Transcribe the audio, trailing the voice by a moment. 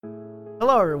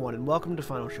Hello everyone and welcome to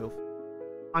Final Show.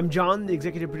 I'm John, the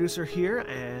executive producer here,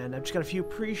 and I've just got a few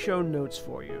pre-show notes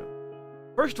for you.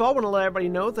 First of all, I want to let everybody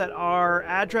know that our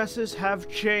addresses have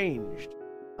changed.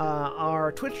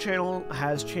 Our Twitch channel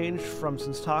has changed from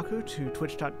Senstaku to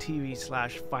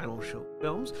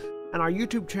twitch.tv/FinalShowFilms, and our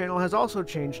YouTube channel has also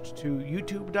changed to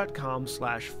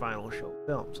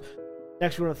youtube.com/FinalShowFilms.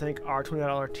 Next, we want to thank our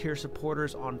 $20 tier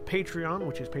supporters on Patreon,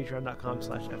 which is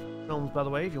patreon.com/FFilms, by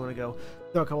the way, if you want to go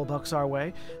throw a couple bucks our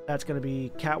way. That's going to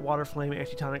be Cat Waterflame,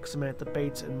 Antitonic, Samantha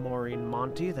Bates, and Maureen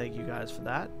Monty. Thank you guys for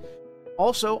that.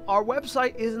 Also, our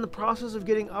website is in the process of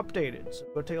getting updated, so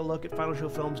go take a look at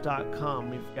finalshowfilms.com.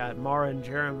 We've got Mara and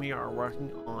Jeremy are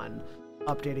working on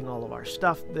updating all of our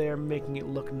stuff there, making it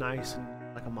look nice and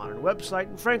like a modern website,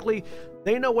 and frankly,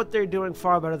 they know what they're doing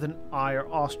far better than I or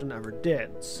Austin ever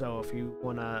did. So if you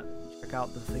want to check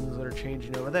out the things that are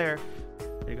changing over there,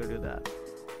 you go do that.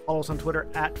 Follow us on Twitter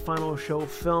at Final Show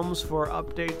Films for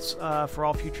updates for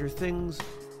all future things,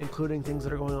 including things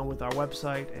that are going on with our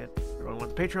website and are going on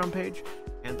with the Patreon page,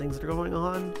 and things that are going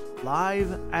on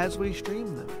live as we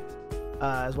stream them,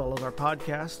 as well as our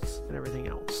podcasts and everything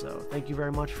else. So thank you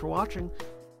very much for watching.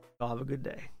 Y'all have a good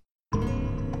day.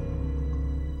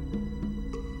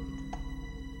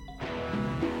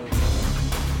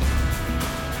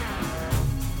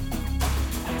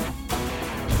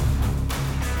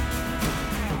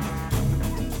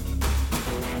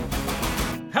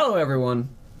 Hello everyone,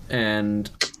 and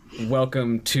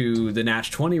welcome to the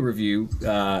Natch 20 review,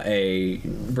 a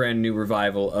brand new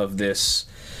revival of this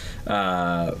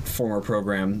former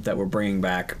program that we're bringing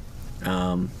back.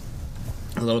 A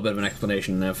little bit of an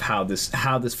explanation of how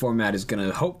this format is going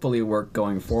to hopefully work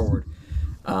going forward.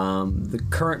 The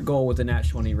current goal with the Natch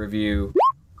 20 review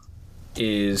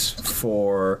is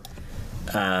for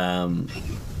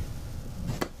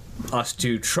us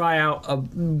to try out a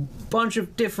bunch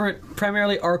of different,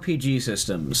 primarily RPG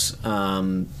systems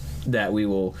that we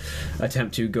will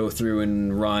attempt to go through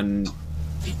and run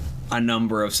a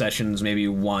number of sessions, maybe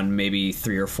one, maybe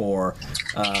 3 or 4,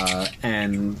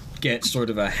 and get sort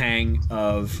of a hang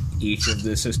of each of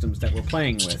the systems that we're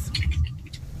playing with.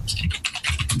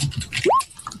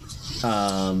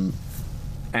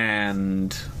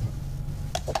 And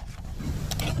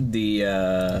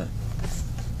the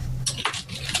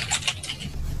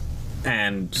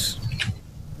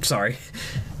sorry,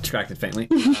 distracted faintly.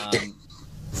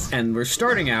 And we're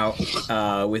starting out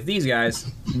with these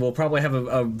guys. We'll probably have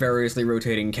a variously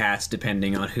rotating cast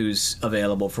depending on who's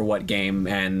available for what game,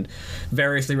 and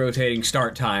variously rotating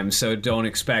start times, so don't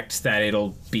expect that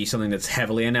it'll be something that's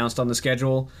heavily announced on the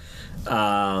schedule.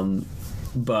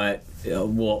 But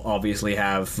we'll obviously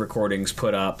have recordings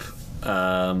put up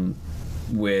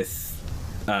with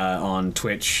on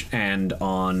Twitch and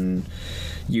on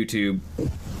YouTube,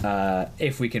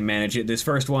 if we can manage it. This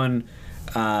first one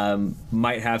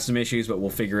might have some issues, but we'll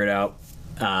figure it out,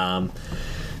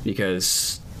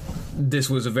 because this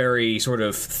was a very sort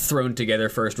of thrown together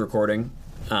first recording.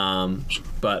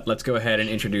 But let's go ahead and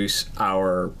introduce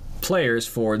our players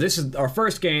for this. Is our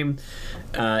first game,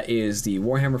 is the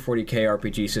Warhammer 40k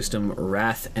RPG system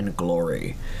Wrath and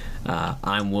Glory.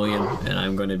 I'm William, and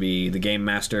I'm going to be the game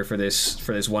master for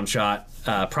this one shot.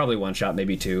 Probably one shot,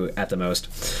 maybe 2 at the most.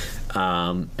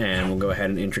 And we'll go ahead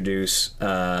and introduce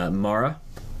Mara.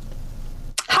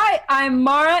 Hi, I'm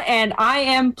Mara, and I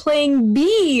am playing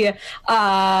Bee-Scavvy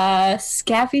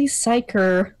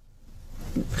Psyker.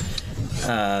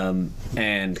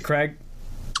 And Craig.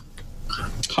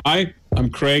 Hi, I'm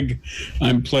Craig.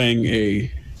 I'm playing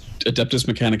a Adeptus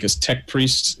Mechanicus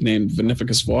Techpriest named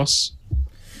Veneficus Voss.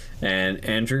 And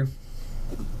Andrew.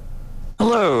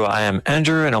 Hello, I am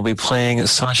Andrew, and I'll be playing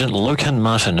Sergeant Lokan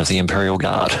Marten of the Imperial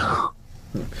Guard.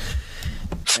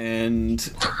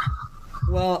 And,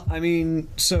 well, I mean,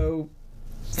 so,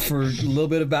 for a little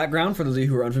bit of background, for those of you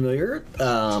who are unfamiliar,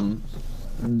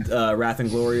 Wrath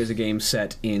and Glory is a game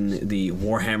set in the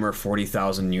Warhammer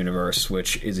 40,000 universe,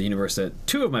 which is a universe that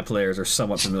 2 of my players are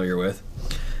somewhat familiar with,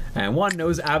 and 1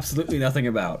 knows absolutely nothing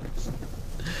about.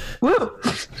 Woo!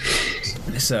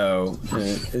 So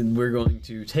we're going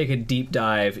to take a deep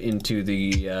dive into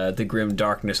the grim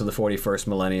darkness of the 41st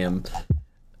millennium,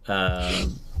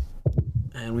 and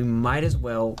we might as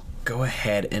well go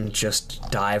ahead and just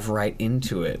dive right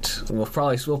into it. We'll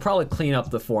probably clean up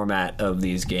the format of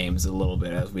these games a little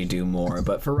bit as we do more,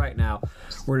 but for right now,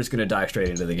 we're just going to dive straight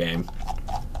into the game.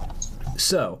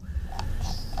 So,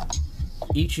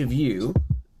 each of you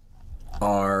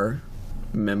are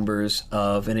members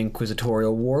of an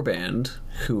inquisitorial warband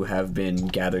who have been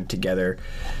gathered together,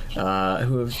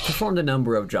 who have performed a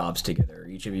number of jobs together.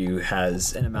 Each of you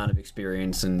has an amount of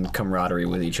experience and camaraderie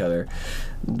with each other,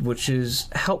 which is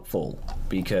helpful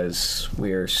because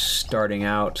we're starting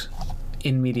out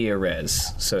in media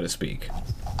res, so to speak.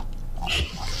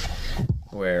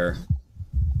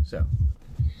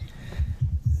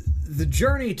 The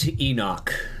journey to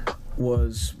Enoch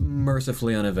was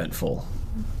mercifully uneventful.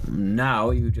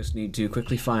 Now you just need to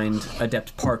quickly find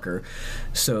Adept Parker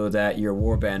so that your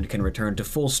warband can return to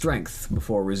full strength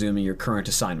before resuming your current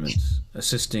assignments,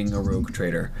 assisting a rogue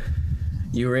trader.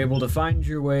 You were able to find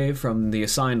your way from the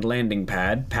assigned landing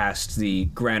pad past the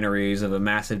granaries of a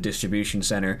massive distribution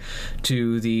center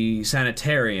to the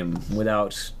sanitarium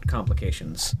without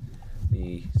complications.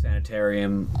 The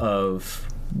sanitarium of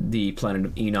the planet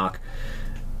of Enoch,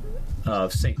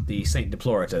 of the St.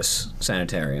 Deploratus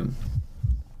Sanitarium.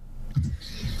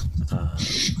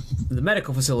 The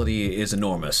medical facility is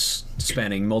enormous,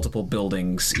 spanning multiple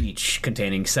buildings, each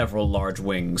containing several large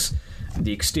wings.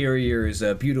 The exterior is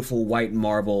a beautiful white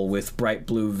marble with bright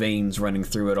blue veins running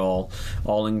through it all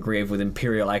engraved with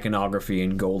imperial iconography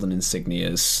and golden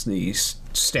insignias. The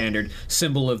standard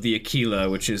symbol of the Aquila,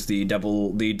 which is the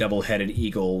double-headed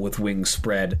eagle with wings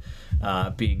spread,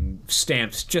 being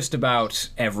stamped just about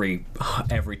every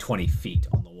 20 feet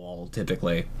on the wall,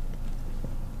 typically.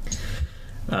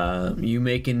 You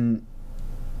make the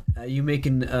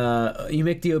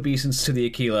obeisance to the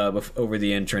Aquila over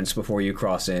the entrance before you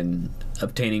cross in,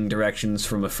 obtaining directions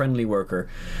from a friendly worker.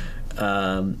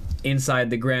 Inside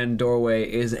the grand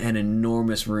doorway is an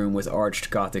enormous room with arched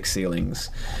Gothic ceilings.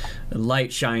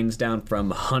 Light shines down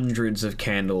from hundreds of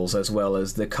candles, as well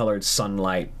as the colored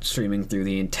sunlight streaming through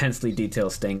the intensely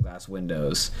detailed stained glass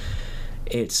windows.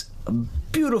 It's a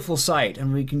beautiful sight,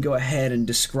 and we can go ahead and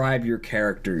describe your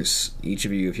characters, each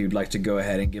of you, if you'd like to go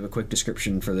ahead and give a quick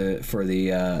description for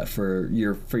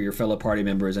your fellow party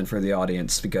members and for the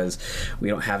audience, because we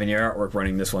don't have any artwork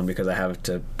running this one because I have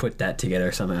to put that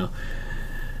together somehow.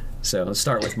 So let's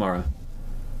start with Mara.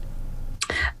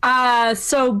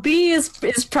 So B is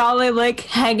probably like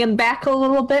hanging back a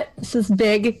little bit. This is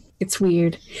big. It's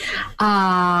weird.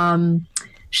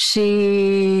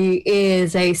 She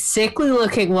is a sickly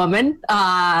looking woman,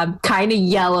 kind of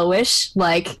yellowish,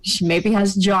 like she maybe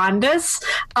has jaundice,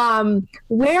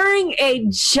 wearing a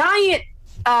giant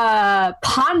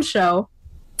poncho,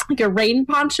 like a rain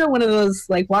poncho, one of those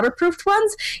like waterproofed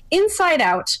ones, inside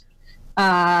out,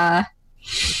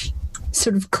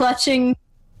 sort of clutching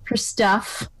her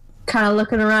stuff, kind of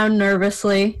looking around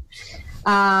nervously,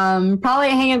 probably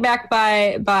hanging back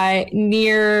by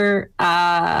near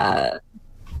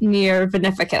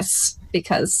Veneficus,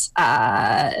 because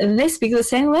they speak the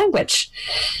same language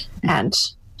and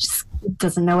just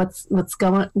doesn't know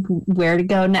where to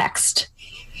go next.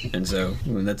 And so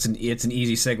it's an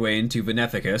easy segue into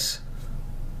Veneficus.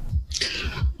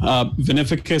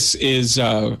 Veneficus is,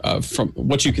 from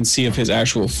what you can see of his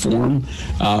actual form,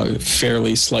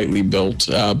 fairly slightly built,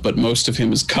 but most of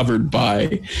him is covered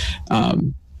by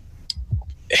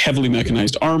heavily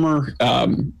mechanized armor,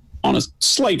 on a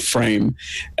slight frame,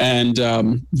 and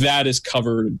that is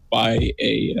covered by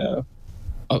a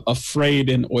frayed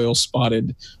and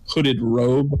oil-spotted hooded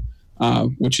robe,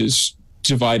 which is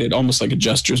divided almost like a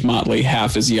jester's motley.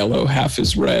 Half is yellow, half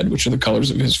is red, which are the colors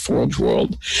of his forge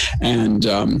world. And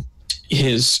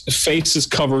his face is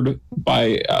covered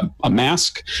by a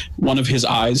mask. One of his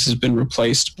eyes has been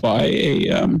replaced by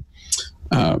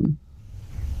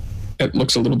it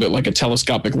looks a little bit like a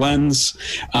telescopic lens,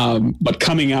 but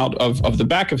coming out of the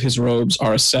back of his robes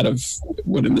are a set of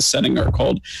what in the setting are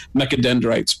called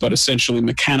mechadendrites, but essentially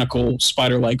mechanical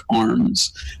spider-like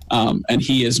arms. And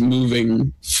he is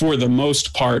moving, for the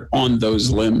most part, on those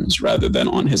limbs rather than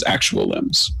on his actual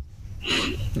limbs.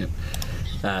 Yep.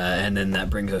 And then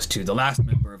that brings us to the last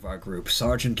member of our group,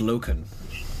 Sergeant Lokan.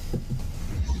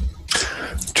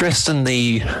 Dressed in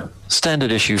the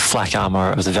standard issue flak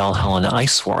armor of the Valhallan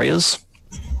Ice Warriors,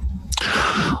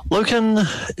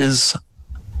 Lokan's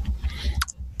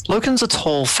a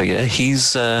tall figure.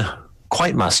 He's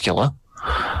quite muscular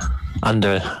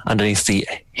underneath the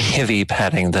heavy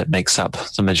padding that makes up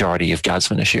the majority of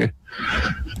Guardsman issue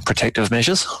protective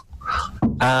measures.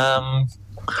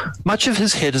 Much of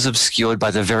his head is obscured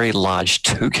by the very large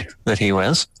toque that he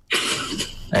wears,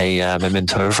 a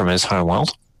memento from his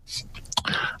homeworld.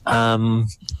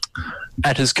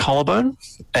 At his collarbone,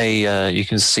 you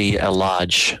can see a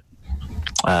large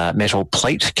metal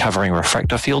plate covering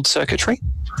refractor field circuitry,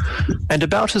 and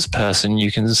about his person,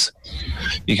 you can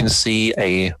see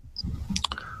a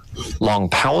long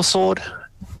power sword,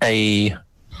 a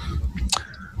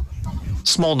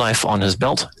small knife on his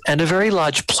belt, and a very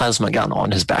large plasma gun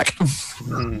on his back.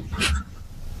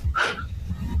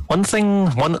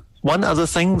 One other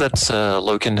thing that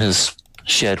Lokan has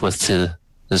shared with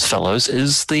his fellows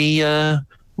is the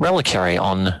reliquary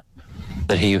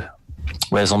that he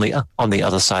wears on the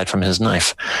other side from his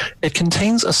knife. It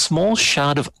contains a small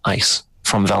shard of ice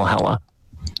from Valhalla,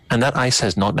 and that ice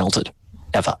has not melted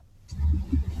ever.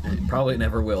 It probably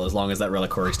never will, as long as that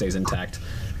reliquary stays intact.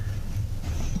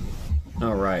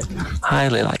 All right.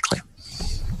 Highly likely.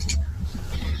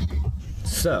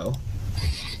 So,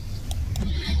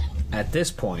 at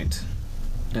this point,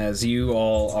 as you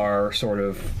all are sort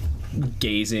of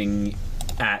gazing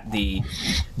at the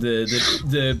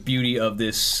beauty of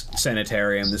this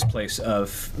sanitarium, this place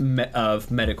of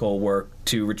medical work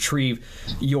to retrieve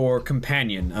your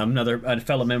companion, a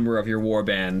fellow member of your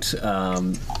warband,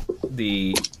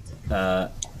 the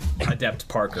Adept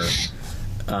Parker,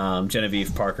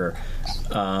 Genevieve Parker.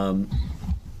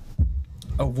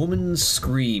 A woman's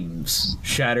screams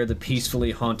shatter the peacefully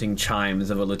haunting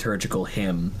chimes of a liturgical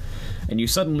hymn, and you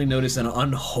suddenly notice an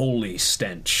unholy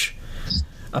stench.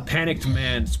 A panicked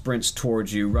man sprints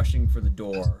towards you, rushing for the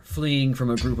door, fleeing from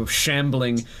a group of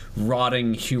shambling,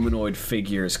 rotting humanoid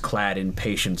figures clad in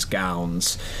patients'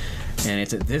 gowns. And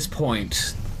it's at this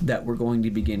point that we're going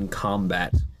to begin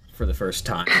combat for the first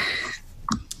time.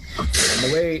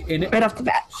 And right off the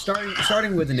bat.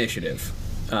 Starting with initiative,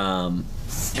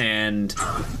 and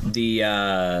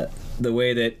the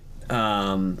way that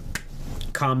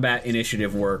combat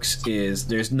initiative works is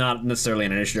there's not necessarily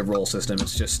an initiative roll system.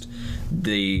 It's just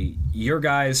your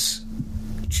guys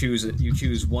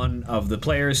choose one of the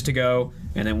players to go,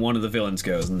 and then one of the villains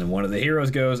goes, and then one of the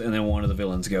heroes goes, and then one of the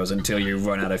villains goes until you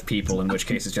run out of people. In which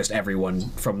case, it's just everyone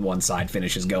from one side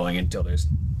finishes going until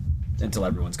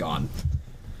everyone's gone.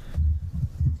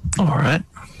 All right.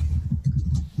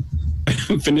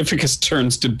 Veneficus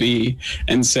turns to Bee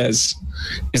and says,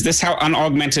 "Is this how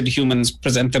unaugmented humans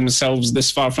present themselves this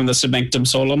far from the Sanctum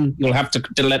Solum? You'll have to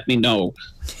let me know."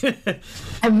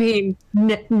 I mean,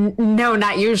 no,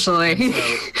 not usually.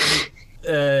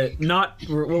 We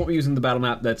won't be using the battle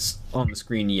map that's on the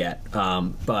screen yet,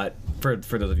 but for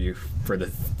those of you, for the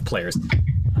players,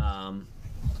 I'm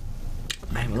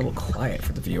a little quiet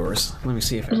for the viewers. Let me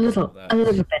see if I can do that. A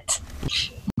little bit.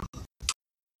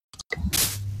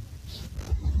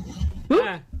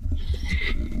 Ah.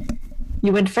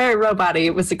 You went very robot-y.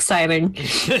 It was exciting.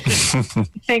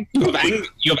 Thank you.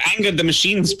 You've angered the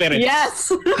machine spirit. Yes.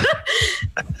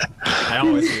 I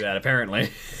always do that, apparently.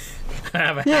 I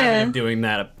have a habit of doing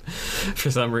that for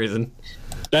some reason.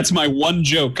 That's my one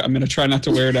joke. I'm going to try not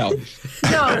to wear it out.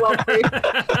 No, it won't be.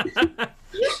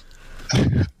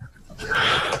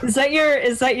 Is that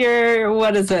your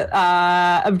what is it?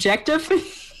 Objective?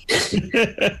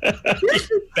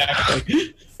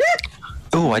 Exactly.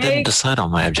 Oh, I didn't decide on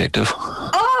my objective.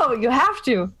 Oh, you have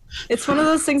to. It's one of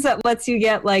those things that lets you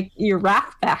get like your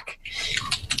wrath back.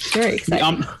 Very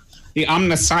exciting. The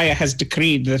Omnissiah has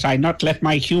decreed that I not let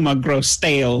my humor grow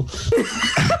stale.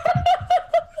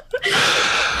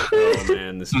 Oh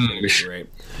man, this is going to be great.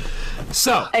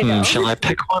 So, I know. Shall I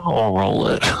pick one or roll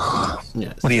it?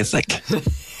 Yes. What do you think?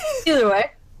 Either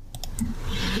way.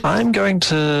 I'm going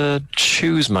to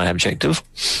choose my objective.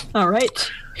 All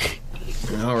right.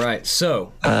 All right.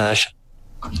 So,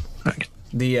 Okay.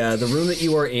 the room that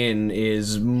you are in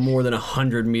is more than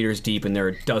 100 meters deep, and there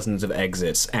are dozens of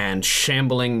exits. And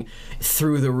shambling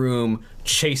through the room,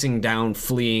 chasing down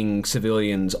fleeing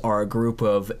civilians, are a group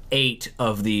of 8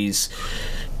 of these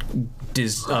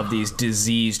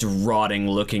diseased,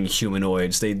 rotting-looking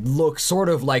humanoids. They look sort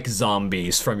of like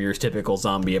zombies from your typical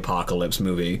zombie apocalypse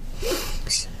movie.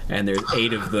 And there's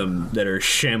 8 of them that are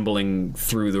shambling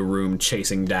through the room,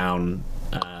 chasing down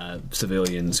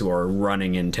civilians who are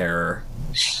running in terror.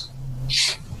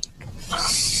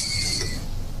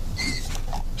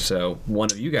 So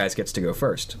one of you guys gets to go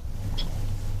first.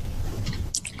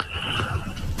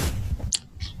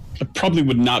 It probably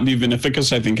would not be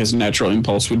Veneficus. I think his natural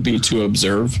impulse would be to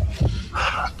observe.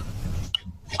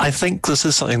 I think this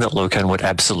is something that Lokan would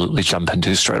absolutely jump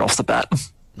into straight off the bat.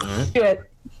 Do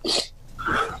it.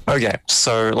 Okay,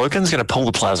 so Lokan's going to pull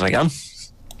the plasma gun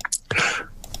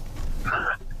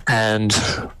and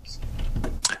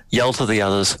yell to the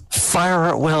others, "Fire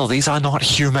at will, these are not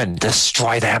human,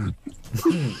 destroy them."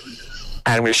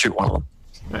 And we shoot one of them.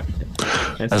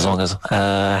 And As so, long as...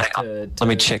 let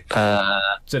me check...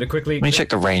 so to quickly... let me check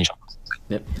the range.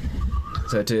 Yep.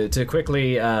 So to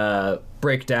quickly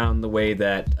break down the way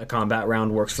that a combat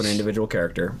round works for an individual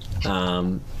character,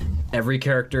 every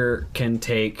character can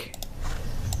take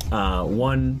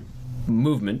one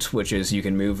movement, which is you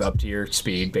can move up to your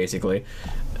speed, basically.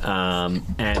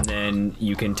 And then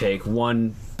you can take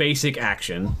one basic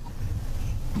action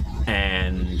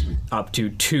and up to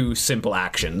 2 simple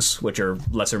actions, which are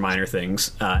lesser minor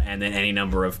things, and then any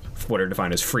number of what are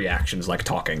defined as free actions, like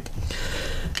talking.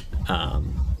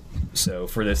 So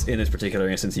for this, in this particular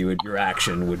instance, your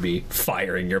action would be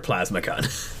firing your plasma gun.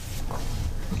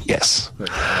 Yes.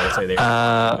 I would say they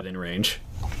are within range.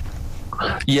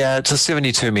 Yeah, it's a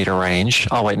 72-meter range.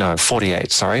 Oh, wait, no,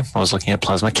 48, sorry. I was looking at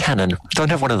plasma cannon. Don't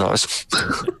have one of those.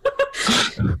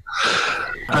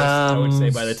 I would say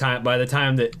by the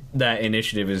time that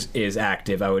initiative is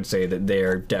active, I would say that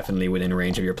they're definitely within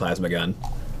range of your plasma gun.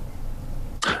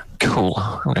 Cool.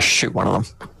 I'm going to shoot one of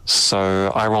them.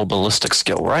 So I roll ballistic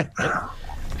skill, right?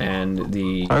 And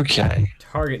the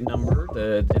target number,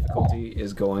 the difficulty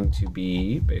is going to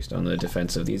be, based on the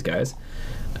defense of these guys,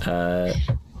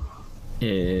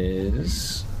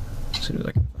 is, as soon as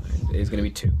I can find, is going to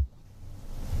be 2.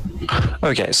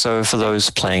 Okay, so for those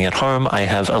playing at home, I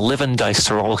have 11 dice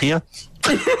to roll here.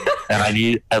 And I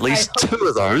need at least 2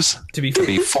 of those to be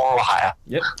 4 or higher.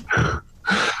 Yep.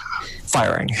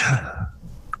 Firing.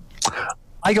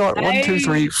 I got 1, 2,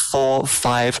 3, 4,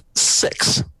 5,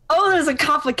 6. Oh, there's a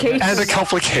complication. And a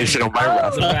complication on my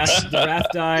wrath. The wrath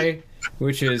die,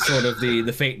 which is sort of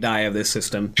the fate die of this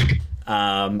system.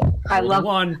 I love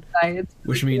 1,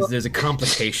 which means there's a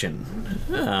complication.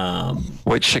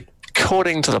 Which,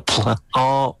 according to the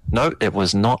oh, no, it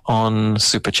was not on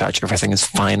supercharge. Everything is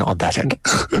fine on that end.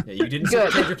 Yeah, you didn't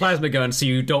supercharge your plasma gun, so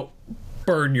you don't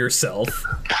burn yourself.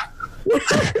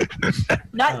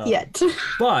 Not yet.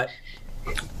 But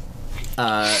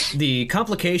the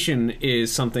complication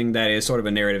is something that is sort of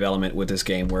a narrative element with this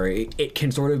game, where it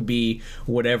can sort of be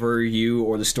whatever you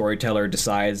or the storyteller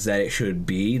decides that it should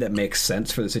be that makes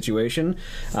sense for the situation.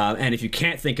 And if you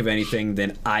can't think of anything,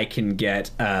 then I can get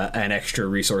an extra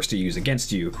resource to use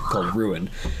against you called Ruin.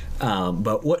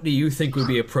 But what do you think would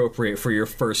be appropriate for your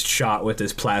first shot with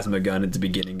this plasma gun at the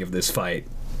beginning of this fight?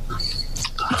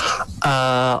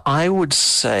 I would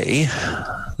say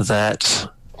that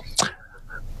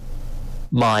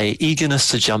my eagerness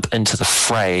to jump into the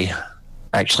fray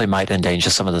actually might endanger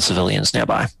some of the civilians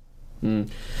nearby.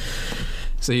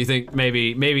 So you think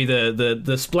maybe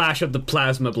the splash of the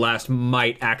plasma blast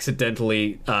might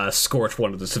accidentally scorch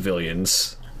one of the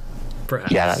civilians,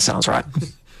 perhaps? Yeah, that sounds right.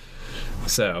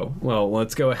 So, well,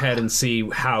 let's go ahead and see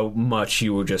how much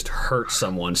you will just hurt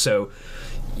someone. So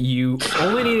you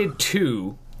only needed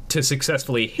 2 to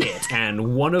successfully hit,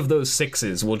 and one of those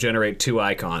 6s will generate 2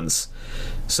 icons.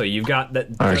 So you've got that.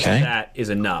 Okay. That is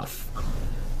enough.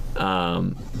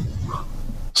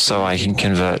 So I can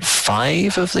convert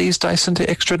 5 of these dice into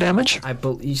extra damage? I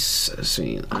believe.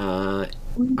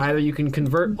 Either you can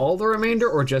convert all the remainder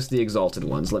or just the exalted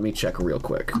ones. Let me check real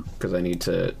quick, because I need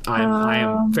to. I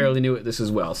am fairly new at this as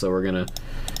well, so we're gonna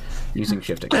using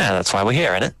shifting. Yeah, that's why we're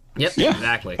here, isn't it? Yep. Yeah,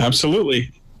 Exactly.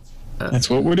 Absolutely. That's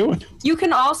what we're doing. You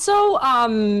can also,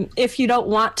 if you don't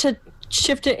want to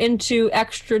shift it into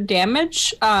extra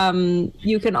damage,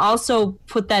 you can also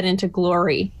put that into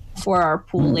glory for our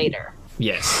pool later.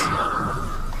 Yes.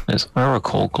 As I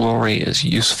recall, glory is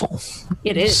useful.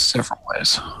 It in is. several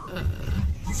ways.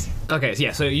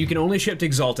 Okay, so you can only shift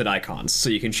exalted icons,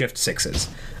 so you can shift 6s,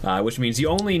 which means you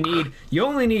only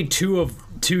need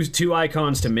 2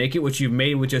 icons to make it, which you've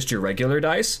made with just your regular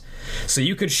dice. So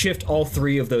you could shift all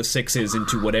 3 of those 6s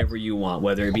into whatever you want,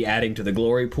 whether it be adding to the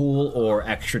glory pool or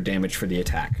extra damage for the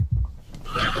attack.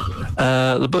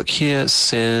 The book here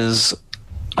says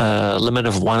limit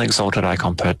of 1 exalted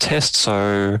icon per test.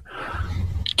 So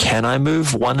can I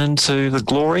move 1 into the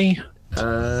glory?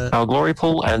 Our glory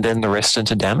pool, and then the rest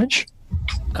into damage?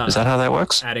 Is that how that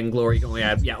works? Adding glory, you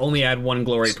can only add 1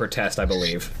 glory per test, I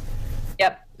believe.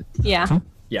 Yep. Yeah.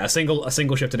 Yeah, a single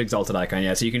shifted exalted icon.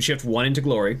 Yeah, so you can shift 1 into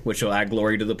glory, which will add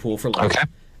glory to the pool for life. Okay.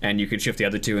 And you can shift the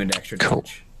other 2 into extra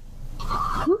damage.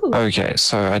 Ooh. Okay,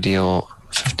 so I deal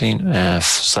 15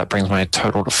 so that brings my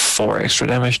total to 4 extra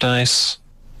damage dice.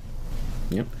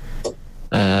 Yep.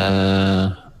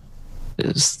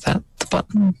 Is that the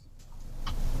button?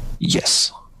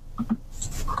 Yes.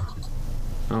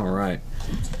 All right.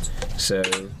 So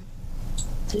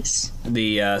This.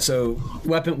 so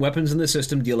weapons in the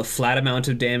system deal a flat amount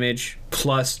of damage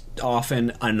plus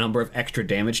often a number of extra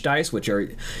damage dice, which are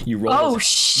you roll. Oh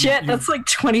shit! That's like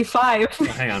 25.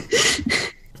 Hang on.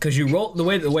 Because you roll the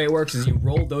way it works is you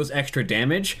roll those extra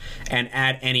damage and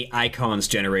add any icons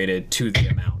generated to the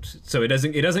amount. So it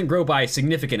doesn't grow by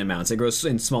significant amounts. It grows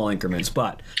in small increments.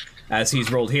 But as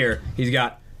he's rolled here, he's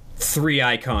got 3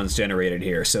 icons generated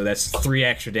here, so that's 3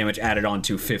 extra damage added on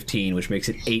to 15, which makes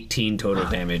it 18 total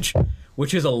damage,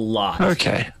 which is a lot.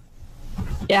 Okay.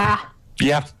 Yeah.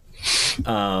 Yeah.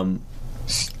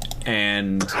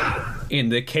 And in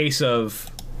the case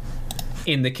of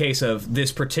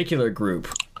this particular group,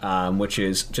 which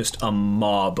is just a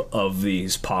mob of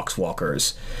these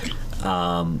poxwalkers,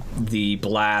 the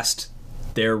blast,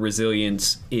 their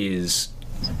resilience is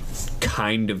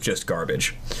kind of just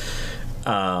garbage.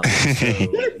 So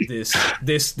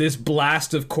this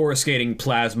blast of coruscating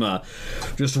plasma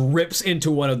just rips into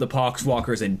one of the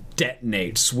poxwalkers and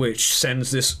detonates, which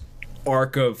sends this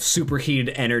arc of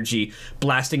superheated energy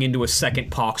blasting into a second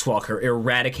poxwalker,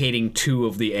 eradicating 2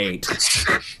 of the 8.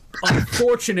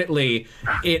 Unfortunately,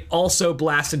 it also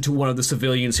blasts into one of the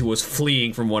civilians who was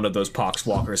fleeing from one of those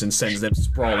poxwalkers and sends them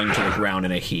sprawling to the ground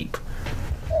in a heap.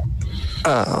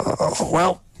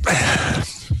 Well,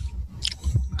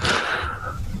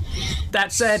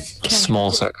 that said,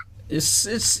 small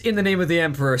it's in the name of the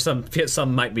Emperor.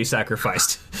 Some might be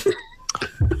sacrificed.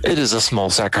 It is a small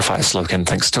sacrifice, Lokan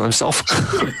thinks to himself.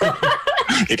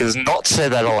 He does not say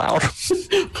that aloud.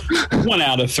 1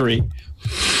 out of 3.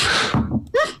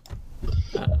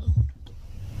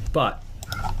 But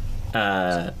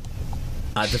on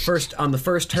the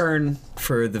first turn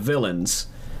for the villains,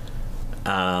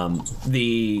 an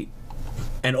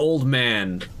old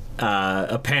man,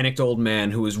 a panicked old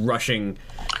man who is rushing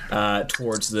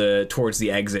towards the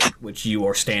exit, which you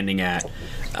are standing at,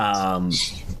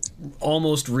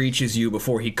 almost reaches you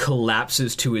before he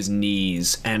collapses to his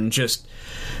knees and just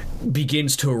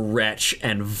begins to retch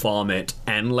and vomit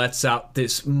and lets out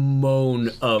this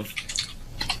moan of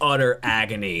utter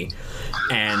agony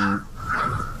and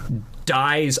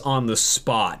dies on the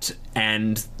spot,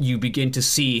 and you begin to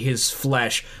see his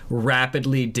flesh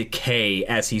rapidly decay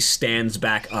as he stands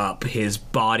back up, his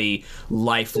body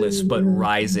lifeless but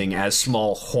rising as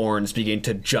small horns begin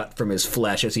to jut from his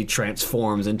flesh as he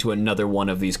transforms into another one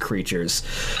of these creatures.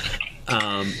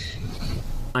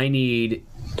 I need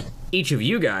each of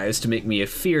you guys to make me a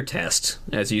fear test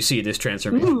as you see this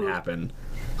transformation happen.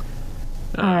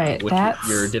 All right,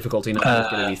 Your difficulty number is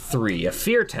going to be 3. A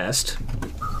fear test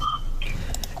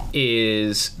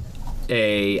is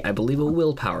I believe a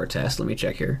willpower test. Let me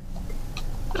check here.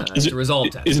 It's a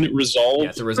resolve test. Isn't it resolve? Yeah,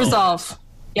 it's a resolve. Resolve.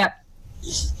 Yep.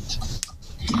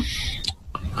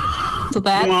 So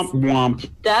that's Womp womp.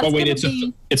 That's oh wait,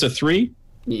 gonna it's a 3?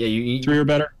 Yeah, you 3 or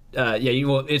better?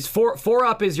 it's 4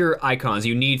 up is your icons.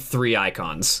 You need 3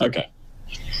 icons. Okay.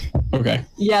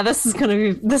 Yeah, this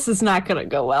is not gonna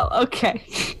go well. Okay.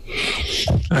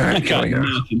 All I right, got here we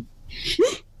go. nothing.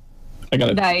 I got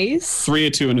a Nice. 3,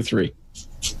 a 2, and a 3.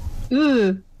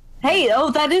 Ooh. Hey,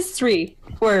 that is 3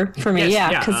 for me. Yes,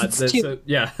 yeah, because it's 2.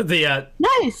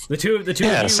 Nice. The two of you,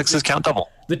 6s count double.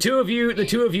 The two of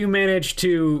you managed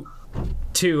to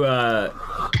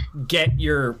get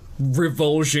your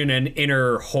revulsion and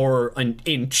inner horror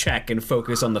in check and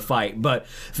focus on the fight. But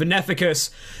Veneficus,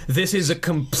 this is a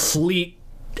complete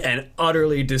and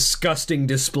utterly disgusting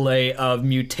display of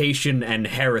mutation and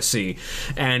heresy,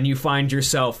 and you find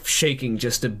yourself shaking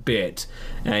just a bit,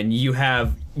 and you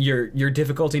have your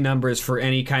difficulty numbers for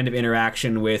any kind of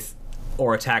interaction with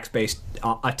or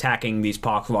attacking these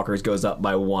poxwalkers goes up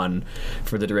by 1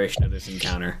 for the duration of this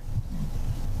encounter.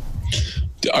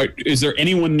 Is there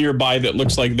anyone nearby that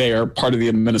looks like they are part of the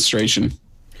administration?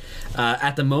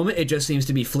 At the moment, it just seems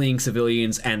to be fleeing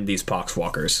civilians and these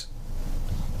poxwalkers.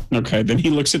 Okay, then he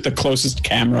looks at the closest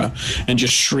camera and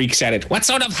just shrieks at it. What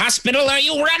sort of hospital are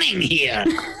you running here?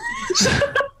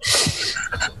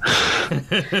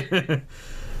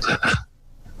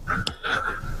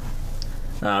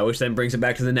 Which then brings it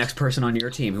back to the next person on your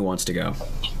team who wants to go.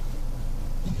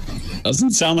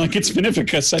 Doesn't sound like it's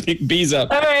Veneficus. I think B's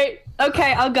up. All right.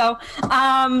 Okay, I'll go.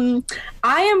 I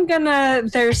am gonna.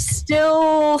 There's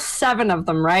still 7 of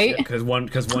them, right? Because one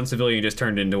civilian just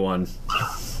turned into 1.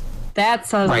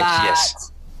 That's a Right, lot.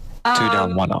 yes. 2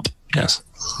 down, 1 up. Yes.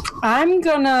 I'm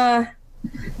gonna.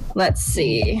 Let's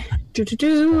see.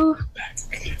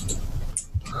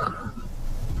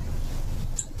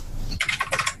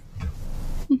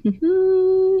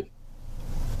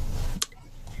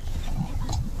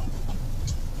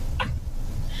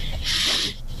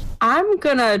 I'm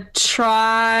gonna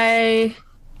try,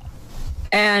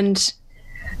 and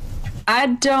I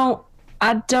don't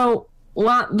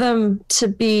want them to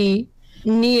be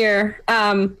near.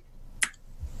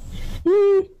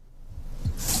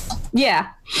 Yeah,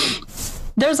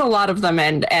 there's a lot of them,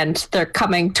 and they're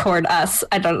coming toward us.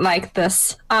 I don't like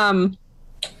this.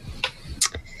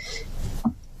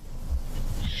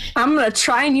 I'm gonna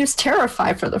try and use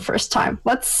Terrify for the first time.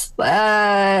 Let's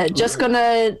just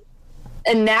gonna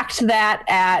enact that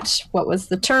at what was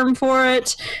the term for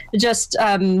it? Just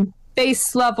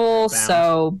base level,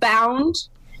 so bound.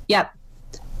 Yep.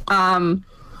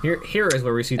 Here is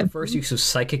where we see the first use of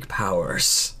psychic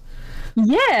powers.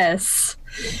 Yes.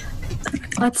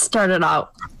 Let's start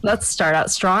out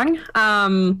strong.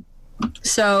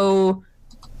 So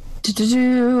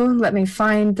let me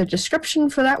find the description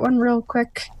for that one real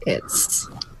quick. This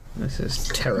is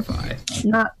Terrify.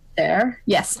 Not there.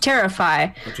 Yes, Terrify.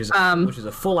 Which is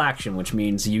a full action, which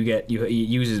means it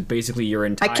uses basically your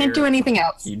entire. I can't do anything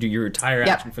else. You do your entire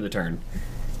action for the turn.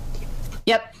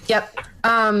 Yep.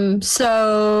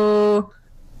 So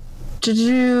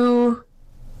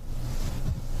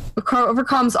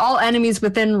overcomes all enemies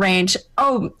within range.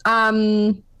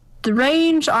 The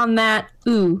range on that.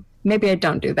 Ooh, maybe I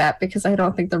don't do that because I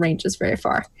don't think the range is very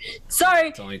far.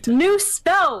 Sorry. New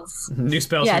spells. New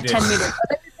spells. Yeah, 10 meters.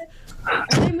 Are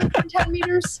they moving 10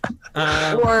 meters?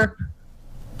 Or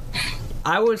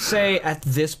I would say at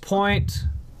this point,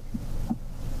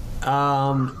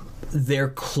 they're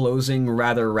closing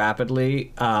rather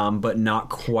rapidly, but not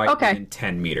quite within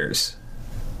 10 meters.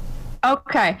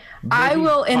 Okay. I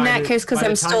will in that case because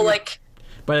I'm still like.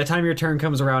 By the time your turn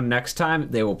comes around next time,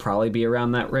 they will probably be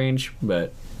around that range,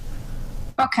 but.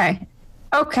 Okay.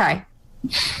 All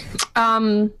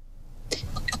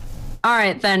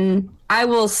right, then I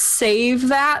will save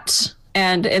that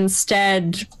and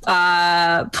instead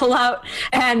pull out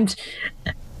and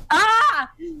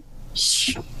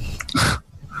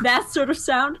that sort of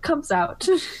sound comes out.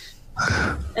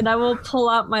 And I will pull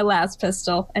out my last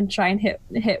pistol and try and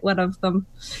hit one of them.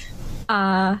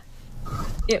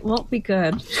 It won't be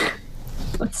good.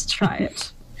 Let's try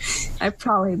it. I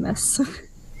probably miss.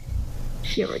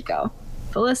 Here we go.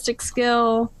 Ballistic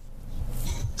skill.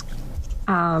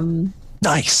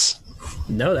 Nice.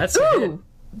 No, that's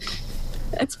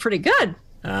That's pretty good.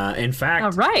 In fact,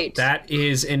 all right. That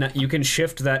is you can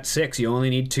shift that 6. You only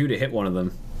need 2 to hit one of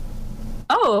them.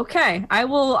 Oh, okay. I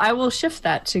will shift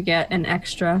that to get an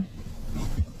extra.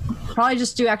 Probably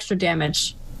just do extra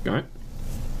damage. All right.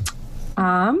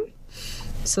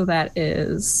 So that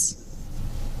is.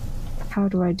 How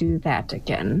do I do that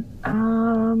again?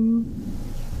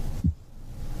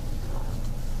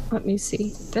 Let me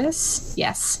see. This?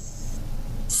 Yes.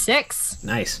 6.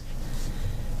 Nice.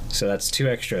 So that's 2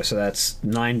 extra. So that's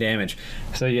 9 damage.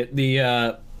 So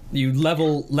you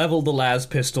level the las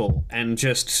pistol and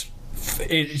just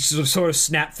it's sort of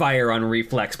snap fire on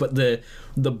reflex, but the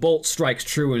bolt strikes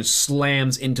true and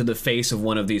slams into the face of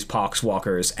one of these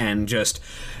poxwalkers and just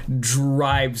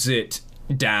drives it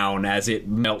down as it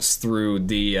melts through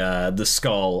the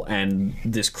skull, and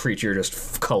this creature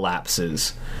just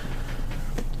collapses.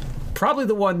 Probably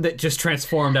the one that just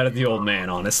transformed out of the old man,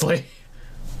 honestly.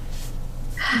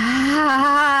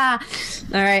 All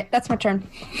right, that's my turn.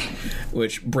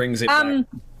 Which brings it back.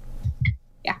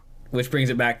 Yeah. Which brings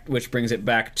it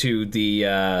back to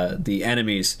the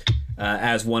enemies,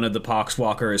 as one of the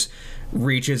poxwalkers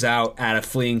reaches out at a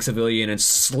fleeing civilian and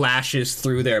slashes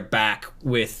through their back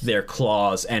with their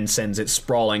claws and sends it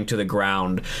sprawling to the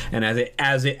ground. And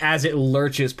as it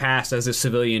lurches past, as the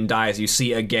civilian dies, you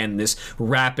see again this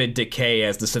rapid decay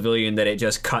as the civilian that it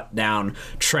just cut down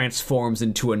transforms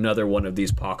into another one of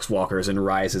these poxwalkers and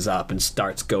rises up and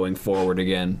starts going forward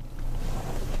again.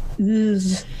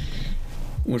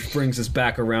 Which brings us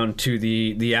back around to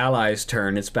the allies'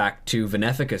 turn. It's back to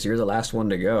Veneficus. You're the last one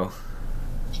to go.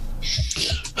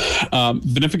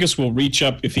 Veneficus will reach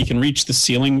up if he can reach the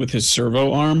ceiling with his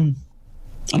servo arm.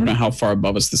 I don't know how far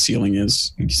above us the ceiling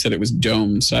is. He said it was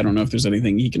domed, so I don't know if there's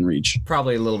anything he can reach.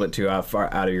 Probably a little bit too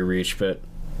far out of your reach, but...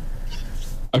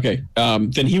 Okay,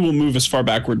 then he will move as far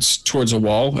backwards towards a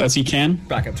wall as he can.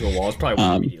 Back up to a wall. It's probably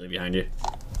immediately behind you.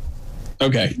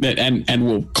 Okay, and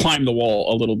we'll climb the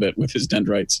wall a little bit with his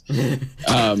dendrites.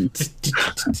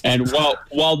 And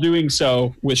while doing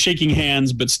so, with shaking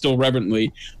hands but still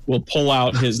reverently, we'll pull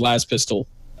out his las pistol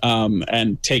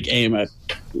and take aim at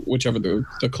whichever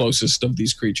the closest of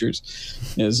these creatures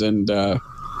is, and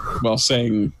while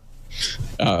saying,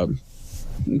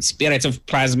 "Spirit of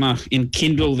plasma,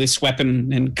 enkindle this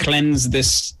weapon and cleanse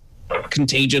this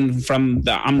contagion from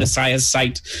the Omnissiah's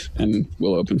sight," and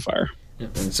we'll open fire.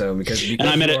 And so, because you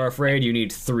are afraid, you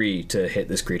need 3 to hit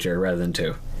this creature rather than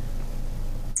 2.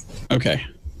 Okay.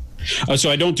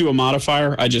 So I don't do a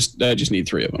modifier. I just need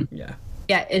 3 of them. Yeah.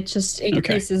 Yeah, it just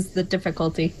increases the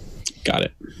difficulty. Got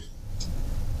it.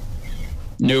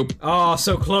 Nope. Oh,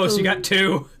 so close. You got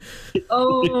 2.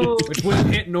 Oh. Which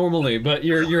wouldn't hit normally, but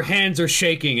your hands are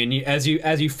shaking, and as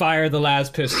you fire the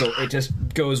las pistol, it just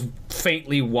goes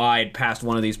faintly wide past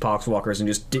one of these poxwalkers and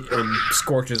just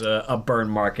scorches a burn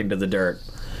mark into the dirt.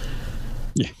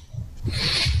 Yeah.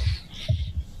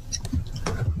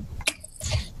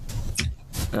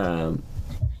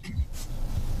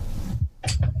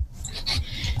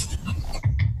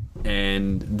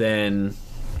 And then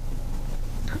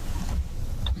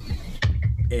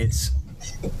it's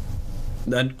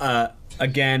then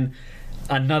again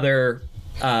another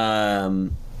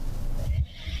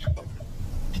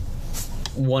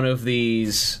one of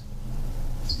these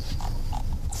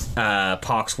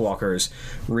poxwalkers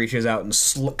reaches out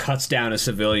and cuts down a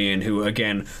civilian who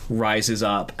again rises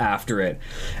up after it.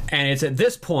 And it's at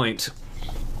this point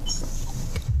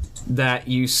that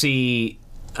you see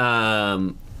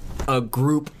a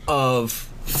group of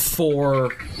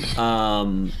 4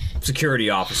 security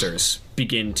officers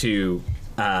begin to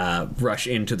rush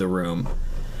into the room.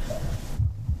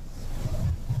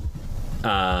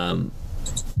 And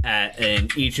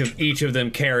each of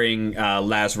them carrying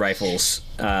las rifles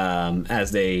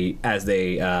as they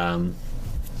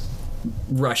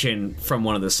rush in from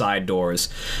one of the side doors.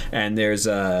 And there's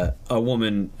a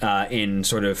woman in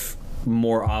sort of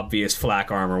more obvious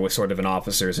flak armor with sort of an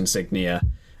officer's insignia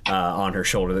on her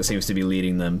shoulder that seems to be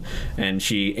leading them, and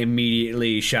she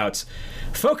immediately shouts,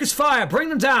 "Focus fire! Bring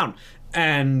them down!"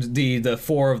 And the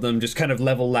 4 of them just kind of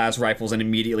level las rifles and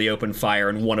immediately open fire,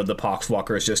 and one of the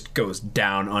poxwalkers just goes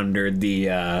down under the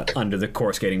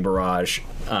coruscating barrage,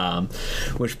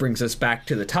 which brings us back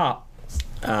to the top.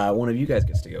 One of you guys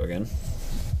gets to go again.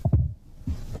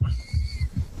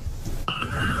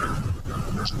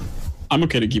 I'm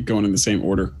okay to keep going in the same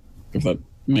order, if that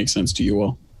makes sense to you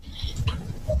all.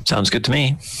 Sounds good to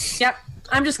me. Yep.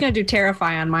 I'm just going to do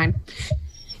Terrify on mine.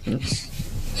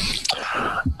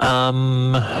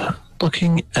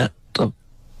 Looking at the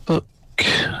book.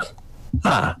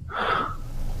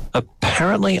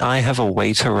 Apparently I have a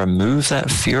way to remove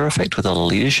that fear effect with a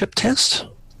leadership test.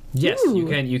 Yes, Ooh. you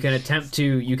can attempt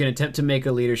to make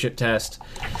a leadership test.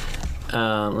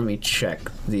 Let me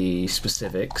check the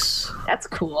specifics. That's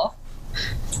cool.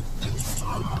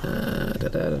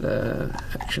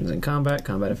 Actions in combat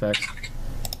effects.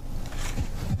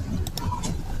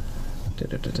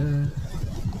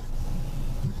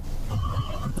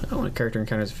 When a character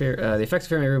encounters fear, the effects of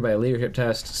fear may be removed by a leadership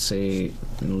test. See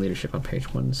leadership on page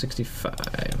 165.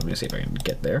 Let me see if I can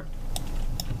get there.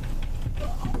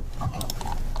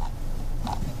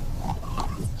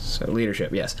 So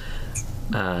leadership, yes.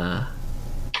 I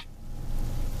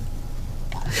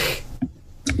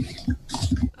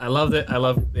love that. I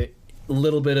love it. A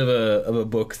little bit of a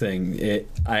book thing. It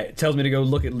tells me to go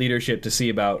look at leadership to see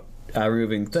about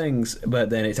removing things, but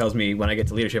then it tells me when I get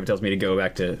to leadership, it tells me to go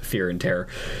back to fear and terror.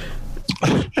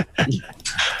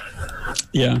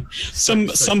 Yeah, some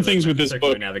things with this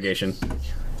book. Navigation.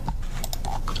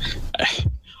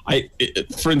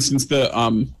 For instance, the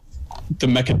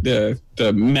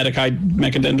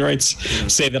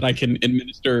mechadendrites say that I can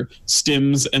administer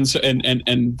stims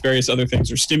and various other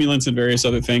things, or stimulants and various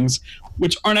other things,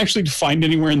 which aren't actually defined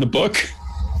anywhere in the book.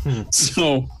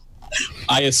 So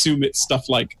I assume it's stuff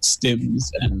like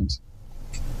stims and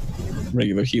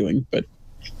regular healing, but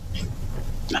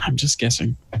I'm just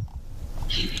guessing.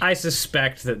 I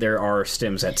suspect that there are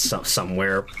stims at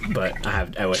somewhere, but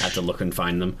I would have to look and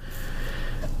find them.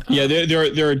 Yeah,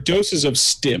 there are doses of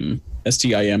stim,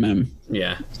 STIMM.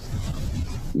 Yeah.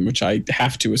 Which I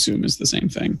have to assume is the same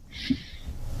thing.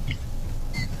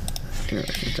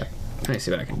 Let me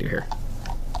see what I can do here.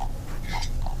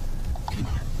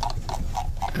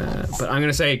 But I'm going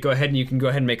to say, go ahead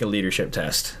and make a leadership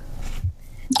test.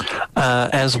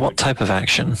 As what type of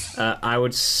action? I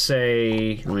would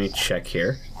say, let me check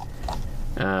here.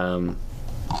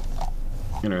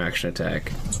 Interaction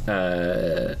attack.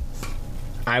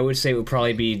 I would say it would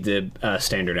probably be the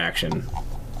standard action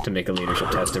to make a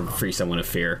leadership test to free someone of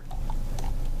fear.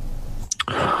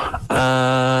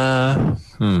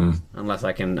 Unless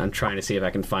I'm trying to see if I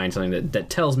can find something that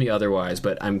tells me otherwise,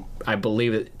 but I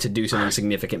believe that to do something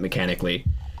significant mechanically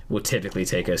will typically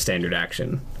take a standard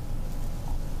action.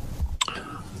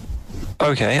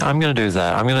 Okay, I'm going to do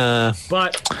that.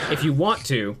 But if you want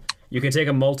to, you can take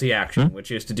a multi-action,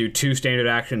 which is to do 2 standard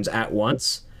actions at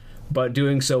once, but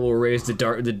doing so will raise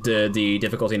the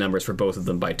difficulty numbers for both of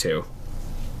them by 2.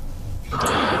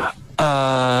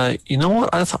 You know what?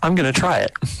 I'm going to try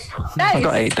it.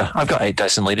 Nice. I've got 8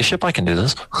 dice in leadership. I can do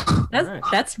this.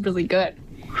 That's really good.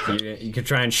 You could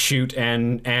try and shoot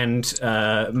and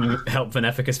help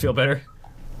Veneficus feel better.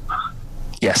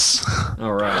 Yes.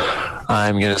 All right.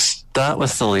 I'm going to start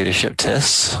with the leadership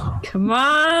test. Come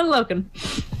on, Logan.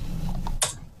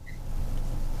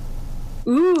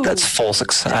 Ooh. That's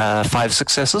 5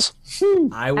 successes.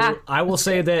 I will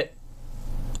say that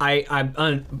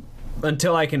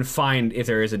until I can find if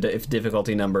there is a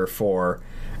difficulty number for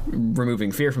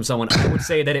removing fear from someone, I would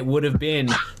say that it would have been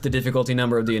the difficulty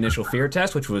number of the initial fear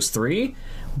test, which was 3,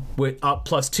 with up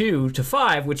 +2 to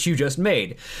 5, which you just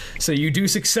made. So you do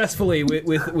successfully,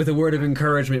 with a word of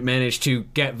encouragement, manage to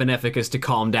get Veneficus to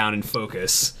calm down and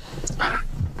focus.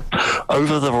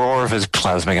 Over the roar of his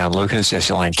plasma gun, Lokan is just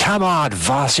yelling, "Come on,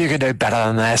 Voss, you can do better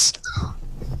than this."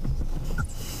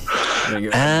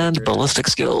 And ballistic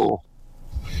skill.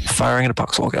 Firing at a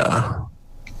poxwalker.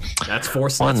 That's 4.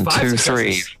 1, that's 5 2,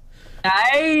 successes. 3.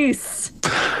 Nice.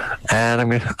 And I'm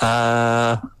gonna.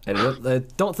 I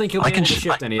don't think you'll be able to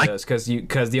shift any of those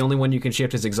because the only one you can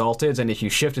shift is Exalted, and if you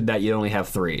shifted that, you'd only have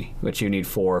 3, which you need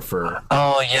 4 for.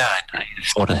 Oh yeah, I need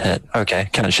 4 to hit. Okay,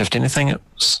 can I shift anything?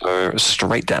 So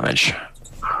straight damage.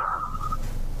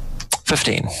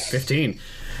 15. 15.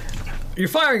 You're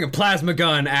firing a plasma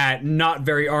gun at not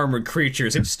very armored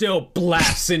creatures. It still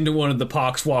blasts into one of the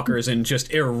poxwalkers and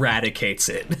just eradicates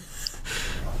it.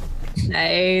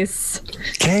 Nice.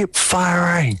 Keep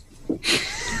firing.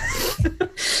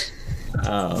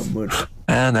 Which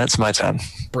And that's my turn.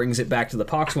 brings it back to the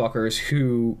poxwalkers,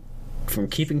 who, from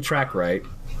keeping track right,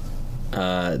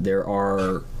 there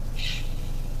are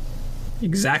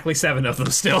exactly 7 of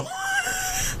them still.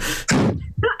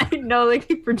 I know they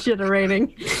keep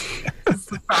regenerating. That's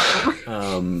the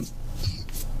problem.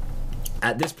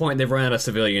 At this point, they've run out of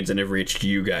civilians and have reached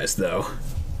you guys, though.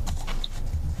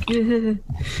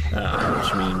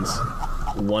 Which means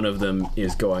one of them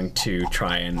is going to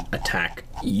try and attack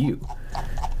you.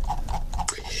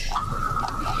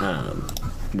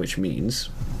 Which means,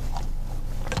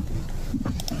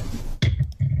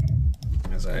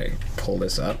 as I pull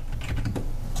this up,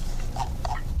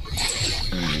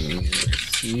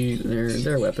 see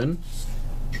their weapon.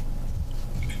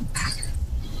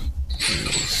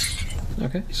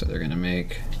 Okay, so they're gonna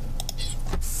make.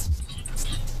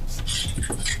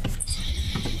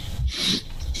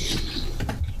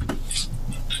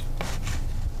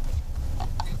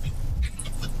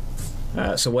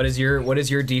 So what is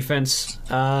your defense,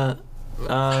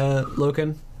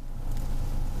 Lokan?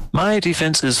 My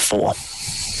defense is 4.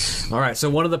 All right, so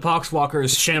one of the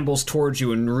poxwalkers shambles towards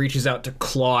you and reaches out to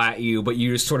claw at you, but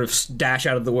you just sort of dash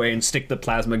out of the way and stick the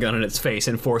plasma gun in its face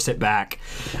and force it back,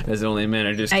 as it only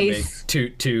manages to make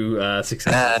two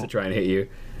successes to try and hit you.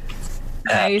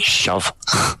 Nice. Shove.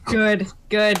 Good.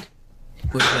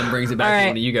 Which then brings it back to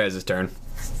one of you guys' turn.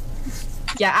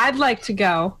 Yeah, I'd like to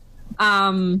go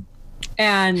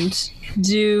and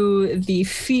do the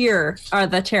fear or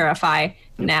the terrify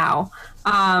now,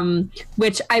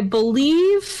 which I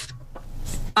believe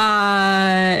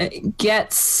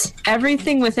gets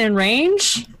everything within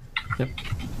range. Yep.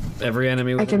 Every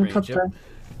enemy within range.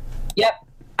 Yep.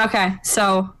 Okay,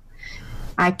 so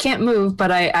I can't move,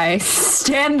 but I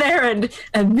stand there and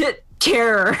emit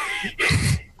terror.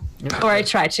 Or I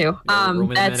try to.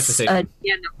 That's a end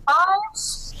of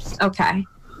 5. Okay.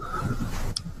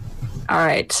 All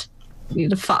right.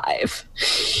 Need a 5.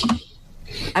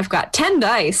 I've got 10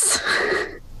 dice.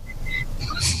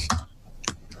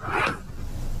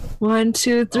 1,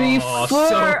 2, 3, 4.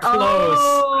 So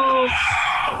close.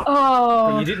 Oh.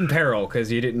 But you didn't peril because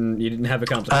you didn't have a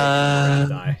complication.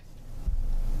 Die.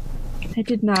 I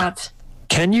did not.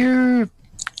 Can you?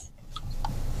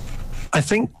 I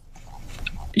think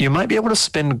you might be able to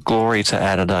spend glory to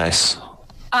add a dice.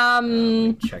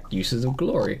 Check uses of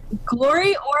glory.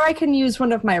 Glory, or I can use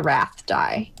one of my wrath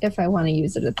die if I want to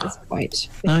use it at this point.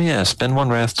 Oh yeah, spend 1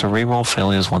 wrath to reroll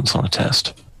failures once on a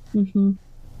test. Mm-hmm.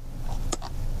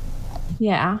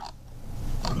 Yeah.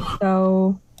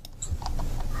 So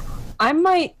I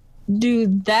might do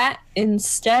that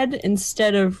instead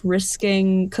of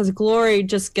risking, because glory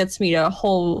just gets me to a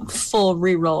full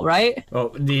reroll, right?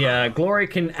 Oh, the glory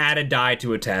can add a die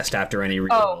to a test after any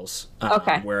rerolls.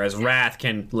 Okay. Whereas wrath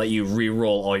can let you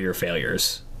reroll all your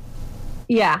failures.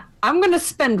 Yeah, I'm gonna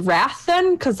spend wrath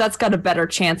then, because that's got a better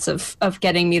chance of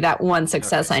getting me that 1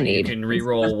 success So I need. You can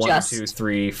reroll 1, 2,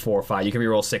 3, 4, 5. You can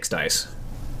reroll 6 dice.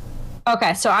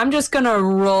 Okay, so I'm just gonna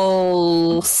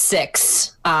roll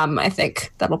 6. I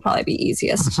think that'll probably be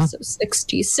easiest. So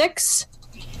 6d6.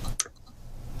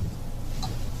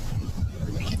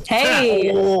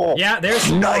 Hey! Yeah,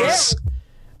 there's Nice.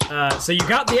 So you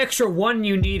got the extra 1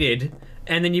 you needed,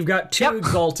 and then you've got 2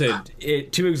 exalted,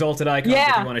 2 exalted icons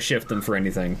if you want to shift them for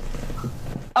anything.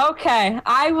 Okay,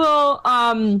 I will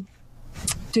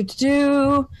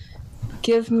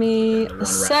Give me One a wrath.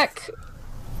 sec.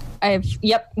 I have,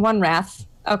 one wrath.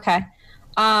 Okay.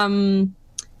 Then,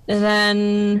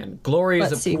 And glory is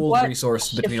Let's a see, pooled what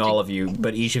resource between shifting- all of you,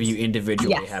 but each of you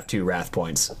individually Yes. have 2 wrath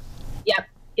points.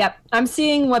 yep. I'm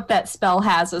seeing what that spell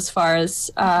has as far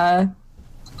as As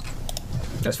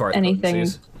far as anything.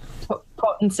 potencies.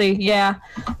 Potency, yeah.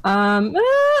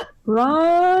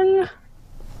 Wrong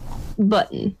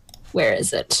button. Where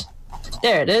is it?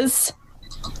 There it is.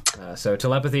 So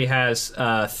telepathy has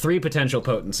 3 potential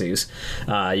potencies.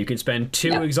 You can spend 2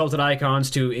 Yep. exalted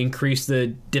icons to increase the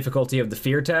difficulty of the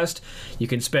fear test. You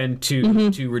can spend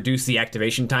 2 to reduce the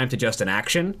activation time to just an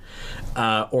action,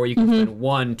 or you can spend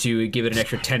 1 to give it an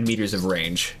extra 10 meters of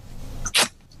range.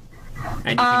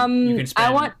 And you can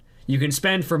spend. You can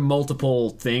spend for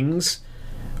multiple things,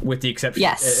 with the exception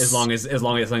Yes. as long as it's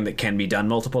something that can be done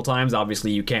multiple times.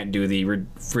 Obviously, you can't do the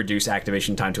reduce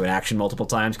activation time to an action multiple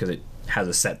times because it has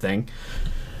a set thing.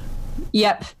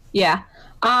 Yep. Yeah.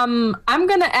 I'm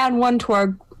gonna add 1 to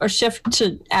our or shift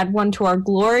to add 1 to our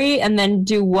glory, and then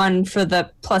do 1 for the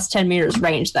plus 10 meters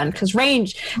range. Then, because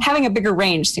having a bigger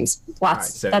range seems All right,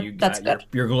 lots. so That's good.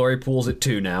 your glory pool's at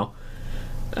 2 now.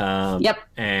 Yep.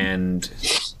 And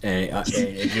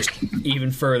just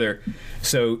even further.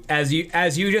 So as you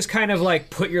just kind of like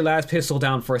put your last pistol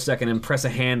down for a second and press a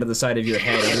hand to the side of your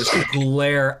head and just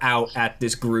glare out at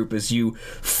this group as you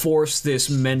force this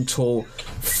mental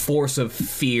force of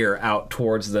fear out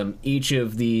towards them. Each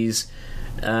of these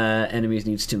enemies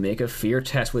needs to make a fear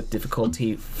test with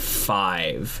difficulty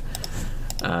 5.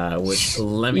 Which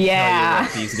let me tell you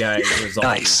what these guys' result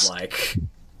Nice. is like.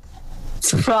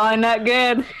 It's probably not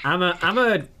good. I'm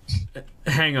a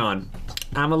hang on.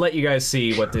 I'm gonna let you guys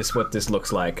see what this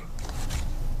looks like.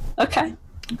 Okay.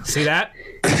 See that?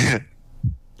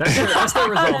 That's the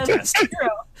result test.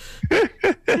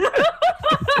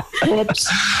 Whoops.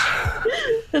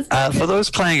 For those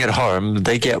playing at home,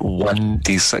 they get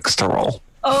 1d6 to roll.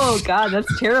 Oh god,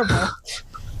 that's terrible.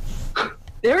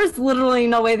 There's literally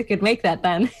no way they could make that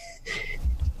then.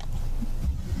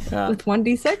 With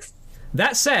 1d6?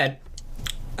 That said,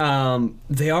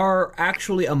 they are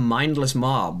actually a mindless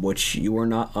mob, which you were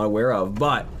not aware of.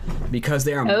 But because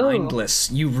they are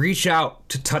mindless, you reach out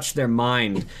to touch their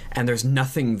mind, and there's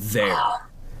nothing there.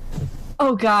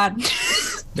 Oh god.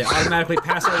 They automatically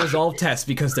pass a resolve test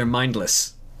because they're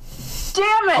mindless.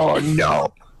 Damn it! Oh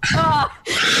no!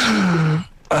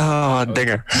 Oh,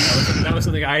 dinger. That was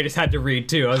something I just had to read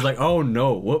too. I was like, oh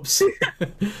no, whoops.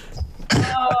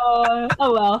 Oh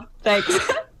well, thanks.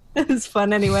 It was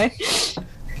fun anyway.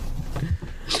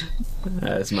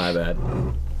 That's my bad.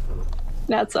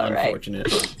 That's alright. Unfortunate.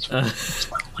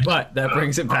 But that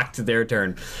brings it back to their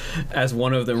turn, as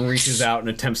one of them reaches out and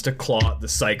attempts to claw at the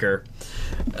Psyker.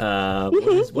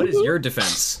 What is your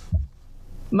defense?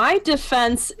 My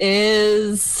defense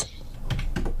is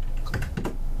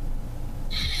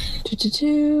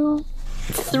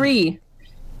 3.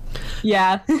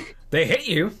 Yeah. They hit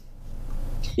you,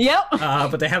 Yep.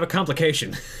 but they have a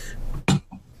complication,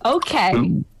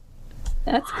 Okay.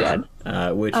 That's good.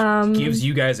 which gives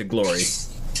you guys a glory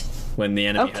when the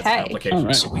enemy has a Okay. complication. All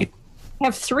right. Sweet. I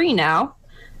have 3 now.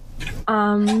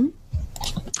 Glory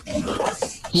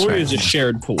is a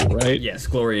shared pool, right? Yes,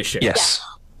 glory is shared. Yes.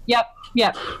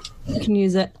 Yep. You can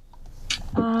use it.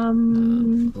 Let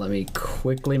me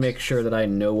quickly make sure that I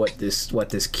know what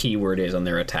this keyword is on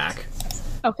their attack.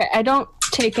 Okay, I don't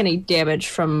take any damage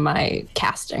from my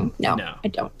casting. No. I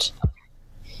don't.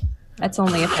 That's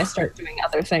only if I start doing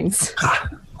other things.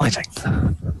 Lighting.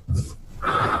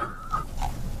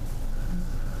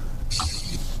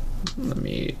 Let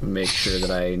me make sure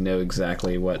that I know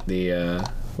exactly what the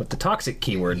toxic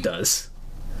keyword does.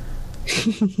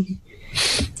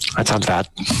 That sounds bad.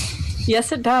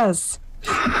 Yes, it does.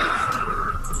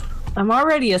 I'm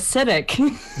already acidic.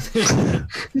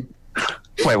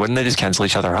 Wait, wouldn't they just cancel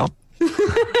each other out?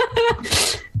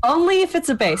 Only if it's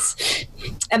a base.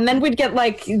 And then we'd get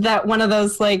like that one of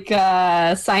those like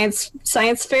science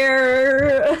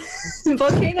fair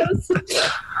volcanoes.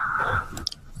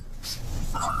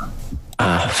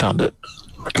 Found it.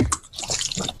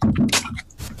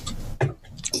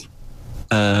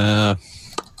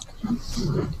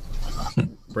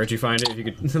 Where'd you find it? If you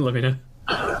could let me know.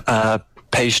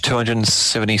 Page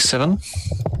 277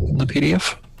 in the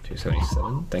PDF.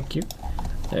 277. Thank you.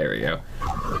 There we go.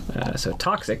 So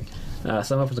toxic.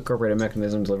 Some weapons incorporate a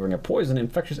mechanism delivering a poison,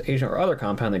 infectious agent, or other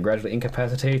compound that gradually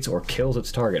incapacitates or kills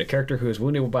its target. A character who is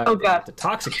wounded by the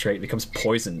toxic trait becomes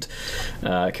poisoned.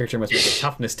 A character must make a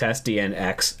toughness test,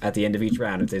 DNX, at the end of each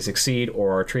round. If they succeed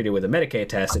or are treated with a Medicaid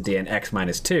test at DNX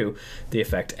 -2, the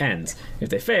effect ends. If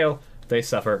they fail, they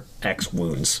suffer X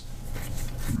wounds.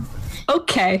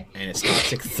 Okay. And it's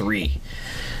toxic 3.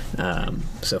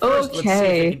 So first, let's see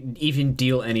if it can even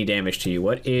deal any damage to you.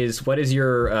 What is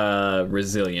your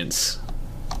resilience?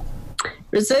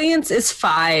 Resilience is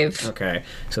 5. Okay,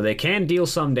 so they can deal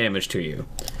some damage to you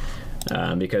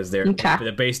because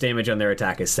the base damage on their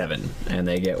attack is 7, and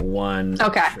they get 1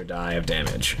 extra die of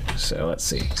damage. So let's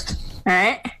see. All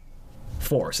right.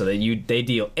 4. So they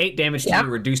deal 8 damage to you,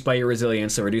 reduced by your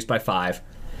resilience, so reduced by 5.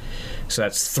 So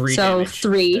that's 3 damage. So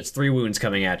 3. That's 3 wounds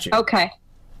coming at you. Okay.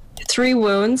 3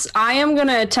 wounds. I am going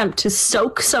to attempt to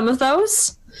soak some of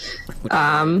those.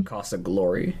 Cost of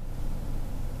glory.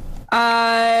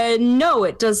 No,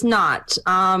 it does not.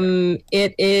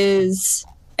 It is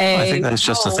I think that's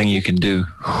just a thing you can do.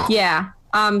 Yeah.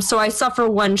 So I suffer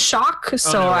 1 shock,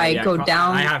 so I go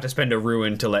down. I have to spend a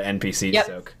ruin to let NPCs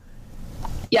soak.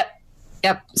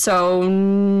 Yep.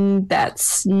 So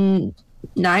that's 9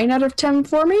 out of 10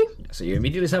 for me. So you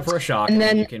immediately suffer a shock, and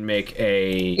then you can make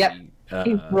a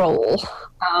roll.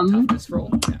 Toughness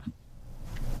roll.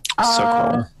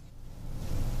 Soak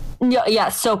roll. Yeah,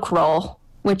 soak roll,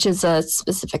 which is a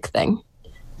specific thing.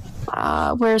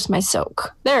 Where's my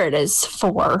soak? There it is.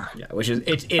 4. Yeah, which is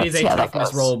it is a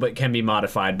toughness roll, but can be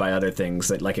modified by other things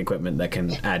like equipment that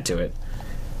can add to it.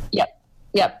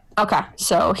 Yep. Okay,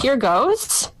 so here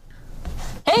goes.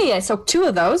 Hey, I soaked 2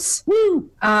 of those. Woo!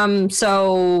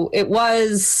 So it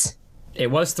was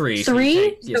 3.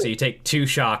 3. So you take 2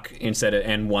 shock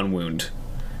and 1 wound.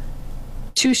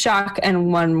 2 shock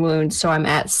and 1 wound. So I'm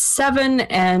at 7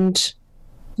 and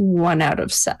 1 out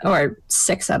of 7, or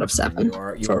 6 out of 7. You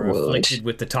are afflicted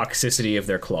with the toxicity of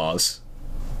their claws.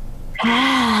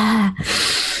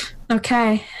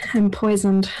 Okay, I'm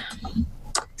poisoned.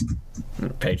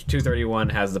 Page 231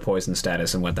 has the poison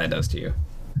status and what that does to you.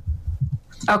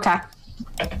 Okay.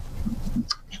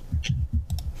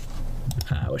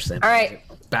 Which then all right.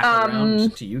 Back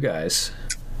around to you guys.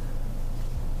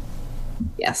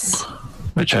 Yes.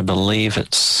 Which I believe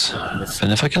it's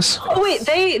Veneficus. Oh wait,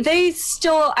 they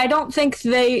still. I don't think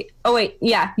they. Oh wait,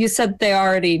 yeah, you said they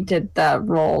already did the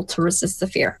roll to resist the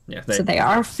fear. Yeah, so they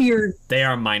are feared. They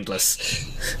are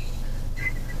mindless.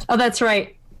 Oh, that's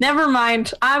right. Never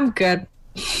mind. I'm good.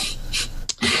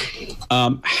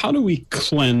 How do we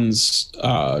cleanse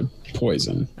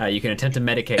poison? You can attempt a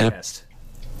Medicaid test.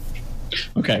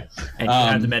 Okay. And you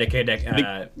have the Medicaid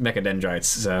mechadendrites,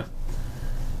 so...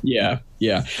 Yeah.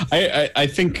 I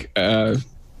think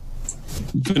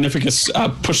Veneficus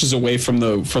pushes away from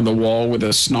the wall with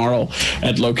a snarl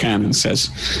at Lokan and says,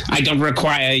 "I don't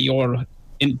require your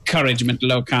encouragement,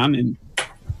 Lokan," in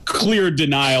clear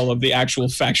denial of the actual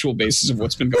factual basis of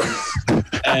what's been going on.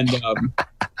 And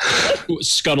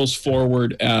scuttles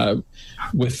forward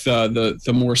with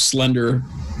the more slender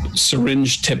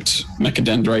syringe-tipped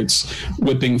mechadendrites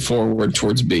whipping forward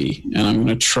towards B. And I'm going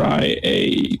to try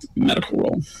a medical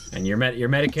roll. And your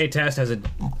Medicaid test has a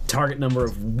target number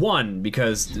of 1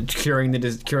 because curing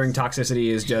toxicity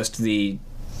is just the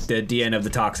DN of the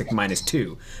toxic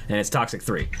 -2, and it's toxic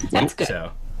 3. That's good.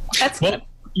 So that's good.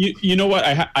 You know what?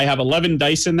 I have 11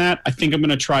 dice in that. I think I'm going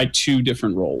to try 2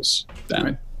 different rolls then.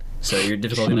 Right. So your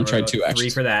difficulty number try 2 3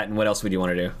 for that, and what else would you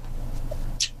want to do?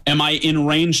 Am I in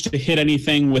range to hit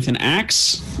anything with an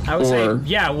axe? I would say,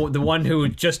 yeah. Well, the one who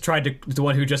just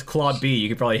clawed B, you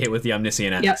could probably hit with the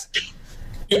omniscient axe.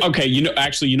 Yep. Okay, you know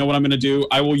what I'm going to do?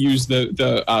 I will use the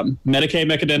Medicaid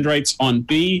mechadendrites on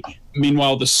B.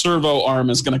 Meanwhile, the servo arm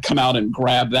is going to come out and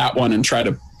grab that one and try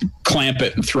to clamp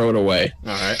it and throw it away.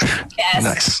 All right. Yes.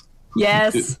 Nice.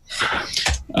 Yes.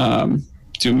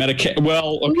 Do Medicaid?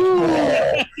 Well,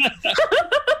 okay.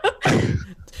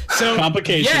 So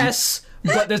complication. Yes,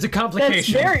 but there's a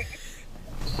complication.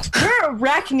 We're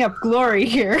racking up glory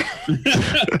here.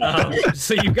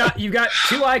 So you've got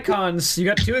 2 icons. You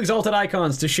got 2 exalted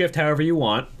icons to shift however you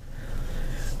want.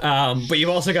 But you've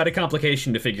also got a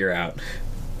complication to figure out.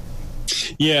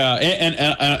 Yeah,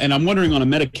 and I'm wondering on a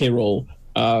Medicaid roll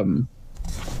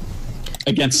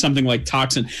against something like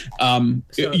toxin.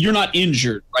 You're not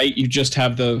injured, right? You just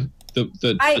have the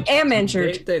I am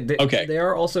injured. Okay. They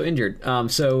are also injured.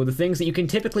 So the things that you can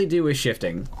typically do is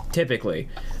shifting. Typically,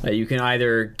 you can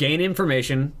either gain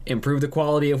information, improve the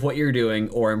quality of what you're doing,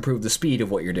 or improve the speed of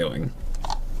what you're doing.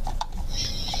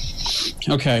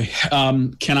 Okay.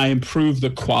 Can I improve the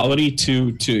quality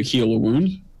to heal a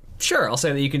wound? Sure. I'll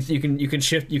say that you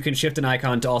can shift an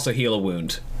icon to also heal a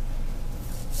wound.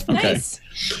 Okay. Nice.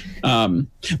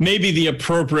 Maybe the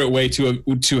appropriate way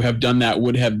to have done that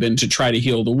would have been to try to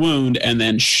heal the wound and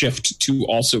then shift to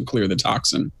also clear the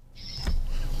toxin.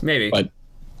 Maybe. But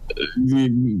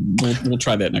we'll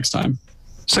try that next time.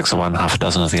 6 of one, half a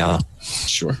dozen of the other.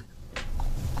 Sure.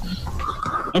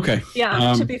 Okay.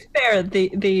 Yeah, to be fair,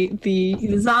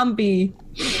 the zombie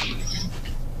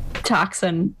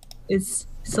toxin is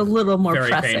a little more Very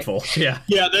pressing. painful. Yeah.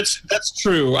 Yeah, that's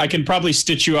true. I can probably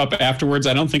stitch you up afterwards.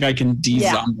 I don't think I can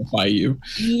de-zombify you.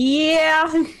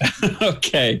 Yeah.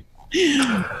 Okay.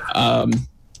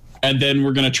 And then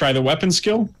we're going to try the weapon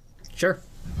skill. Sure.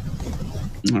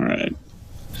 All right.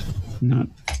 Not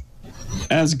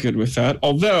as good with that.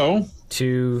 Although...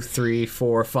 2, 3,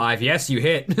 4, 5. Yes, you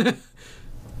hit.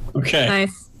 Okay.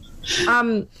 Nice.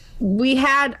 I'm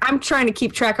trying to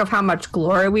keep track of how much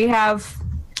glory we have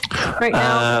right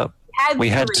now. We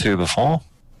had 3. 2 before.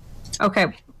 Okay.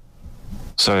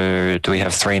 So do we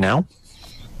have 3 now?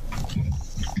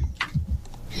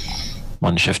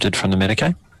 1 shifted from the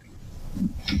Medicaid.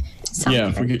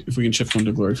 Yeah, if we can shift one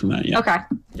to glory from that, yeah. Okay.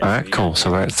 Yeah, All right, cool. So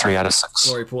we're at 3 out of 6.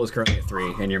 Glory pool is currently at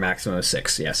 3, and your maximum is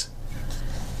 6. Yes.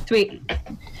 Sweet.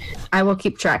 I will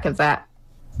keep track of that.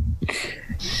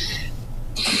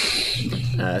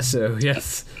 So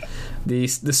yes, the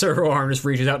servo arm just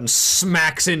reaches out and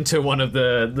smacks into one of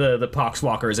the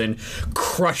poxwalkers and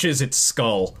crushes its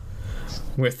skull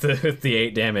with the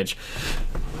 8 damage.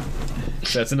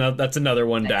 So that's another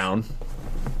one down.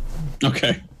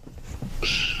 Okay.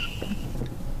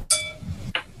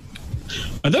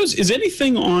 Is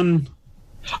anything on...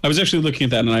 I was actually looking at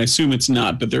that, and I assume it's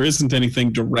not, but there isn't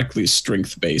anything directly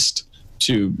strength-based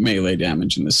to melee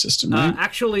damage in this system, right?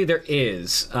 Actually, there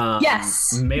is.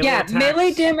 Yes. Melee attacks,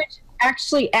 melee damage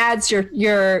actually adds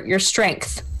your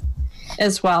strength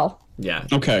as well. Yeah.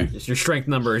 Okay. Just your strength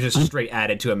number is just straight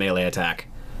added to a melee attack,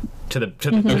 to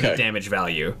the damage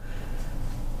value.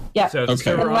 Yeah. So if the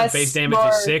server Unless base damage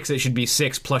is 6, it should be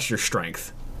 6 plus your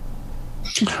strength.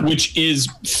 Which is,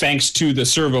 thanks to the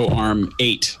servo arm,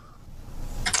 8.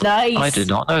 Nice. I did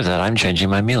not know that. I'm changing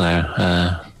my melee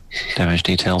damage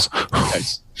details. Okay.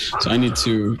 So I need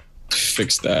to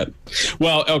fix that.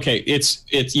 Well, okay, it's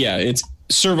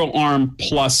servo arm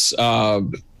plus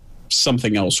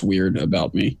something else weird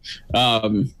about me.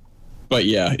 But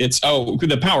yeah, it's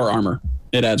the power armor.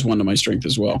 It adds 1 to my strength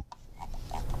as well.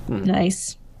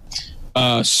 Nice.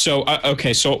 So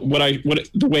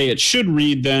the way it should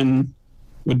read then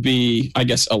would be, I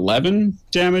guess, 11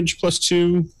 damage plus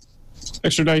 2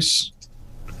 extra dice.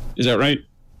 Is that right?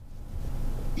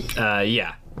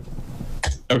 Yeah.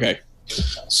 Okay.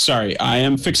 Sorry, I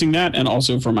am fixing that, and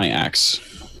also for my axe.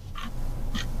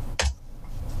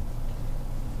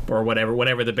 Or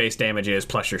whatever the base damage is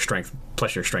plus your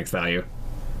strength value.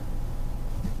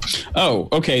 Oh,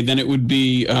 okay. Then it would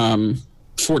be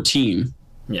 14.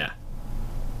 Yeah.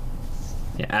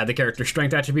 Yeah. Add the character's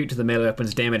strength attribute to the melee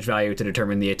weapon's damage value to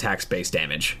determine the attack's base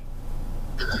damage.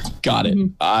 Got it.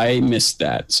 I missed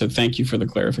that, so thank you for the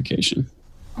clarification.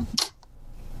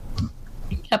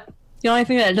 Yep. The only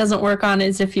thing that it doesn't work on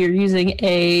is if you're using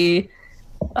a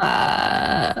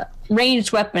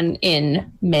ranged weapon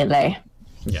in melee.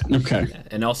 Yeah. Okay. Yeah.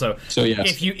 And also, so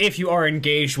yes, if you are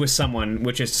engaged with someone,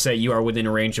 which is to say you are within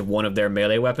range of one of their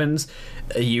melee weapons,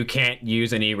 you can't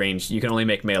use any range. You can only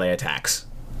make melee attacks.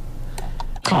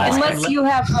 Unless you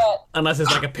have unless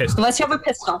it's like a pistol. Unless you have a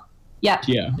pistol. Yeah.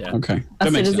 Yeah. Okay.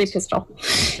 Unless it is a pistol.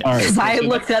 All right. Because I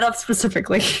looked that up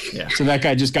specifically. Yeah. So that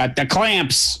guy just got the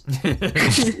clamps.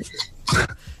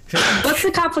 What's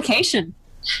the complication?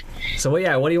 So what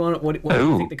do you want? What do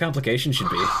you think the complication should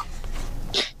be?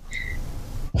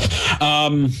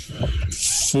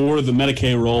 For the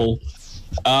Medicaid roll,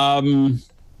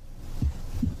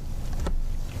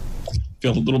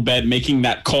 feel a little bad making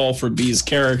that call for Bee's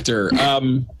character. I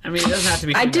mean, it doesn't have to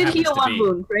be. I did heal one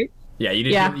wound, right? Yeah, you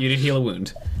did. Yeah. You did heal a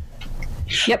wound.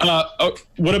 Yep.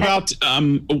 What about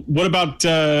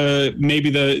maybe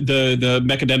the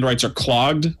mechadendrites are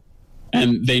clogged,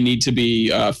 and they need to be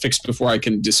fixed before I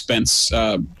can dispense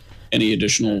any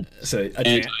additional. So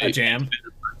a jam.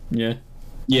 Yeah.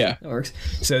 Yeah, that works.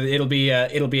 So it'll be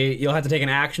you'll have to take an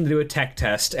action to do a tech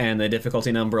test, and the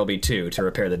difficulty number will be 2 to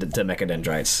repair the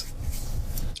mechadendrites.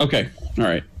 Okay. All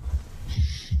right.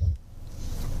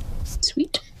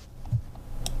 Sweet.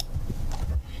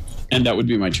 And that would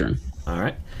be my turn. All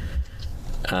right.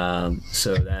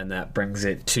 So then that brings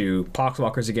it to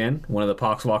Poxwalkers again. One of the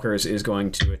Poxwalkers is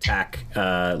going to attack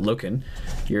Lokan.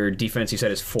 Your defense, you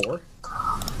said, is 4.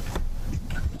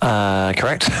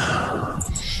 Correct.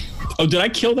 Oh, did I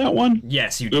kill that one?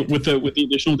 Yes, you did. With the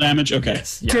additional damage? Okay.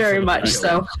 Yes, very much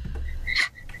so.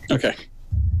 Okay.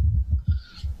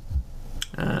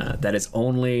 That is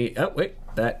only... Oh, wait.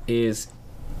 That is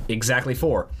exactly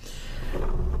 4.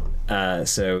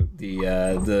 So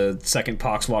the second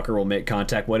Poxwalker will make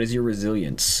contact. What is your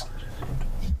resilience?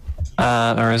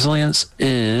 My resilience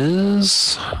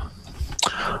is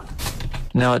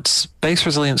Now it's base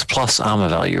resilience plus armor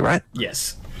value, right?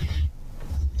 Yes.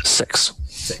 6.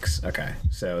 6. Okay.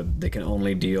 So they can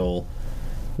only deal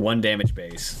 1 damage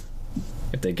base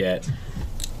if they get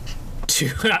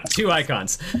two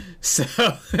icons. So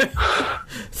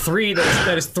 3.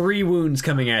 That is 3 wounds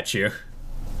coming at you.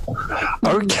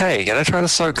 Okay, gonna try to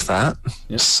soak that.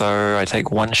 Yep. So I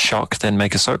take 1 shock, then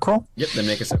make a soak roll. Yep. Then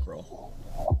make a soak roll.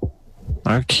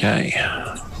 Okay.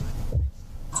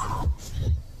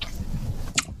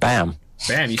 Bam.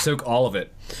 Bam! You soak all of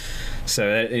it. So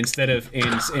that instead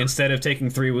of taking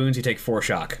 3 wounds, you take 4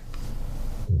 shock.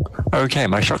 Okay,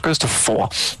 my shock goes to 4.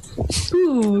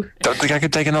 Ooh. Don't think I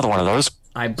could take another one of those.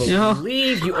 I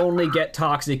believe you only get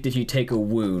toxic if you take a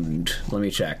wound. Let me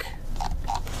check.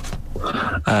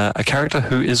 A character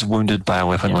who is wounded by a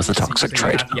weapon with a toxic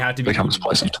trait you have to be becomes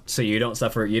poisoned. So you don't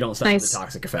suffer. Nice. The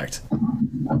toxic effect.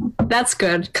 That's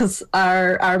good, because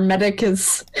our medic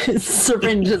his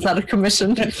syringe is out of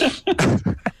commission. Which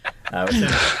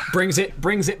then brings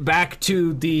it back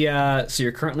to the. So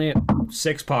you're currently at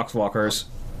 6 poxwalkers,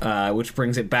 which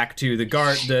brings it back to the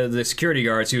guard, the security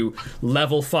guards who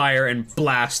level fire and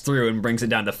blast through, and brings it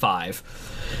down to 5.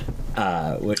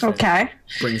 Which Okay.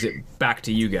 brings it back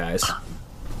to you guys.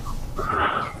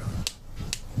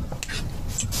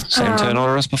 Same turn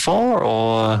order as before,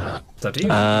 or It's up to you.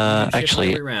 You can shift actually,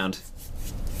 every round.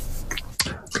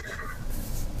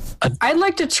 I'd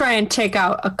like to try and take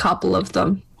out a couple of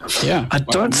them. Yeah. I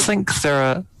don't think there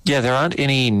are. Yeah, there aren't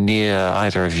any near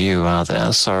either of you, are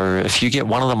there? So if you get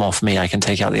one of them off me, I can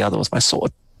take out the other with my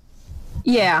sword.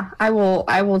 Yeah, I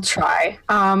will try.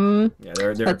 Yeah,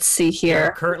 Let's see There are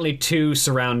here. currently 2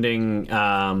 surrounding.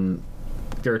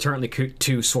 There are currently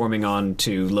 2 swarming on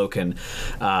to Lokan,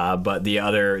 but the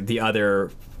other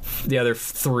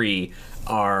 3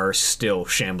 are still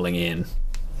shambling in.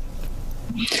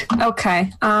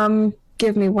 Okay.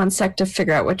 Give me 1 sec to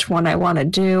figure out which one I want to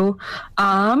do.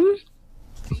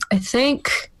 I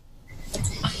think,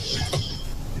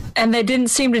 and they didn't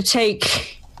seem to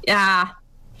take. They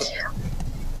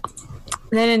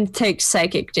didn't take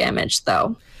psychic damage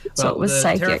though, so Well, it was the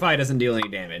psychic. Terrify doesn't deal any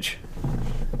damage.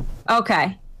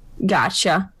 Okay,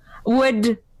 gotcha.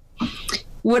 Would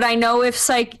I know if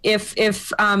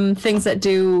things that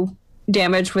do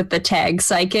damage with the tag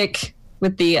psychic,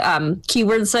 with the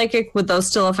keyword psychic, would those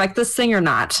still affect this thing or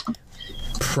not?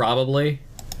 Probably.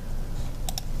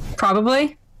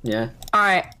 Probably. Yeah. All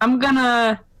right, I'm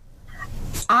gonna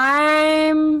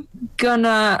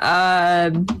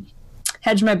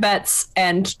hedge my bets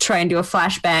and try and do a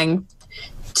flashbang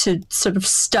to sort of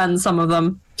stun some of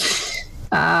them.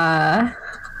 Because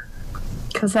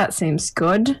that seems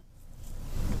good.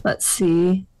 Let's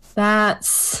see.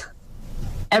 That's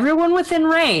everyone within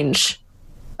range.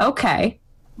 Okay.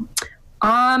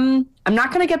 I'm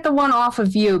not gonna get the one off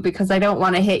of you because I don't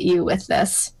want to hit you with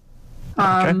this.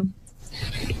 Okay.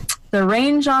 The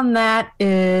range on that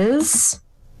is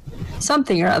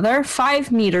something or other,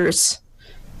 5 meters.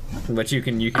 But you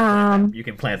can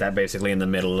plant that basically in the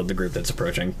middle of the group that's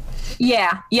approaching.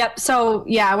 Yeah. Yep. So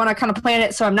yeah, I want to kind of plan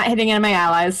it so I'm not hitting any of my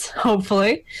allies,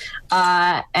 hopefully.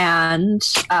 And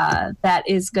that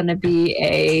is going to be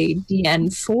a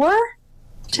DN4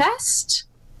 test.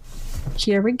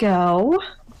 Here we go.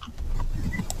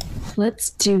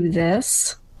 Let's do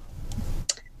this.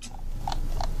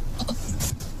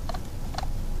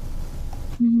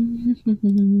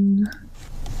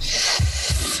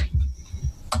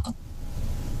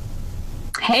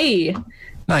 Hey.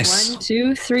 Nice. 1,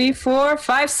 2, 3, 4,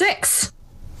 5, 6.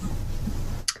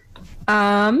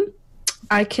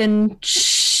 I can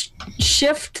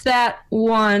shift that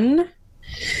 1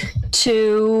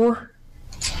 to.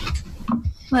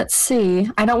 Let's see.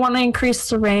 I don't want to increase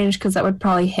the range because that would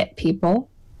probably hit people.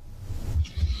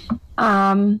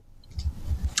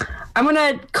 I'm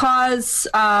gonna cause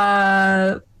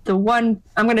the one.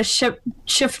 I'm gonna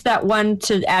shift that 1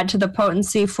 to add to the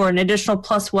potency for an additional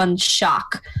 +1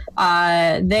 shock.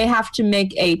 They have to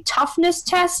make a toughness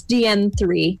test,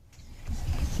 DN3.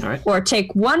 All right. Or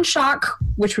take 1 shock,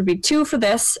 which would be 2 for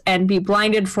this, and be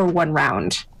blinded for 1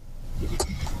 round.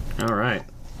 All right.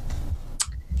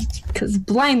 Because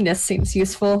blindness seems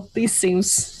useful. These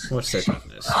seems What's their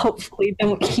toughness? hopefully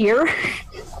don't hear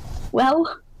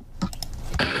well.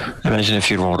 Imagine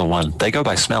if you'd rolled a 1. They go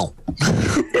by smell.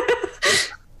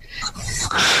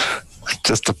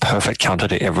 Just the perfect counter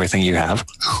to everything you have.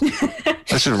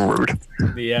 That's just rude.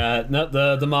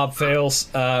 The mob fails,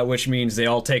 which means they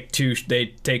all take 2. They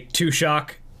take 2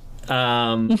 shock,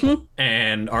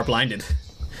 and are blinded.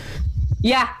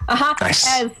 Yeah, Nice.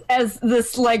 As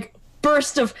this like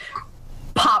burst of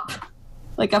pop,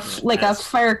 like a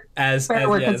firework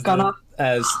has gone off.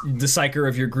 as the psyker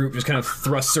of your group just kind of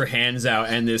thrusts her hands out,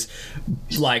 and this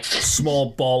like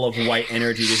small ball of white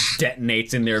energy just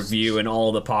detonates in their view, and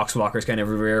all the poxwalkers kind of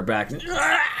rear back,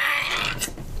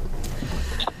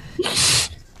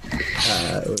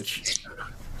 which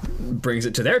brings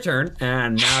it to their turn,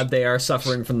 and now they are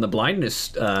suffering from the blindness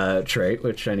trait,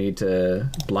 which I need to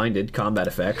blinded combat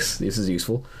effects. This is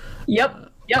useful. Yep.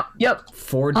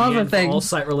 4d for all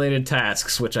sight-related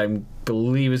tasks, which I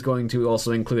believe is going to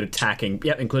also include attacking.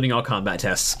 Yep, including all combat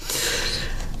tests.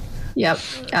 Yep.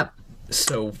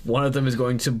 So one of them is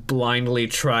going to blindly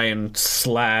try and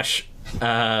slash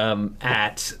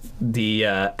at the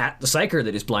psyker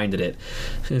that is blinded it.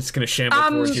 It's going to shamble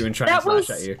towards you and try and slash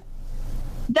at you.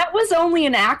 That was only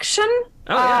an action.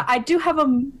 Oh, yeah. I do have a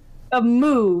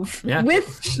move. Yeah.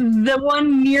 With the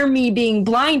one near me being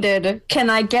blinded, can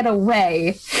I get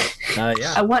away?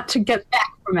 Yeah. I want to get back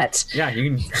from it. Yeah,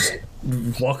 you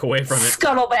can walk away from it.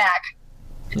 Scuttle back.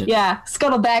 Yeah,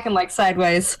 scuttle back and like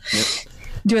sideways. Yep.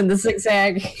 Doing the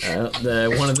zigzag.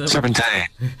 One of the Serpentine.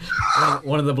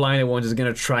 one of the blinded ones is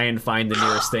going to try and find the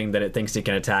nearest thing that it thinks it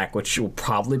can attack, which will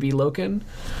probably be Lokan.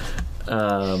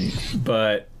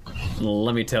 But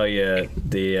let me tell you,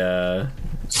 their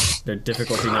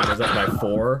difficulty now goes up by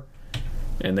 4,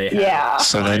 and they have,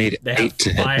 so they need 8 to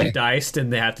hit 5 me. dice,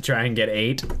 and they have to try and get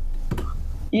 8.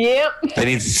 Yep. They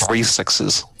need 3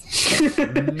 6s.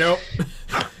 Nope.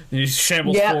 You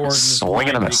shambles forward, and this Swing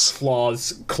and a blind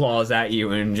miss. claws at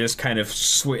you, and just kind of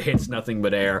hits nothing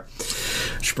but air,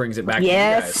 which brings it back to you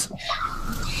guys.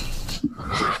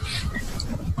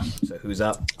 So who's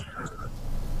up?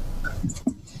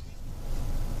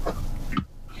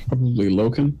 Probably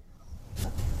Lokan.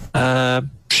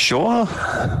 Sure.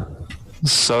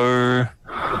 So,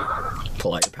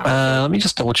 Pull out your power. let me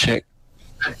just double check.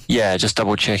 Yeah, just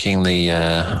double checking the.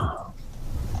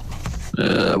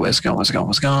 Where's it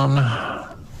gone?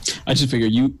 I just figure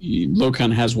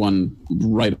Lokan has one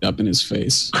right up in his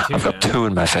face. I've got 2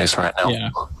 in my face right now. Yeah.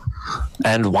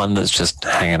 And one that's just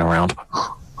hanging around.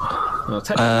 Well,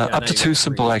 Up to 2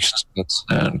 simple actions.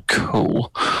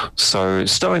 Cool. So,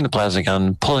 stowing the plasma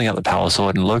gun, pulling out the power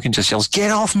sword, and Lokan just yells,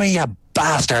 "Get off me, you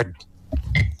bastard!"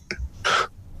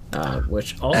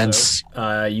 Which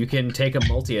also, you can take a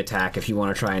multi-attack if you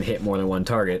want to try and hit more than one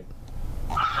target.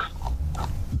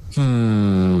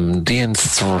 DN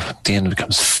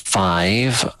becomes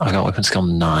 5. I got weapon skill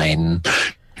 9.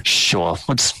 Sure.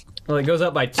 Well, it goes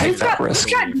up by 2. Take that We've risk.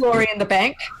 got glory in the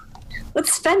bank.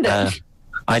 Let's spend it.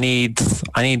 I need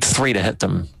 3 to hit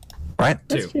them, right?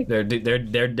 2.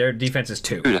 Their defense is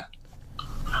 2.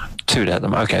 2 to hit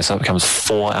them. Okay, so it becomes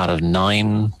 4 out of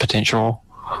 9 potential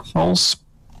rolls.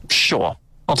 Sure,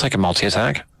 I'll take a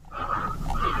multi-attack.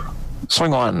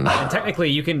 Swing 1. And technically,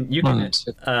 you can.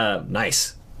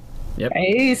 Nice. Yep.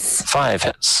 Nice. 5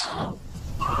 hits.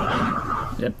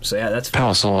 Yep. So yeah, that's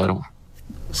Power sword.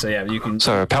 So yeah, you can.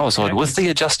 So power sword with the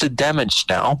adjusted damage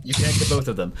now. You connect to both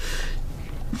of them.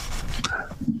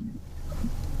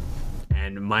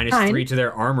 And -3 to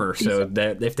their armor, so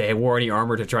that if they wore any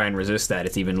armor to try and resist that,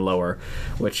 it's even lower.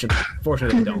 Which,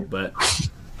 unfortunately, they don't. But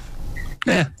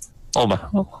Yeah.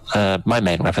 My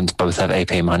main weapons both have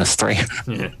AP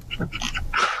 -3.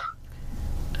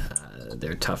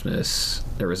 Their toughness,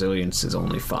 their resilience is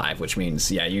only 5, which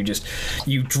means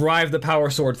you drive the power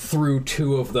sword through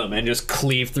 2 of them and just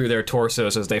cleave through their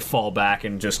torsos as they fall back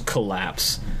and just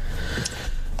collapse.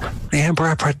 The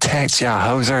Emperor protects ya,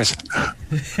 hosers.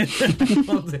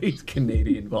 These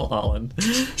Canadian Valhallan.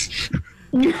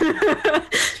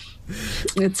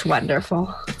 It's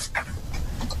wonderful.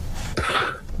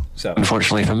 So,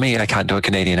 Unfortunately for me, I can't do a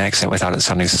Canadian accent without it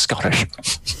sounding Scottish.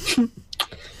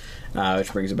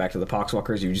 which brings it back to the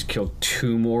Poxwalkers. You just killed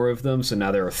 2 more of them, so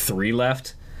now there are 3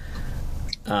 left.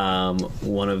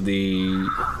 One of the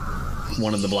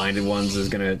blinded ones is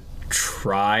going to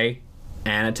try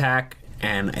and attack,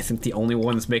 and I think the only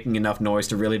one that's making enough noise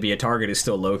to really be a target is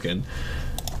still Lokan.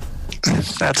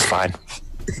 That's fine.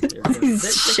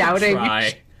 He's shouting.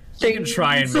 They can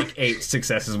try and make 8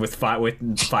 successes with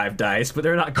 5 dice, but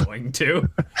they're not going to.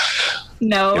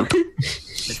 No.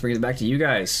 Which brings it back to you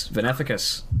guys.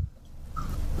 Veneficus.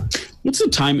 What's the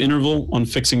time interval on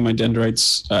fixing my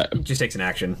dendrites? It just takes an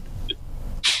action.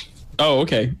 Oh,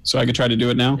 okay. So I could try to do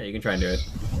it now? Yeah, you can try and do it.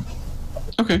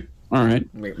 Okay. All right.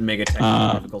 Make a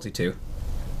technical difficulty 2.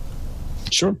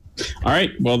 Sure. All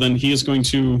right. Well, then he is going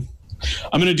to...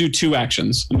 I'm going to do 2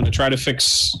 actions. I'm going to try to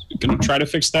fix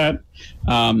that.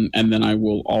 And then I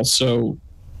will also...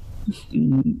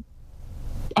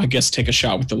 I guess take a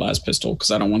shot with the last pistol because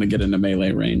I don't want to get into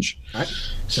melee range. All right.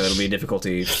 So it'll be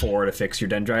difficulty 4 to fix your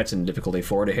dendrites and difficulty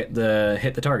 4 to hit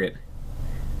the target.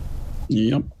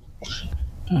 Yep.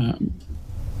 All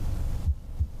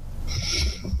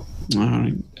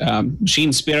right.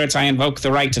 Machine spirits, I invoke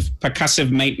the right of percussive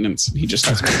maintenance. He just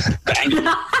has a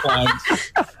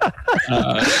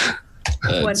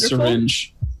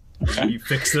syringe. Okay. You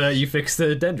fix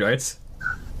the dendrites.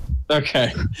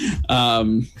 Okay.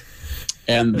 And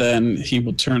then he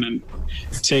will turn and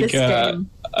take a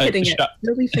shot.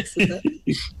 Really fixes it.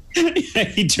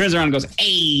 He turns around and goes,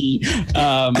 "Hey,"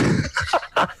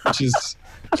 which is,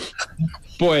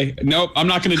 boy, nope. I'm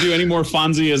not going to do any more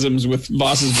Fonzie-isms with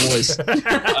Voss's voice.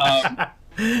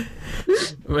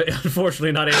 But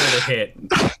unfortunately, not able to hit.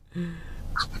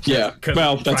 Yeah,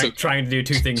 well, that's trying to do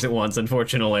two things at once.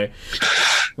 Unfortunately,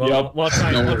 while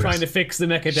trying to fix the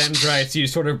mechadendrites, you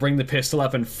sort of bring the pistol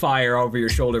up and fire over your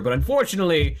shoulder. But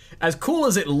unfortunately, as cool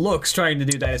as it looks, trying to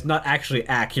do that is not actually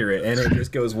accurate, and it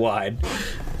just goes wide.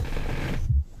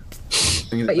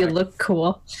 But you look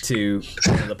cool. To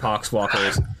one of the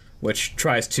Poxwalkers, which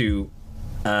tries to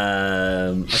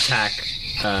attack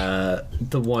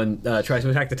tries to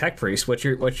attack the Tech Priest. What's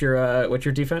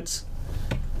your defense?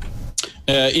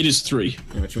 It is 3.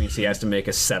 Which means he has to make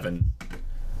a 7.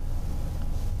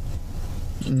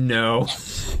 No.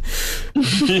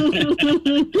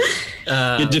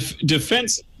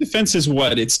 Defense is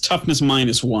what? It's toughness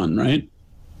 -1, right?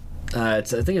 I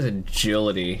think it's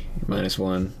agility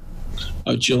 -1.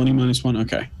 Agility -1.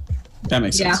 Okay, that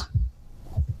makes sense.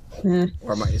 Yeah.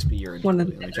 Or it might just be your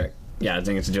agility. Let me check. Yeah, I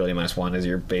think it's agility -1 is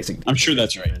your basic. I'm sure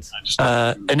that's right.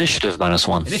 Initiative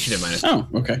 -1. Initiative -1. Oh,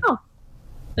 okay. Oh,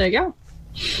 there you go.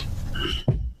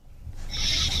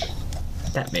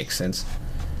 That makes sense.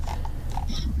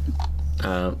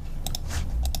 And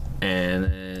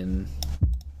then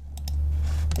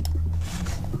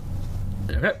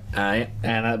okay,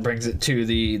 and that brings it to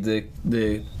the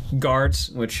guards,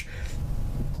 which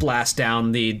blast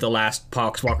down the last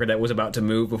Poxwalker that was about to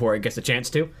move before it gets a chance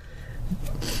to.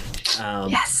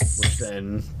 Yes. Which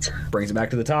then brings it back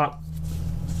to the top.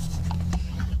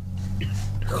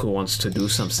 Who wants to do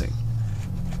something?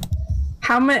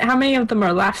 How many of them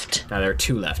are left? Now there are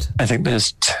 2 left. I think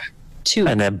there's 2.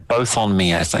 and they're both on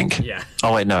me, I think. Yeah.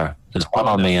 Oh, wait, no. There's one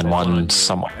on me and one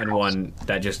somewhere. And one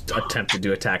that just attempted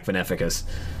to attack Veneficus.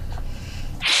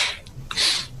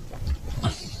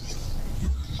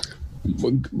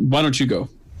 Why don't you go?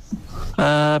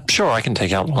 Sure, I can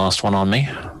take out the last one on me.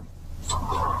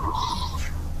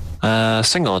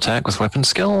 Single attack with weapon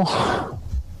skill.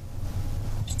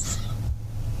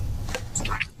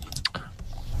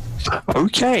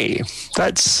 Okay,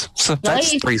 that's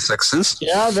 3 6s.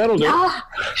 Yeah, that'll do.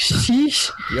 Sheesh.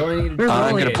 You only need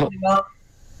I'm gonna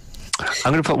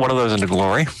put one of those into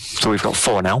glory, so we've got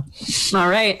 4 now. All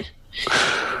right.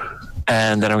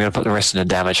 And then I'm gonna put the rest into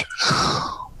damage.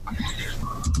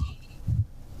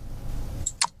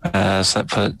 So that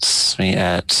puts me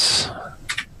at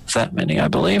that many, I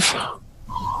believe.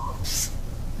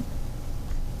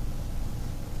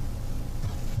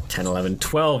 10, 11,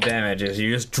 12 damage as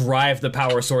you just drive the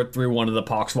power sword through one of the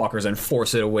Poxwalkers and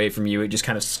force it away from you. It just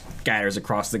kind of scatters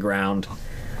across the ground.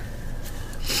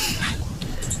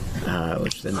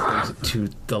 Which then brings it to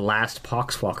the last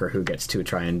Poxwalker who gets to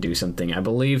try and do something. I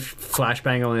believe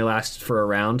Flashbang only lasts for a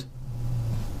round.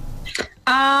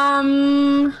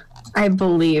 I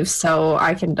believe so.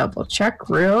 I can double check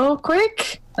real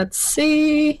quick. Let's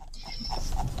see.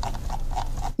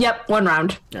 Yep, 1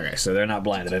 round. Okay, so they're not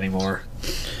blinded anymore.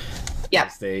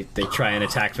 Yep. They try and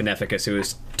attack Veneficus, who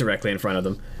is directly in front of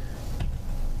them.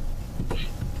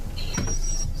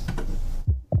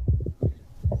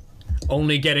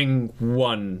 Only getting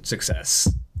 1 success,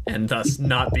 and thus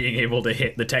not being able to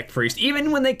hit the Tech Priest,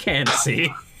 even when they can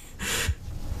see.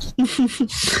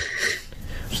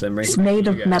 It's made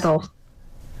of metal.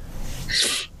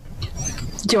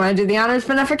 Do you want to do the honors,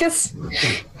 Veneficus?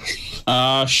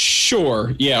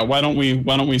 Sure. Yeah. Why don't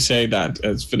we say that,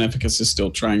 as Veneficus is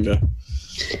still trying to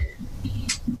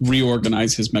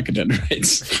reorganize his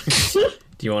mechadendrites.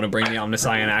 Do you want to bring the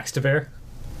Omniscient axe to bear?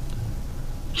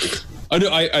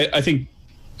 I think.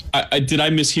 Did I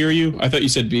mishear you? I thought you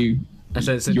said B.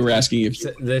 You were asking if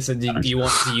they said, do you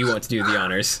want to do the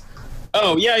honors?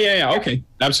 Oh yeah. Okay,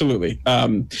 absolutely.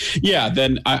 Yeah.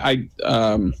 Then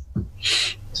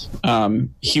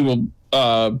he will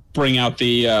bring out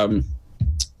the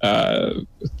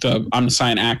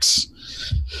Omniscient axe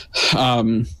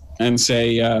and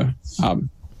say,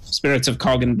 "Spirits of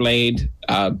Cog and Blade,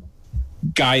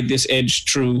 guide this edge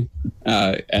true,"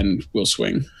 and we'll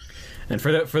swing. And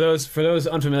for those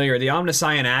unfamiliar, the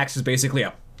Omniscient axe is basically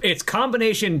a it's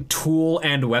combination tool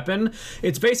and weapon.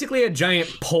 It's basically a giant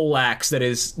pole axe that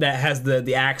has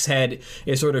the axe head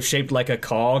is sort of shaped like a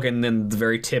cog, and then the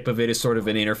very tip of it is sort of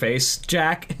an interface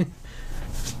jack.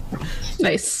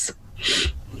 Nice.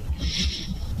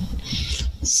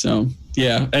 So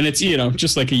yeah, and it's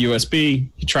just like a USB.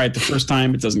 You try it the first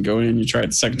time, it doesn't go in. You try it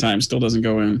the second time, still doesn't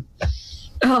go in.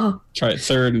 Oh, Try it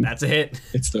third, and That's a hit.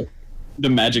 it's the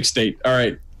magic state. All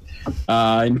right.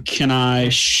 And can I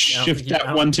shift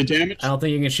that one to damage? I don't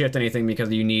think you can shift anything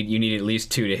because you need at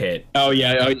least 2 to hit. Oh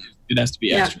yeah, it has to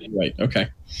be extra. Right. Okay.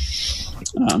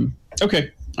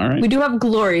 Okay. All right. we do have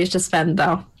glories to spend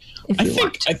though. If you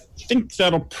want. I think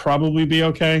that'll probably be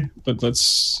okay. But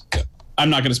I'm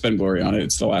not going to spend glory on it.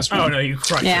 It's the last one. Oh no, you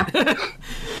crushed Yeah. it.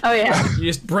 Oh yeah. You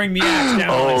just bring the axe down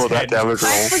on his Oh, that head. damage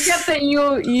I roll. forget that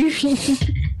you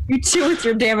two with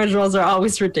your damage rolls are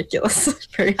always ridiculous.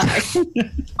 Very high.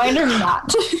 Mine are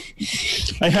not.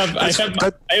 I have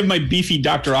my beefy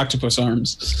Dr. Octopus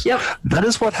arms. Yep. That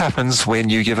is what happens when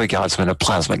you give a guardsman a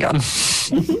plasma gun.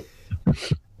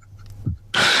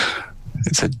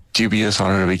 It's a dubious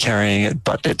honor to be carrying it,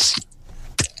 but it's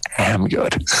damn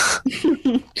good.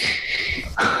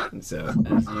 So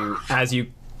as you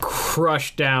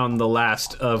crush down the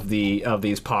last of these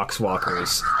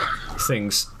poxwalkers,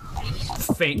 things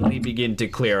faintly begin to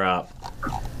clear up.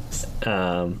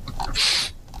 Oh,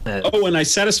 and I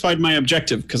satisfied my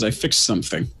objective because I fixed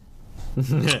something.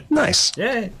 Nice.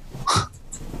 Yeah.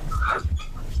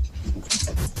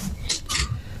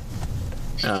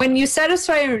 When you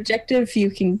satisfy an objective,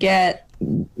 you can get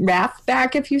wrath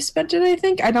back if you spent it. I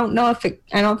think. I don't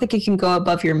think it can go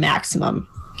above your maximum.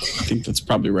 I think that's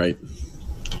probably right.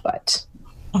 But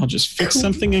I'll just fix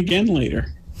something again later.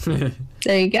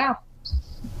 there you go.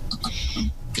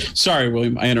 Sorry,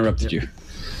 William, I interrupted you.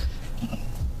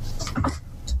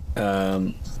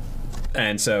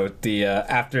 And so the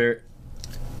after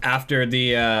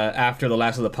the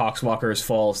last of the poxwalkers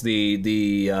falls, the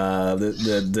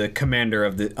commander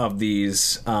of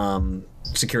these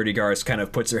security guards kind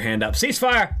of puts her hand up.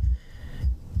 Ceasefire.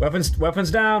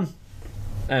 Weapons down.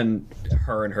 And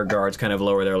her guards kind of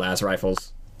lower their las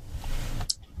rifles.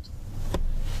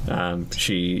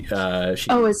 She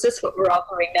Oh, is this what we're all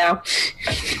doing now?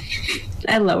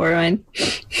 I lower mine.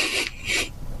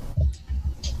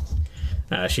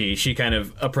 She kind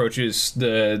of approaches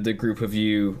the group of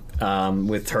you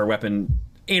with her weapon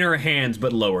in her hands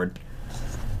but lowered.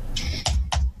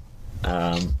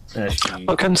 As she,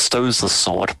 Lokan stows the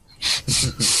sword.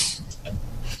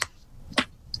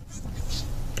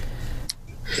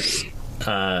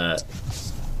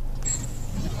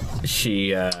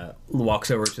 she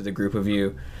walks over to the group of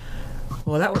you.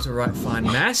 Well, that was a right fine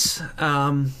mess.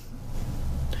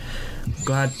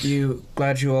 Glad you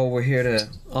all were here to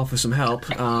offer some help.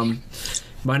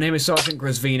 My name is Sergeant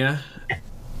Grisvina,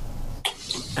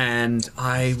 and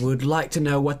I would like to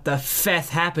know what the feth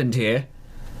happened here.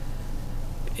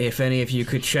 If any of you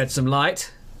could shed some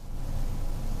light.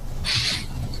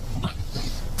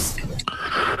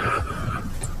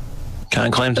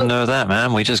 Can't claim to know that,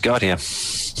 man. We just got here.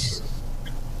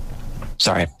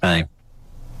 Sorry,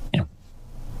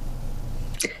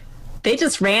 They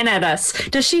just ran at us.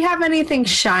 Does she have anything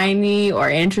shiny or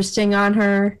interesting on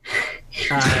her?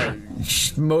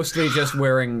 Mostly just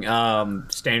wearing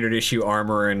standard issue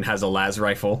armor and has a las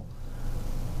rifle.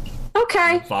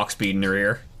 Okay. Vox speed in her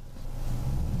ear.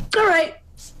 All right.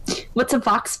 What's a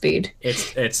Vox speed?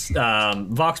 It's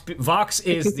Vox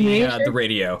is the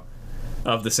radio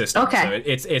of the system.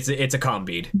 Okay. So it's a comm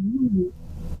bead.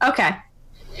 Okay.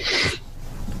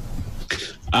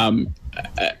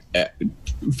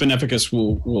 Veneficus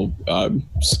will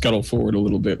scuttle forward a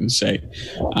little bit and say,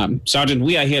 Sergeant,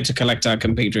 we are here to collect our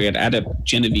compatriot Adept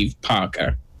Genevieve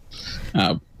Parker.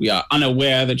 We are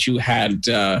unaware that you had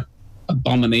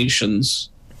abominations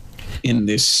in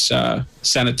this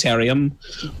sanitarium,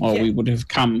 or we would have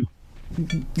come.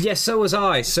 Yes, so was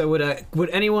I. So would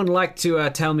anyone like to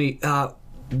tell me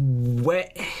where?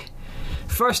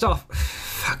 First off,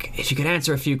 if you could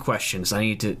answer a few questions, I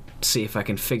need to see if I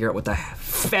can figure out what the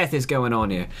feth is going on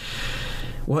here.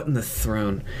 What in the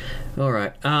throne? All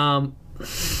right.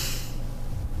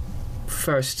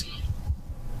 First,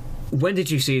 when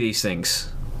did you see these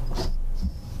things?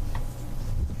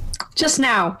 Just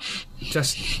now.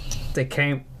 They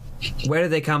came. Where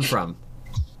did they come from?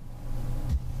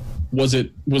 Was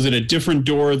it a different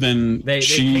door than They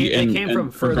came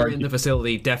from further in the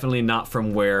facility. Definitely not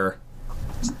from where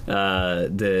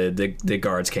the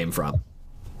guards came from.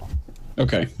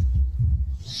 Okay.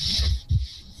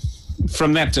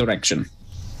 From that direction.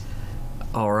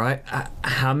 All right.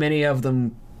 How many of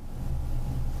them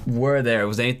were there?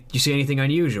 You see anything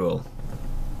unusual?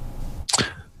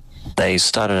 They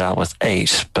started out with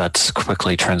 8, but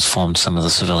quickly transformed some of the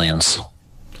civilians.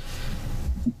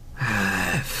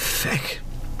 Feck.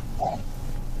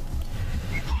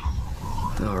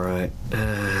 All right.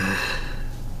 Damn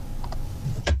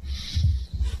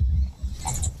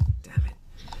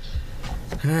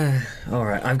it. All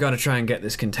right, I've got to try and get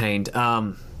this contained.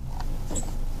 I'm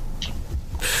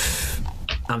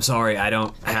sorry,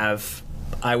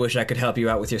 I wish I could help you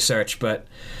out with your search, but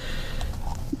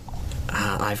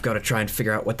I've got to try and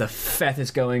figure out what the feth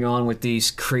is going on with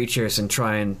these creatures and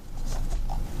try and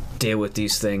deal with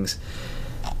these things.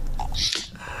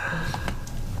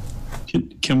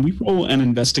 Can we roll an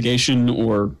investigation,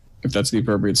 or if that's the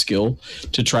appropriate skill,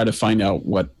 to try to find out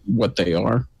what they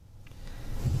are?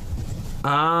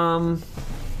 I'm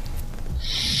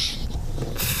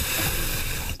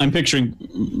picturing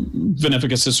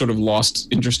Veneficus has sort of lost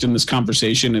interest in this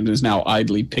conversation and is now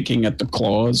idly picking at the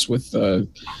claws with the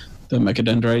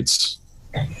mechadendrites.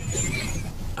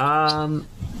 I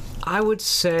would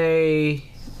say,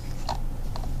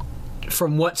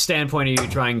 from what standpoint are you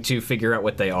trying to figure out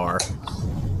what they are?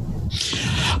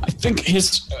 I think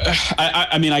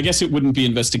I mean, I guess it wouldn't be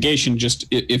investigation, just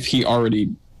if he already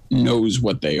knows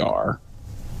what they are.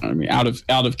 I mean, out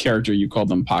of character, you call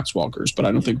them poxwalkers, but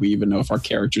I don't think we even know if our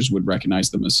characters would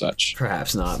recognize them as such.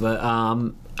 Perhaps not, but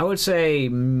I would say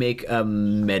make a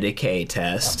Medicae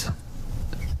test.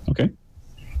 Okay.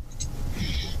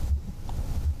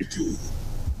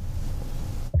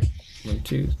 One,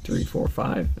 2, 3, 4,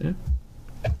 5. Yeah.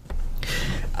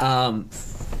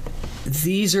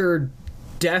 These are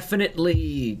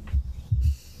definitely.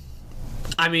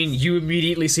 I mean, you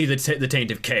immediately see the taint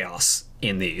of chaos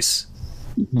in these.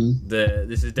 Mm-hmm.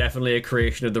 This is definitely a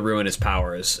creation of the ruinous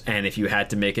powers, and if you had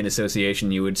to make an association,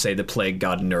 you would say the plague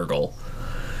god Nurgle.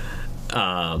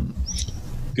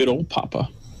 Good old Papa.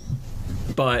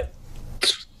 But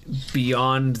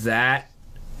beyond that,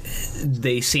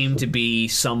 they seem to be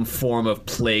some form of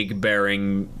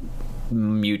plague-bearing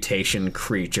mutation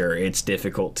creature. It's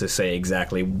difficult to say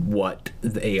exactly what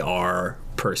they are,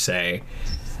 per se.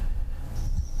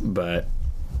 But...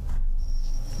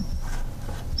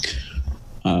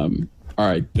 all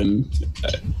right, then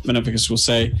Veneficus will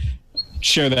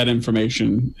share that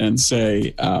information and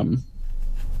say,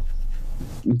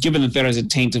 given that there is a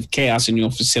taint of chaos in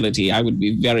your facility, I would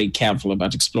be very careful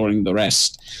about exploring the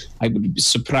rest. It would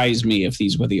surprise me if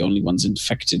these were the only ones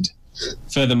infected.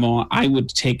 Furthermore, I would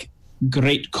take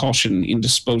great caution in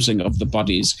disposing of the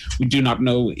bodies. We do not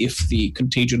know if the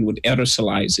contagion would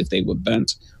aerosolize if they were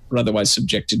burnt or otherwise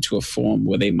subjected to a form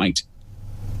where they might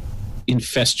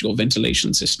infest your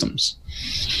ventilation systems.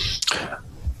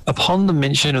 Upon the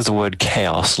mention of the word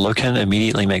chaos, Lokan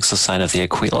immediately makes the sign of the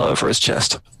Aquila over his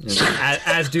chest.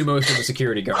 As do most of the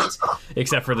security guards,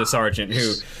 except for the sergeant,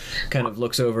 who kind of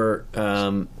looks over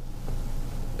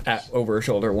over her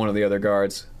shoulder, one of the other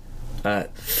guards.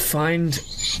 Find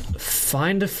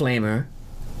a flamer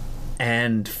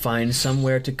and find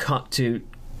somewhere to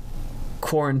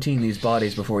quarantine these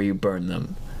bodies before you burn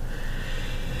them.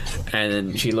 And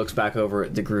then she looks back over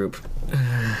at the group.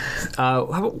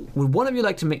 Would one of you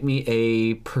like to make me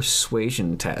a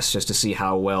persuasion test just to see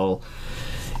how well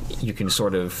you can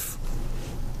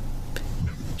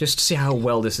just to see how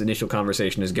well this initial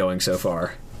conversation is going so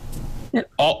far?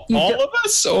 All of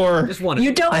us, or just one of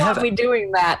you? Don't want me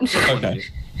doing that. Okay.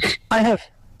 I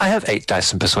have 8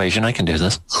 dice in persuasion. I can do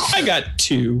this. I got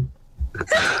 2.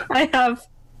 I have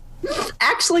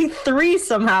actually 3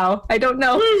 somehow. I don't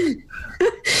know.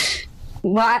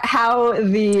 How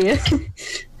the...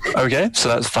 Okay, so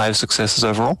that's 5 successes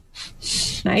overall.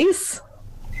 Nice.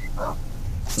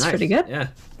 That's pretty good. Yeah.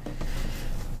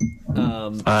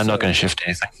 I'm not going to shift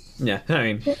anything. Yeah,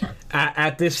 I mean,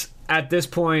 at this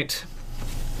point,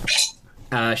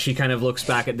 she kind of looks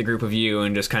back at the group of you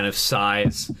and just kind of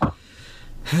sighs.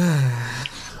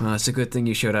 Well, it's a good thing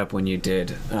you showed up when you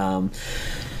did.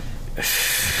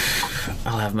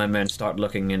 I'll have my men start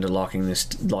looking into locking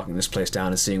this place down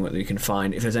and seeing what we can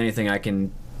find. If there's anything I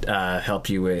can help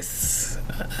you with,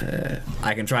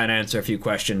 I can try and answer a few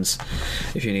questions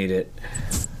if you need it.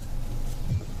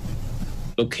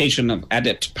 Location of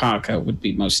Adept Parker would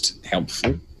be most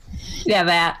helpful. Yeah,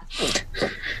 that.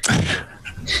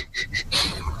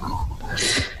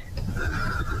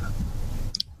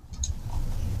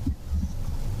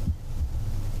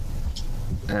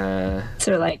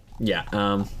 Sort of like... Yeah.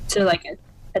 Sort of like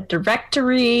a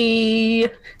directory,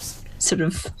 sort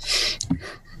of...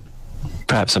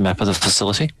 Perhaps a map of the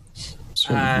facility?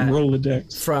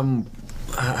 Rolodex. From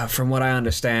what I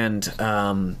understand,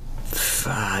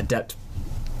 Adept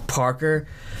Parker.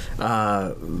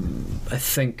 I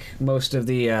think most of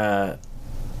the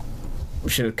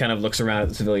she kind of looks around at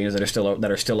the civilians that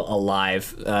are still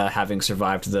alive, having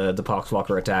survived the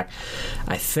Poxwalker attack.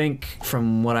 I think,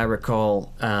 from what I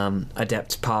recall,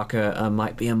 Adept Parker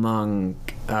might be among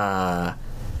the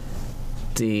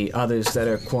others that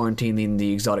are quarantined in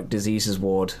the exotic diseases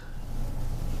ward.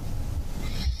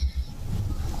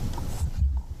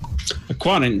 A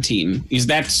quarantine, is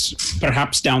that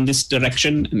perhaps down this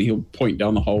direction? And he'll point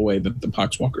down the hallway that the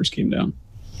Poxwalkers came down.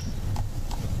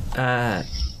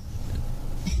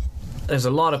 There's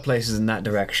a lot of places in that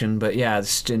direction, but yeah,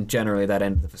 it's generally that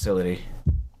end of the facility.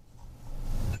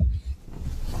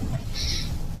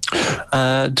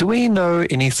 Do we know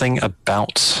anything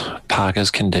about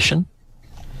Parker's condition?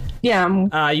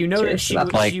 Yeah. You know that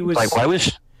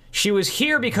she was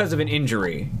here because of an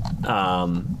injury.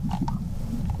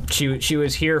 She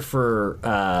was here for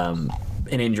an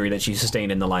injury that she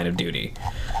sustained in the line of duty,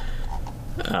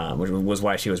 which was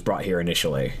why she was brought here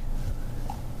initially.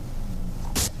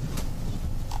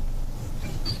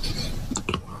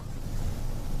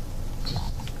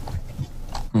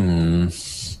 And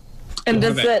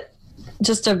is it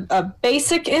just a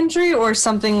basic injury or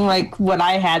something like what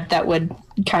I had that would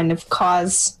kind of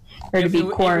cause her to be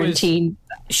quarantined?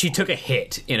 She took a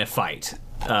hit in a fight.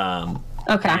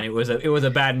 Okay. And it was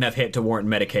a bad enough hit to warrant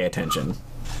Medicaid attention.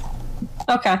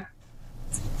 Okay.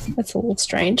 That's a little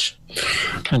strange.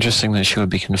 Interesting that she would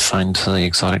be confined to the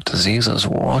exotic diseases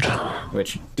ward.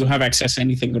 Which Do you have access to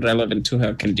anything relevant to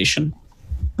her condition?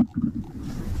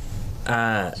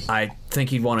 I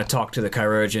think you'd want to talk to the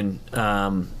chirurgeon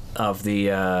of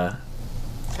the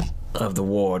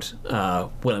ward,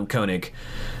 Willem Koenig.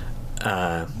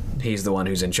 He's the one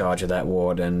who's in charge of that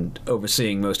ward and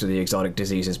overseeing most of the exotic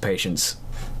diseases patients.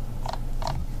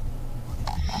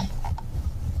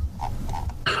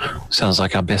 Sounds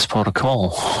like our best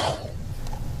protocol.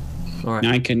 All right.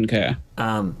 I concur.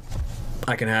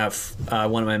 I can have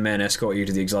one of my men escort you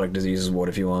to the exotic diseases ward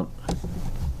if you want.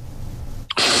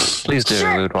 Please do.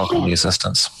 Sure. We would welcome the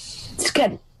assistance. It's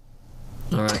good.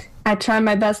 All right. I try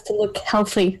my best to look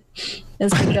healthy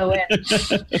as we go in.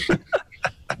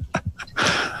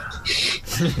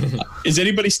 Is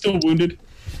anybody still wounded?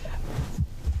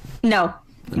 No.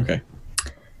 Okay.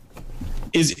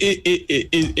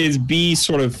 Is Bee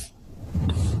sort of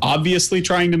obviously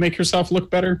trying to make herself look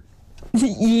better?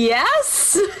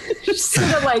 Yes. Just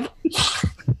sort of like.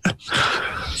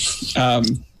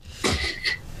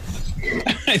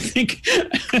 I think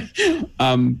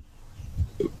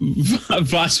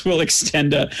Voss will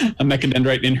extend a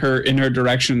mechadendrite in her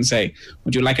direction and say,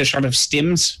 "Would you like a shot of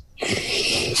stims?"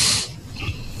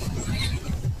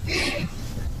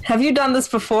 Have you done this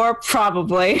before?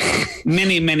 Probably.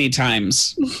 Many, many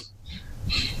times.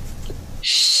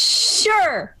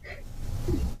 Sure.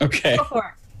 Okay. Go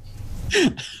for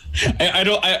it.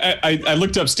 I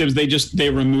looked up stims. They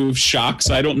remove shock,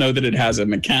 so I don't know that it has a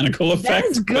mechanical effect.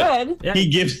 That is good. Yeah.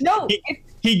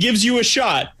 He gives you a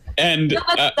shot, and No,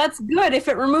 that's good. If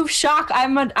it removes shock,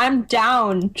 I'm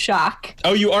down shock.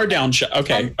 oh, you are down shock.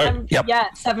 Okay. Yep. Yeah,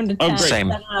 7 to 10. great.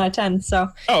 Same. 7 out of 10. So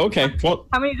Oh, okay. Well,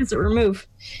 how many does it remove?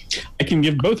 I can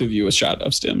give both of you a shot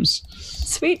of stims.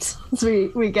 Sweet.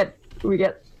 So we get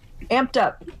amped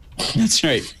up. That's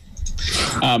right.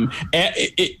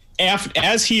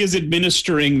 As he is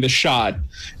administering the shot,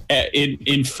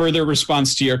 in further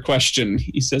response to your question,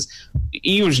 he says,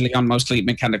 "Usually on mostly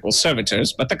mechanical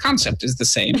servitors, but the concept is the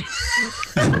same."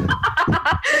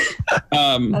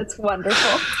 That's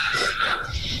wonderful.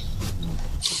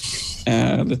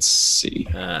 Let's see.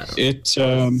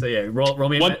 So yeah, roll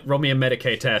me a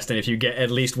Medicaid test, and if you get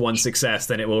at least one success,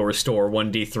 then it will restore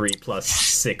 1d3 plus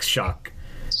 6 shock.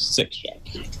 6 shock.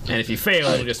 And if you fail,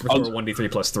 it'll just restore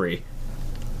 1d3 plus 3.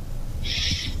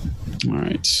 All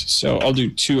right. So I'll do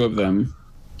 2 of them.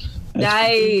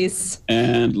 Nice.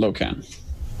 And Lokan.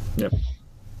 Yep.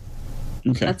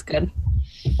 Okay. That's good.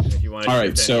 If you want to All shift right,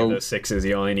 any so- of those 6s,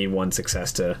 you only need 1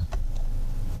 success to.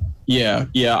 Yeah.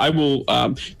 I will.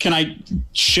 Can I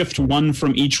shift 1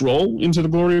 from each roll into the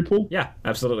glory pool? Yeah,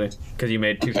 absolutely. Because you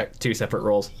made two separate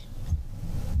rolls.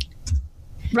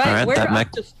 Right, All right, we're that up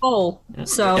mac- to full.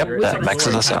 So Yep, we- that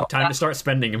maxes us out. Time to start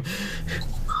spending them.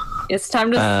 it's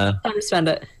time to spend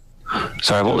it.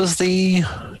 Sorry, what was the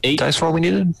 8. dice roll we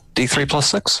needed? D3 plus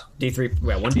 6? D3,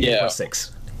 well, 1d3 Yeah. plus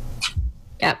 6.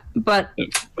 Yeah, but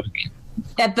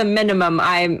at the minimum,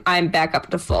 I'm back up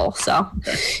to full. So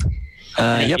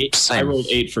Yep, 8. I same. rolled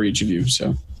 8 for each of you.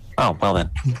 So Oh, well then.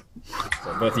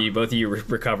 So both of you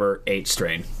recover 8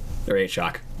 strain or 8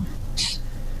 shock.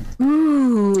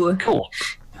 ooh, Cool.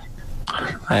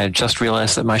 I just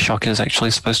realized that my shock is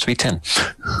actually supposed to be 10.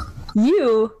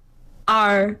 You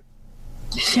are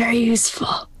very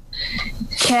useful.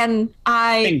 Can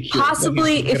I Thank you.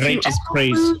 possibly, Greatest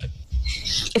praise.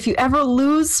 if you ever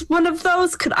lose one of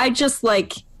those, could I just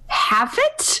like have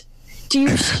it? Do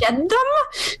you shed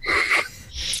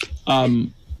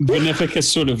them? Veneficus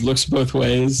sort of looks both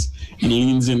ways and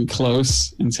leans in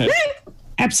close and says,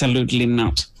 "Absolutely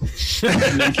not."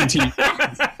 And then continues.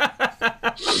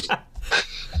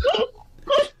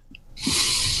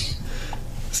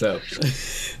 So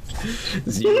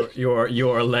you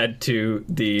are led to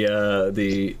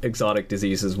the exotic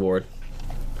diseases ward.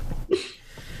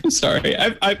 Sorry,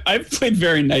 I've played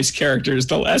very nice characters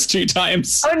the last 2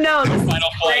 times. Oh no, this is Final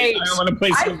fight. great. I don't want to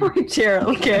play I some. play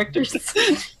terrible characters.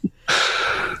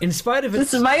 In spite of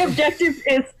its, My objective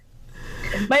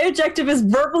is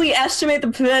verbally estimate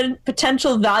the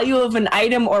potential value of an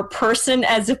item or person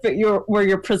as if it were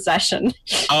your possession.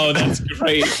 Oh, that's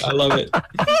great! I love it.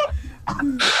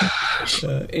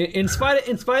 in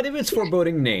spite of its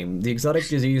foreboding name, the exotic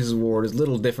diseases ward is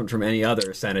little different from any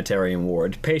other sanitarium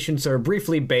ward. Patients are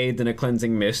briefly bathed in a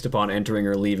cleansing mist upon entering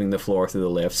or leaving the floor through the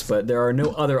lifts, but there are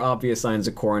no other obvious signs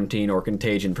of quarantine or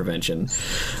contagion prevention.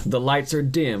 The lights are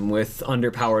dim, with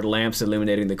underpowered lamps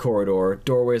illuminating the corridor.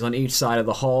 Doorways on each side of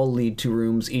the hall lead to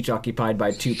rooms each occupied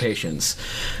by 2 patients.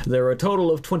 There are a total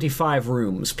of 25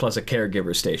 rooms, plus a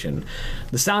caregiver station.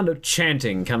 The sound of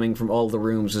chanting coming from all the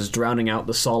rooms is drowning out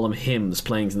the solemn hymns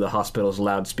playing through the hospital's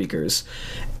loudspeakers.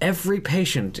 Every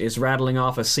patient is rattling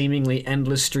off a seemingly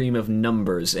endless stream of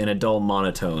numbers in a dull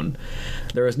monotone.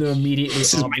 There is no immediately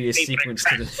obvious sequence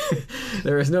to the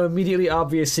there is no immediately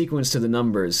obvious sequence to the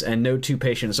numbers, and no 2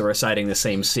 patients are reciting the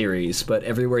same series, but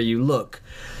everywhere you look,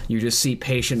 you just see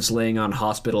patients laying on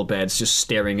hospital beds just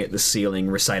staring at the ceiling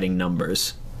reciting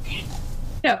numbers.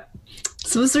 Yeah.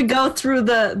 So as we go through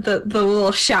the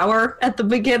little shower at the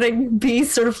beginning, Bee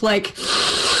sort of like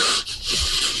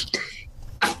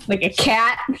a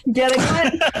cat getting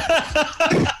wet.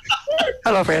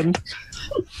 Hello, friend.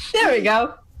 There we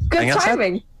go. Good Hang on,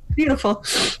 timing. Beautiful.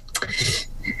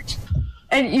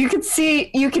 And you can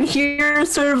hear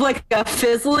sort of like a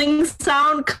fizzling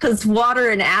sound because water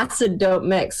and acid don't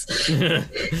mix.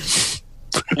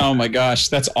 Oh my gosh,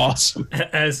 that's awesome.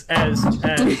 As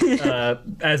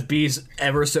Bee's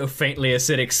ever so faintly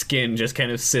acidic skin just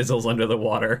kind of sizzles under the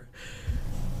water.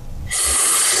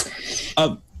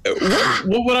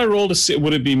 What would I roll to see?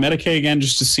 Would it be Medicaid again,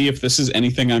 just to see if this is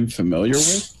anything I'm familiar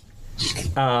with?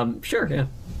 Sure, yeah.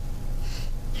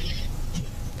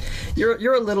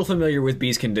 You're a little familiar with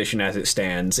Bee's condition as it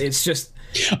stands. It's just...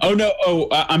 Oh, no. Oh,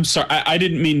 I'm sorry. I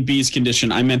didn't mean Bee's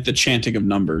condition. I meant the chanting of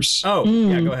numbers. Oh,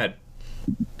 yeah, go ahead.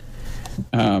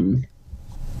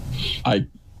 I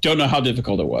don't know how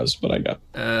difficult it was, but I got...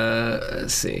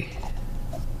 Let's see.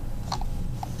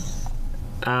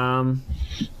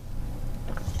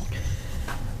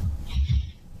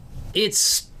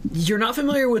 You're not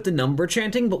familiar with the number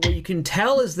chanting, but what you can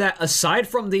tell is that aside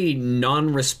from the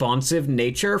non-responsive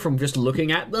nature from just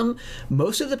looking at them,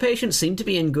 most of the patients seem to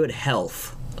be in good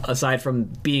health, aside from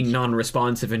being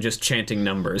non-responsive and just chanting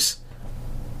numbers.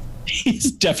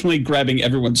 He's definitely grabbing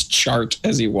everyone's chart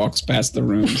as he walks past the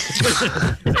room.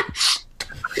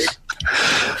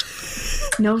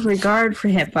 No regard for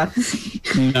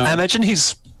HIPAA. No. I imagine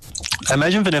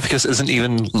Veneficus isn't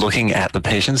even looking at the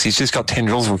patients. He's just got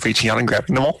tendrils and reaching out and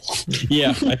grabbing them all. Yeah,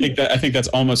 I think that's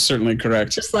almost certainly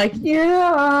correct. Just like,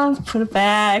 yeah, put it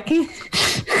back.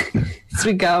 As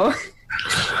we go.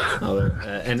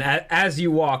 And as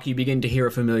you walk, you begin to hear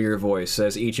a familiar voice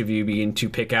as each of you begin to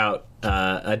pick out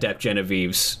Adept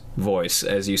Genevieve's voice.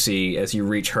 As you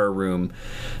reach her room,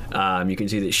 you can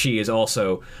see that she is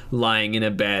also lying in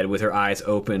a bed with her eyes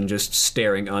open, just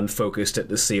staring unfocused at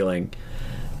the ceiling,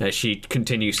 as she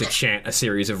continues to chant a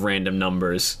series of random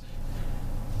numbers.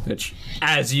 Which,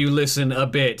 as you listen a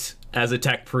bit, as a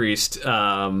tech priest,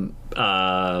 Veneficus,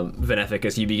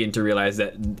 you begin to realize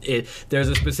that there's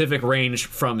a specific range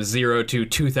from 0 to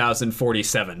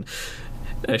 2047.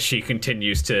 As she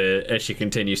continues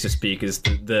to speak, is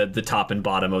the top and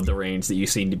bottom of the range that you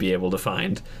seem to be able to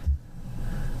find.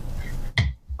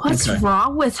 What's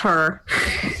wrong with her?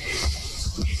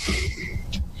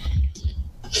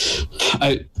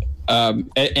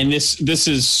 And this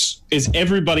is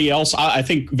everybody else. I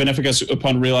think Veneficus,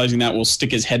 upon realizing that, will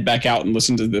stick his head back out and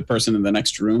listen to the person in the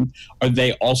next room. Are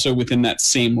they also within that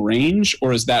same range,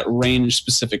 or is that range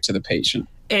specific to the patient?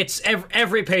 It's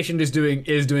every patient is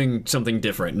doing something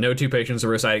different. No 2 patients are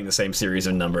reciting the same series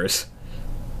of numbers.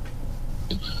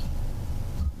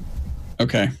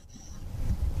 Okay.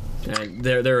 And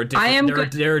there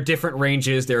are different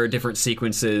ranges. There are different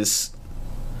sequences.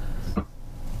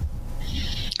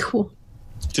 Cool.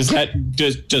 Does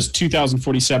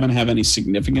 2047 have any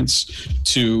significance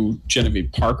to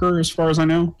Genevieve Parker, as far as I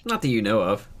know? Not that you know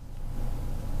of.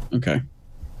 Okay.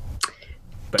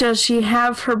 Does she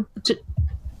have her?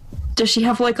 Does she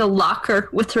have like a locker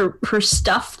with her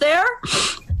stuff there?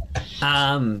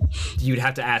 You'd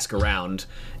have to ask around.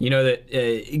 You know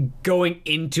that going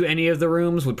into any of the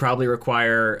rooms would probably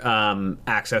require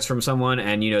access from someone,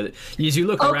 and you know that as you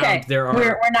look around, there are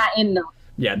we're not in them.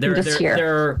 Yeah, there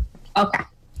are. Okay.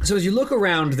 So as you look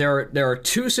around, there are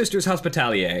 2 Sisters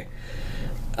Hospitalier,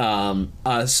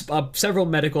 several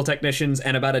medical technicians,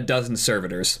 and about a dozen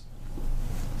servitors.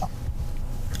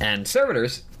 And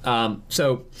servitors,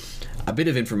 so a bit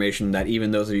of information that even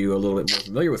those of you a little bit more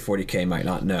familiar with 40K might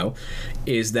not know,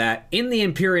 is that in the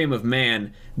Imperium of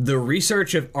Man, the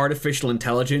research of artificial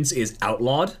intelligence is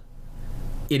outlawed.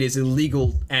 It is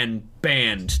illegal and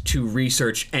banned to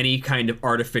research any kind of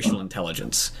artificial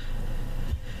intelligence.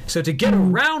 So to get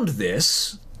around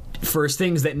this, for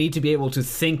things that need to be able to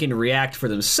think and react for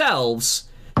themselves,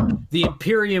 the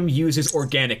Imperium uses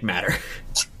organic matter.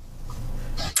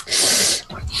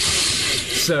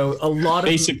 So a lot of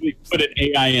basically put an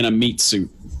AI in a meat suit,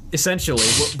 essentially.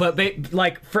 But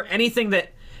like for anything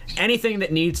that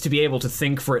needs to be able to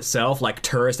think for itself, like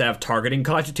turrets that have targeting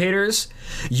cogitators,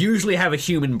 usually have a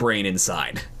human brain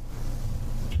inside.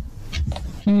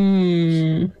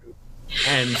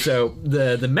 And so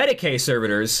the Medicaid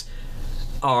servitors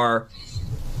are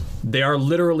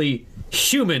literally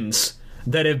humans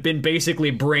that have been basically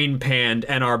brain panned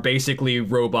and are basically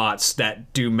robots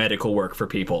that do medical work for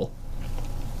people.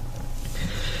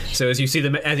 So as you see the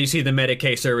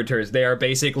Medicaid servitors, they are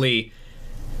basically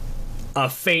a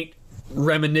faint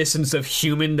reminiscence of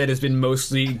human that has been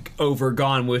mostly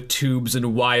overgone with tubes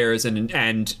and wires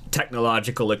and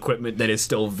technological equipment that is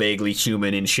still vaguely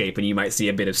human in shape, and you might see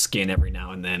a bit of skin every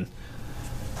now and then.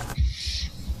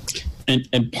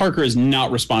 And Parker is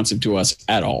not responsive to us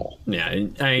at all. Yeah, I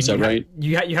mean, is that right?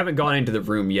 You haven't gone into the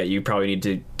room yet. You probably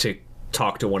need to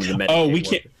talk to one of the Medicaid. Oh, we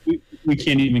can't. We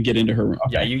can't even get into her room.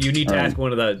 Okay. Yeah, you need to ask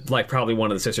one of the probably one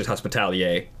of the Sisters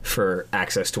Hospitalier for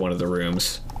access to one of the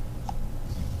rooms.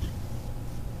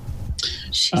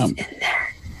 She's in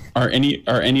there. Are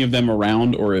any of them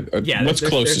around, or yeah? What's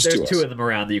closest to us? There's 2 of them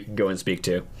around that you can go and speak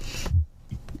to.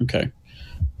 Okay.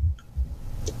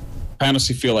 I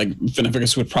honestly feel like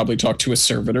Veneficus would probably talk to a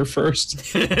servitor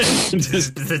first.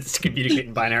 It's communicate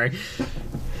in binary.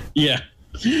 Yeah.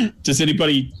 Does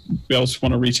anybody else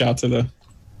want to reach out to the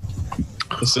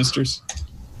sisters?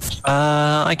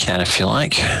 I can if you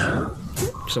like.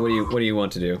 So what do you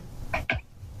want to do?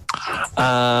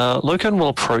 Lokan will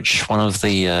approach one of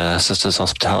the Sisters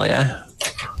Hospitalier.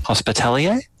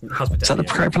 Hospitalier? Is that the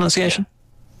correct pronunciation?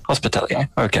 Hospitalier.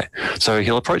 Okay. So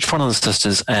he'll approach one of the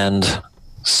sisters and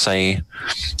say,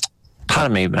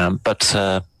 "Pardon me, ma'am, but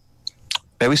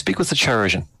may we speak with the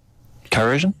chirurgeon?"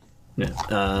 Chirurgeon? Yeah.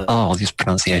 I'll use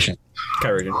pronunciation.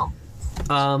 Chirurgeon.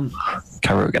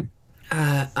 Chirurgeon.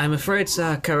 I'm afraid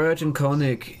Chirurgeon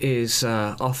Koenig is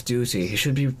off duty. He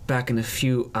should be back in a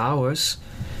few hours.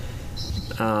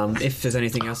 If there's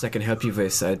anything else I can help you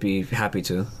with, I'd be happy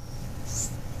to.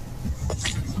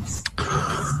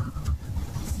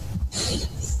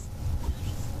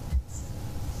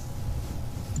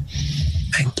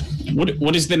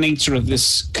 What is the nature of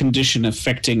this condition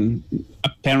affecting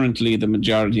apparently the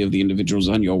majority of the individuals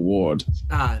on your ward?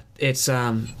 It's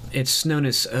known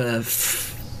as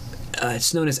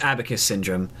abacus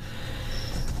syndrome,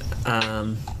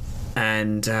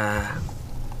 and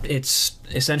it's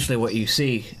essentially what you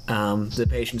see. The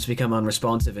patients become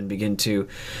unresponsive and begin to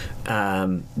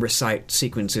recite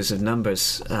sequences of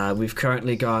numbers. We've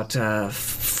currently got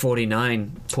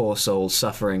 49 poor souls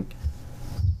suffering.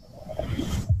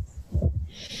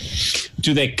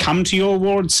 Do they come to your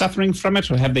ward suffering from it,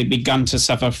 or have they begun to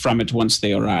suffer from it once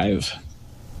they arrive?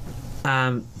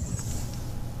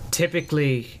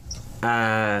 Typically,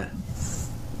 a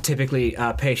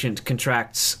patient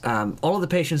contracts. All of the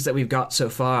patients that we've got so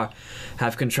far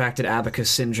have contracted abacus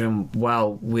syndrome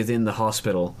while within the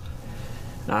hospital.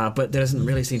 But there doesn't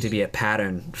really seem to be a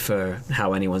pattern for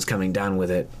how anyone's coming down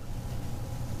with it.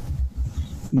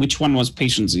 Which one was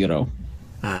patient 0?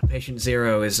 Patient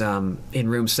 0 is in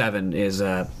room 7 is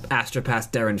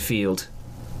Astropath Darren Field.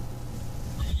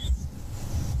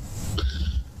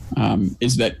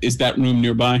 Is that room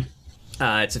nearby?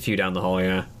 It's a few down the hall,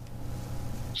 yeah.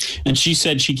 And she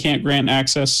said she can't grant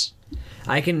access?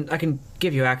 I can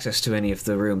give you access to any of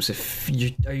the rooms.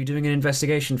 Are you doing an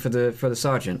investigation for the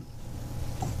sergeant?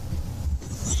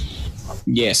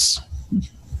 Yes.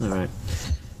 All right.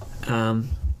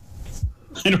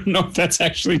 I don't know if that's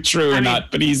actually true or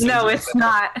not, but he's... No, it's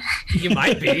not. You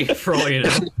might be, for all you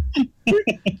know.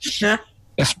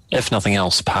 If nothing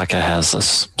else, Parker has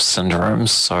this syndrome,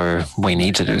 so we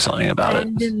need to do something about it.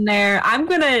 And in there, I'm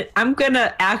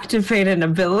gonna activate an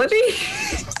ability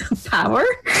power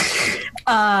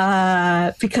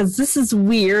because this is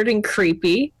weird and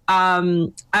creepy.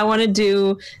 I want to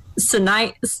do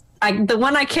the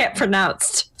one I can't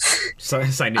pronounce.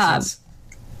 Sinus.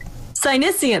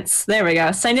 Psyniscience. There we go.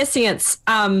 Psyniscience.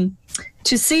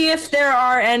 To see if there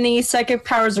are any psychic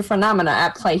powers or phenomena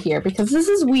at play here, because this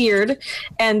is weird,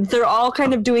 and they're all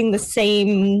kind of doing the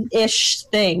same-ish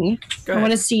thing. I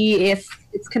want to see if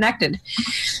it's connected.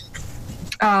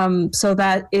 So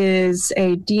that is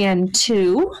a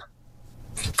DN2.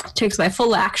 Takes my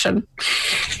full action.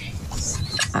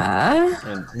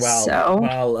 And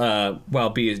while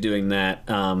B is doing that,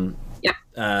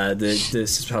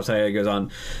 this Psyker goes on.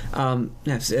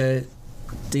 Yes,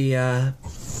 the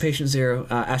patient 0,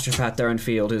 astropath Darren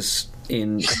Field, is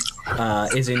in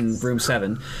room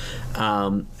 7,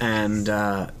 and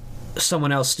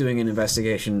someone else doing an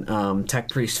investigation, Tech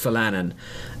Priest Falanan,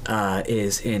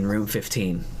 is in room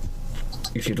 15.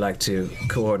 If you'd like to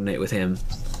coordinate with him.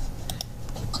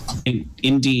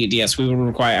 Indeed, yes. We will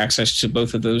require access to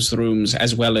both of those rooms,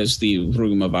 as well as the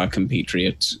room of our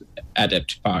compatriot,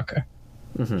 Adept Parker.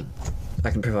 Mm-hmm. I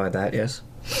can provide that, yes.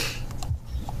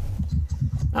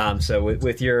 So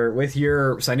with your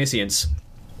Psyniscience,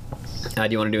 do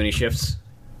you want to do any shifts?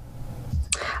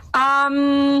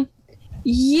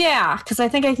 Yeah, because I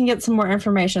think I can get some more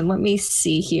information. Let me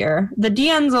see here. The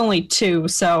DN's only 2,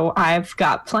 so I've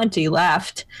got plenty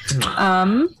left. You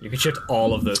can shift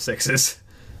all of those 6s.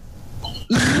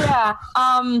 Yeah.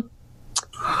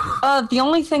 The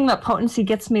only thing that potency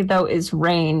gets me, though, is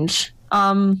range.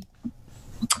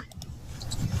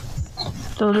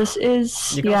 So this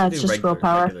is... Yeah, it's just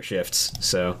willpower. Regular shifts,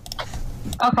 so...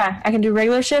 Okay, I can do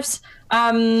regular shifts.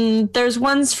 There's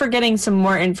ones for getting some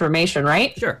more information,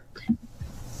 right? Sure.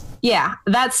 Yeah,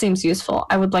 that seems useful.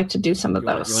 I would like to do some of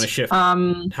those. You want to shift how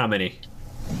many?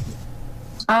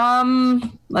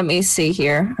 Let me see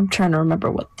here. I'm trying to remember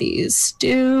what these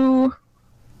do.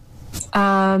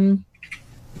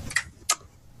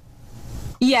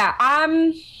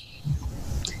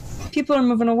 People are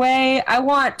moving away. I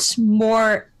want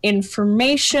more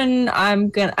information. I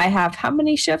have how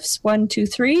many shifts? 1, 2,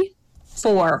 3,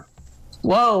 4.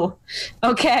 Whoa.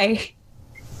 Okay.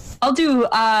 I'll do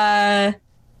I'll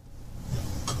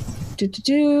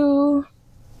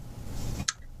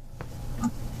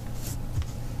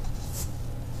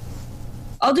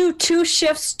do 2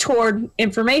 shifts toward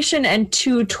information and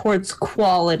 2 towards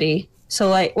quality. So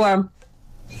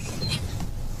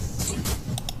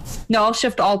no, I'll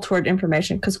shift all toward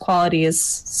information because quality is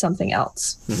something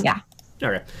else. Mm-hmm. Yeah.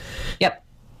 Okay. Yep.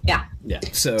 Yeah. Yeah.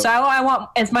 So I want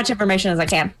as much information as I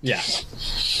can. Yeah.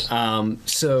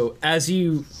 So as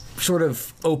you sort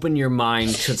of open your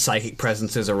mind to psychic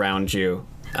presences around you,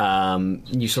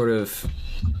 you sort of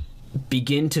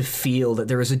begin to feel that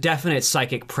there is a definite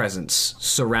psychic presence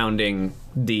surrounding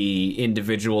the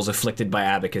individuals afflicted by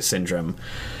Abacus syndrome.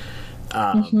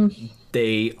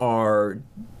 They are...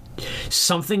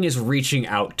 Something is reaching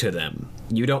out to them.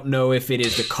 You don't know if it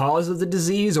is the cause of the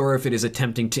disease or if it is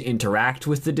attempting to interact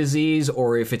with the disease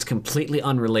or if it's completely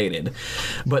unrelated.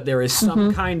 But there is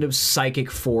some kind of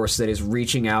psychic force that is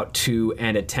reaching out to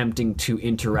and attempting to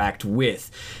interact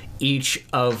with each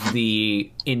of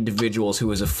the individuals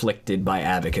who is afflicted by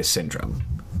Abacus syndrome.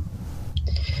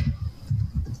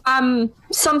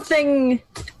 Something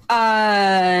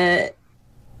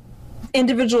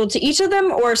individual to each of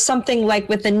them, or something like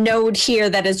with a node here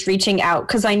that is reaching out?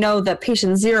 Because I know that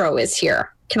patient 0 is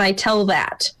here. Can I tell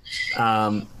that?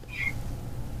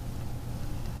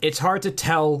 It's hard to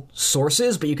tell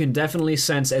sources, but you can definitely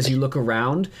sense as you look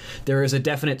around, there is a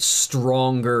definite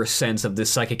stronger sense of this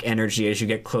psychic energy as you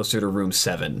get closer to room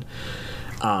 7.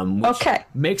 Which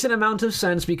makes an amount of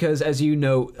sense because, as you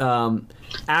know,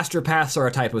 astropaths are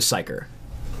a type of psyker.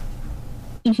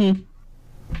 Mm-hmm.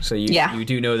 So you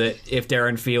do know that if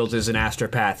Darren Fields is an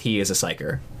astropath, he is a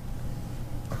psyker.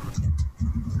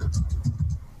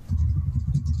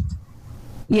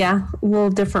 Yeah, a little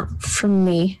different from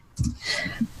me.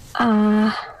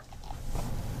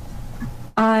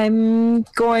 I'm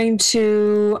going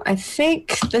to... I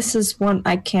think this is one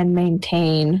I can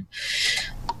maintain.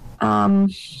 I'm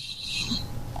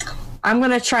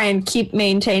going to try and keep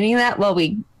maintaining that while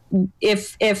we...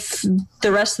 If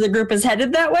the rest of the group is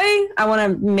headed that way, I want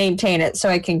to maintain it so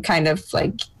I can kind of,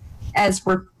 like, as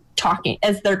we're talking,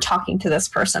 as they're talking to this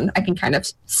person. I can kind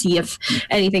of see if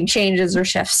anything changes or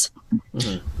shifts.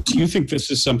 Do you think this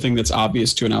is something that's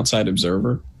obvious to an outside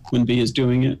observer when Bee is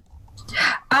doing it?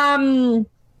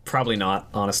 Probably not,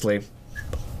 honestly.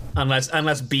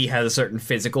 Unless Bee has a certain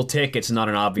physical tick, it's not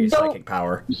an obvious psychic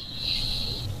power.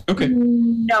 Okay.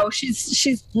 No,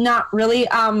 she's not really.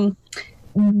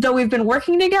 Though we've been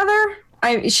working together,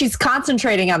 she's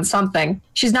concentrating on something.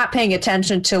 She's not paying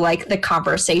attention to like the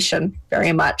conversation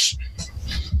very much.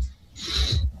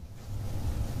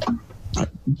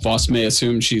 Voss may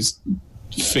assume she's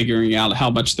figuring out how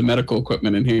much the medical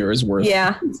equipment in here is worth.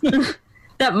 Yeah,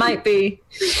 that might be.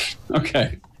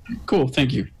 Okay, cool.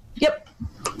 Thank you. Yep.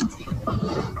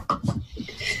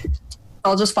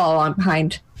 I'll just follow on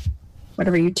behind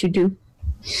whatever you two do.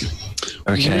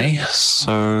 Okay,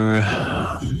 so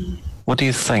what do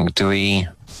you think? Do we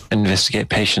investigate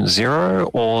patient 0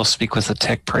 or speak with the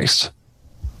tech priest?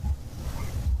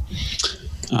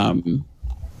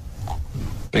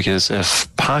 Because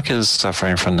if Parker's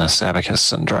suffering from this abacus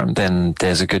syndrome, then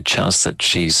there's a good chance that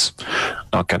she's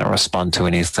not going to respond to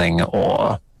anything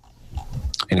or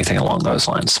anything along those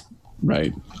lines.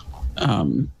 Right.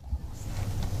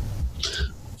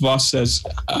 Voss says,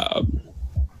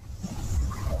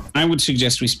 I would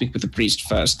suggest we speak with the priest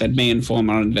first. That may inform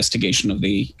our investigation of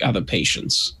the other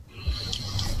patients.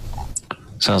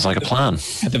 Sounds like a plan.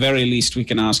 At the very least, we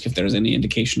can ask if there is any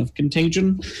indication of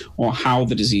contagion or how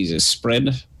the disease is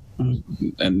spread,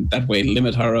 and that way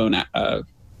limit her own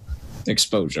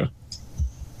exposure.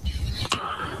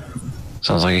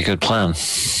 Sounds like a good plan.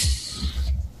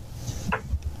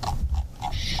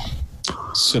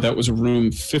 So that was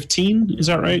room 15, is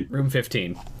that right? Room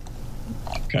 15.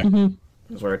 Okay.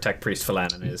 Is where Tech Priest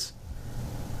Falanin is.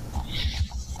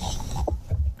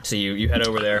 So you head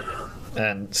over there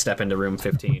and step into room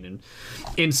 15, and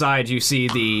inside you see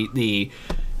the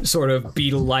sort of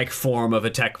beetle-like form of a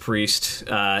tech priest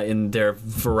in their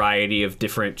variety of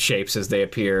different shapes as they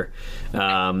appear. He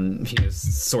has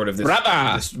sort of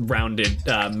this rounded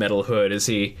metal hood as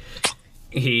he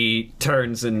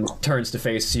turns to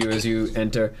face you as you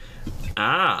enter.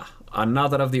 Ah,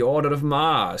 another of the Order of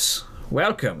Mars.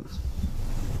 Welcome.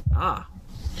 Ah,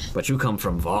 but you come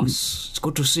from Voss. It's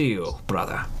good to see you,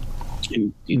 brother.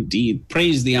 Indeed.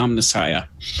 Praise the Omnissiah.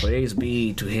 Praise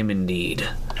be to him indeed.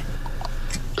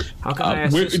 How can I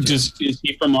assist you? Is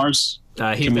he from Mars?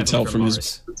 He's Can we tell from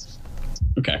Mars. his...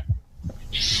 Okay.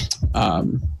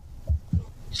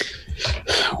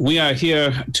 We are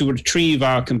here to retrieve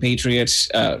our compatriot,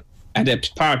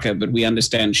 Adept Parker, but we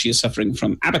understand she is suffering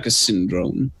from abacus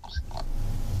syndrome.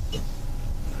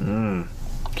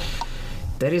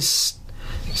 There is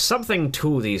something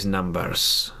to these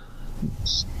numbers.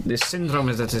 This syndrome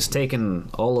is that has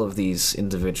taken all of these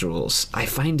individuals. I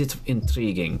find it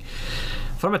intriguing.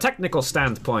 From a technical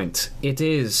standpoint, it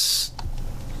is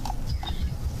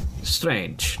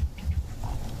strange.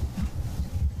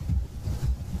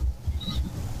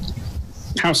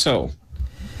 How so?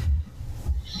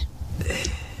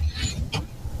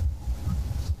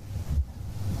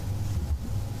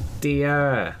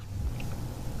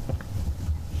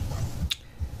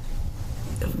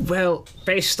 Well,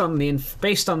 based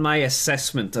on my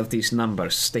assessment of these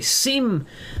numbers, they seem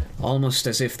almost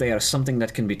as if they are something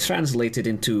that can be translated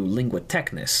into lingua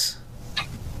technis.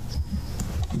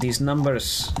 These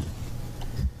numbers,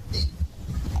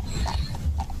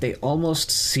 they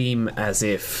almost seem as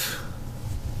if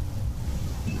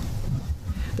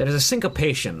there is a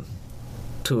syncopation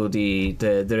to the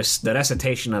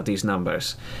recitation of these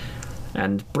numbers,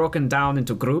 and broken down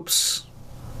into groups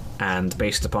and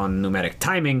based upon numeric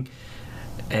timing,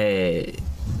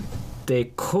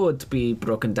 they could be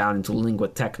broken down into lingua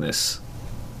technis.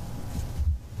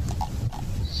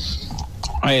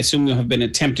 I assume you have been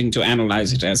attempting to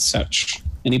analyze it as such.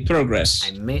 Any progress?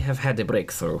 I may have had a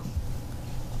breakthrough.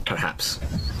 Perhaps.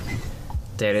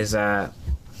 There is a...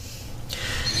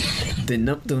 The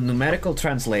numerical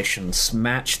translations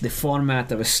match the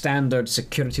format of a standard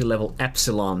security level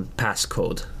epsilon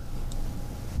passcode,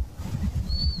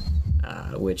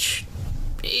 which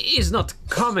is not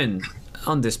common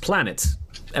on this planet.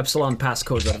 Epsilon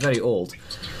passcodes are very old.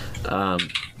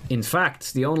 In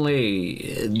fact, the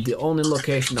only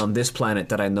location on this planet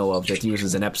that I know of that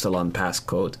uses an epsilon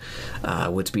passcode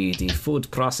would be the Food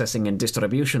Processing and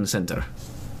Distribution Center.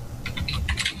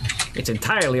 It's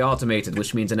entirely automated,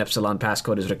 which means an epsilon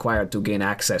passcode is required to gain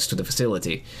access to the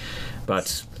facility.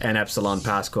 But an epsilon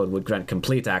passcode would grant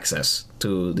complete access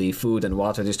to the food and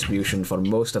water distribution for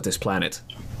most of this planet.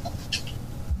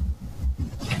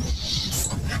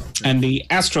 And the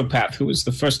astropath who was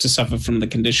the first to suffer from the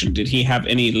condition, did he have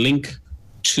any link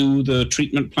to the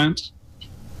treatment plant?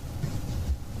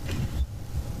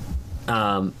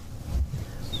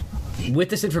 With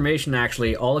this information,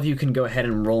 actually, all of you can go ahead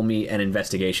and roll me an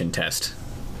investigation test.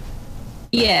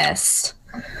 Yes.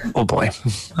 Oh boy,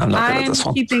 I'm not good at this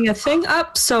one. Keeping a thing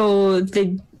up, so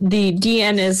the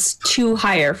DN is too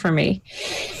higher for me.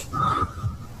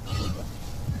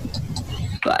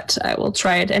 But I will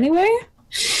try it anyway.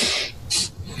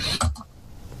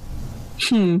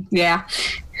 Yeah.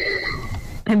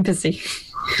 I'm busy.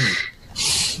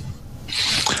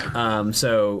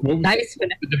 So Nice.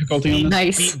 The difficulty on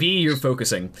this? Nice. B, you're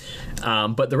focusing,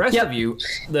 but the rest of you,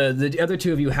 the other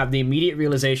two of you, have the immediate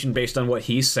realization based on what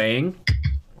he's saying,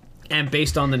 and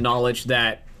based on the knowledge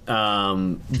that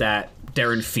that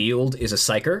Darren Field is a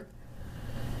psyker.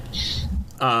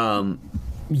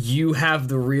 You have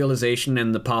the realization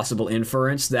and the possible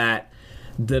inference that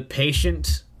the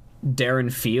patient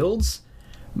Darren Fields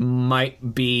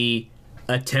might be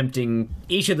attempting.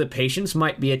 Each of the patients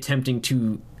might be attempting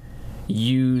to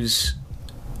use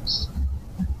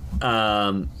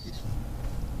might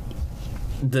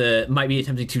be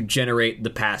attempting to generate the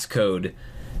passcode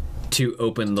to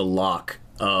open the lock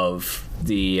of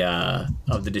the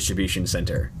distribution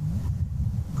center.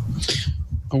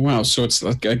 Oh wow! So it's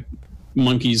like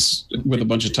monkeys with a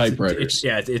bunch of typewriters.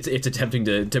 It's attempting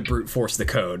to brute force the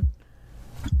code.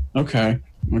 Okay.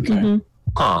 Mm-hmm.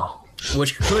 Oh.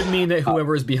 Which could mean that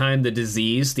whoever is behind the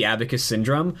disease, the Abacus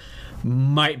syndrome,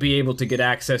 might be able to get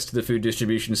access to the food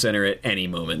distribution center at any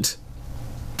moment.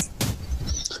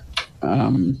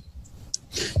 Can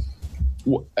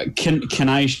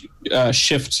I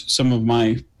shift some of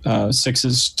my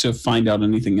 6s to find out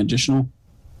anything additional?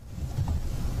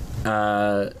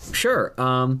 Sure.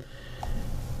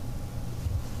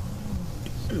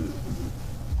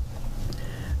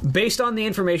 Based on the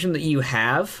information that you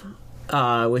have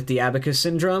with the Abacus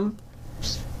syndrome,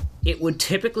 it would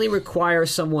typically require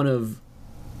someone of...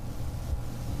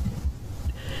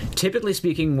 Typically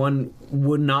speaking, one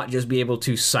would not just be able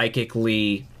to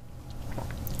psychically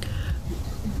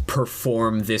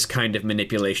perform this kind of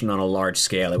manipulation on a large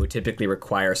scale. It would typically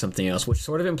require something else, which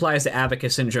sort of implies the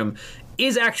Abacus syndrome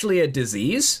is actually a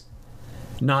disease,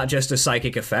 not just a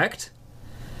psychic effect.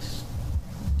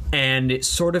 And it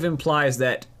sort of implies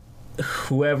that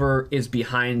whoever is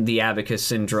behind the Abacus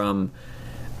syndrome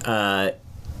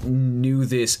knew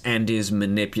this and is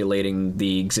manipulating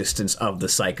the existence of the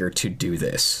psyker to do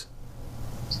this.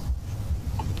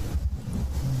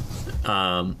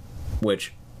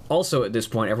 Which, also at this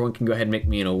point, everyone can go ahead and make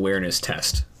me an awareness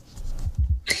test.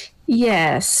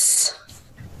 Yes.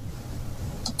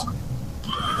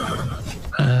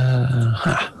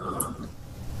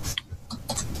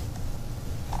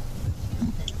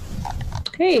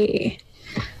 Hey.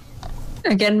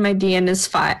 Again, my DN is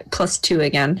 5 plus 2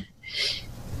 again.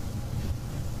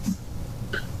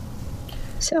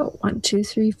 So 1, 2,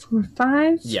 3, 4,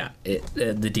 5. Yeah,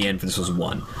 the DN for this was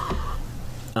 1.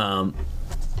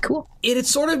 Cool. It had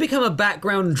sort of become a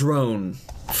background drone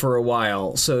for a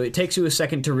while, so it takes you a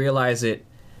second to realize it,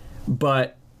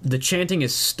 but the chanting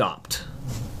is stopped.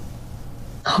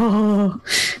 Oh.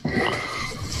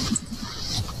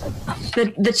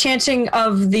 The chanting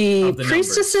of the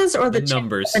priestesses numbers. or the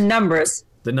numbers? The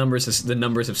numbers. The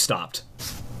numbers have stopped.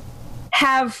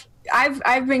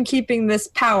 I've been keeping this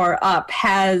power up.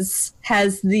 Has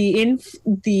the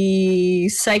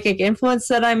psychic influence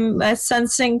that I'm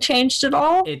sensing changed at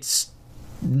all? It's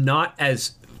not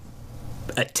as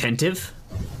attentive.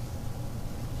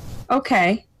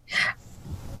 Okay.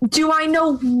 Do I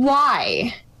know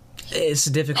why? It's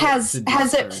difficult. Has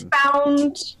it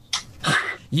found?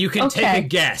 You can take a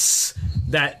guess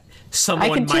that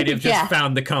someone might have just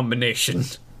found the combination.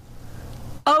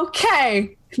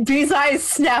 Okay. Bee's eyes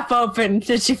snap open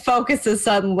and she focuses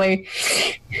suddenly.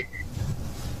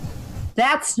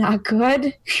 That's not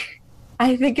good.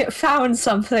 I think it found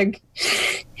something.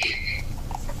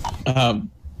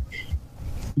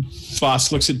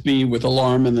 Voss looks at Bee with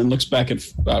alarm and then looks back at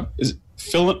is it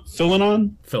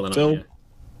Philanon?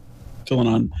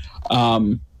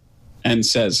 Philanon, and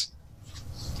says,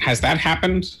 "Has that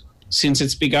happened since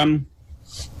it's begun?"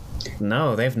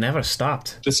 No, they've never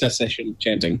stopped. The cessation of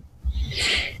chanting.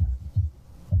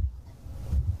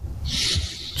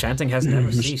 Chanting has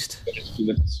never ceased.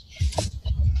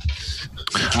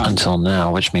 Until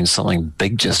now, which means something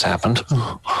big just happened.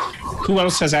 Who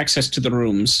else has access to the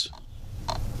rooms?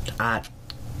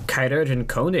 Kairurg and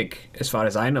Koenig, as far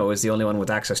as I know, is the only one with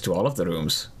access to all of the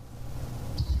rooms.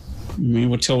 We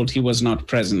were told he was not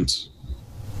present.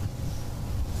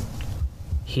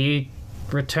 He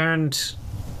returned...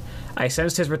 I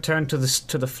sensed his return to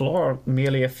the floor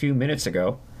merely a few minutes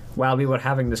ago, while we were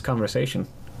having this conversation.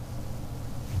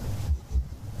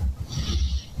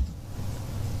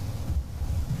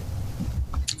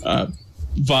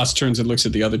 Voss turns and looks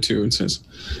at the other two and says,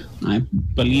 I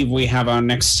believe we have our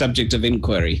next subject of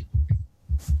inquiry.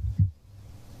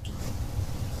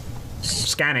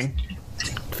 Scanning,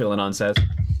 Philanon says,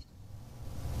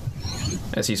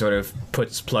 as he sort of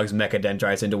plugs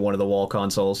mechadendrites into one of the wall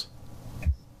consoles.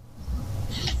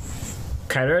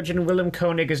 Chirurgeon Willem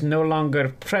Koenig is no longer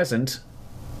present,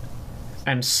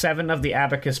 and 7 of the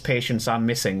abacus patients are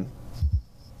missing.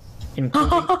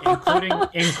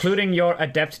 Including your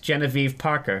adept Genevieve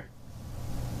Parker.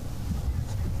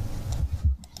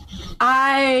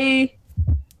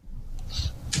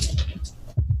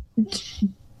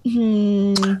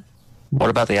 What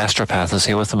about the astropath? Is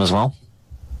he with them as well?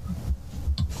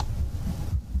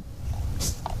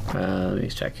 Let me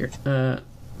check here.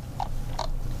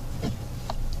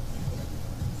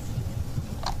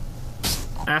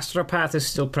 Astropath is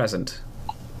still present.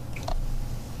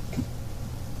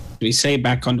 We say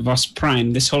back on Voss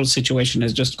Prime, this whole situation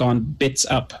has just gone bits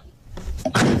up.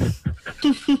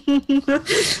 It's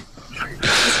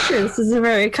true. This is a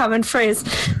very common phrase.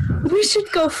 We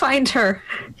should go find her.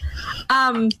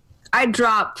 I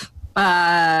drop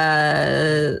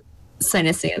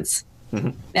Sinisians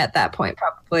at that point,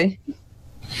 probably.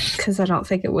 Because I don't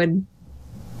think it would...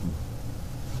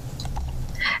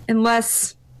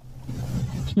 Unless...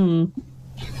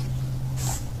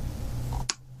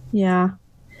 Yeah.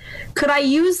 Could I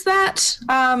use that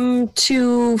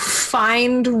to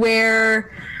find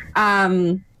where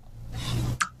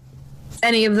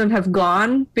any of them have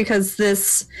gone? Because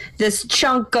this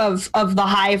chunk of the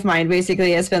hive mind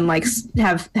basically has been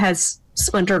has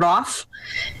splintered off.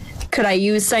 Could I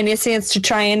use Sinisians to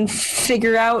try and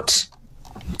figure out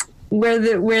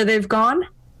where they've gone,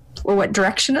 or what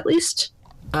direction at least?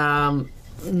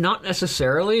 Not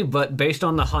necessarily, but based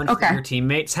on the hunch that your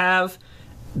teammates have,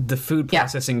 the food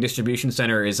processing distribution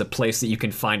center is a place that you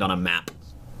can find on a map.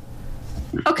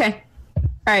 Okay. All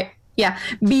right. Yeah.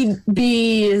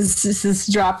 B is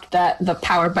dropped the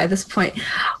power by this point.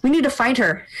 We need to find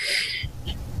her.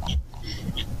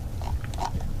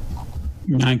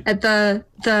 At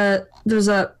there's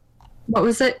a, what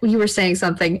was it? You were saying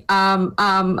something.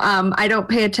 I don't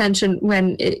pay attention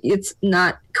when it's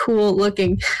not cool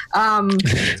looking.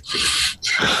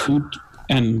 Food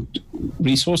and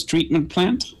resource treatment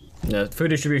plant? No, food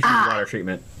distribution and water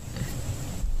treatment.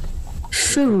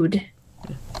 Food.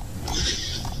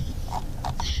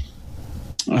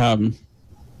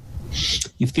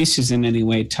 If this is in any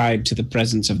way tied to the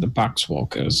presence of the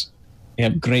Boxwalkers, I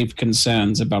have grave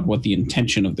concerns about what the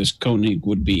intention of this Koenig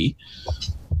would be.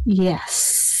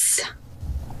 Yes.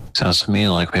 Sounds to me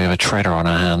like we have a traitor on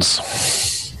our hands.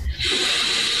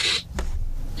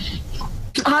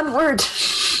 Onward.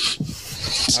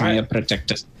 Saya,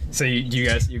 protect us. So you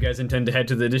guys intend to head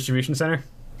to the distribution center?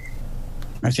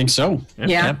 I think so. Yeah.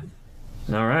 Yep.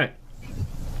 All right.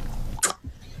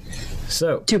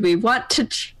 So, do we want to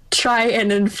try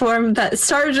and inform that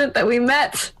sergeant that we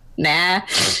met? Nah.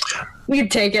 We can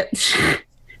take it.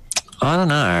 I don't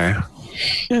know.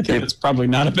 I think it's probably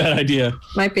not a bad idea.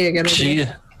 Might be a good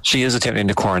idea. She is attempting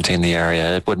to quarantine the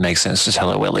area. It would make sense to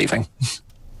tell her we're leaving.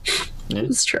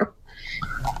 It's true.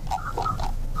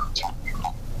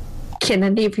 Can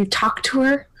any of you talk to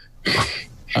her?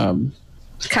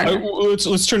 Let's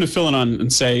turn to Philanon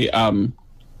and say,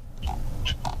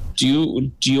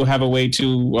 do you have a way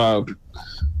to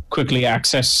quickly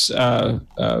access the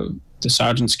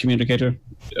sergeant's communicator?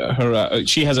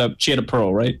 She had a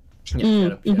pearl, right?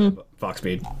 Yeah, Vox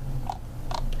speed.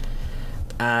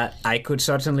 I could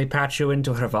certainly patch you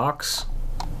into her Vox.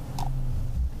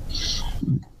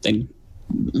 Then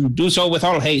do so with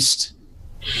all haste.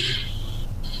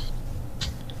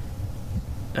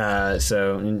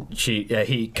 So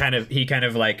he kind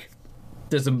of like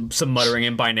there's some muttering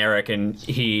in binaric, and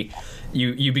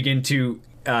you begin to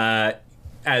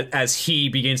as he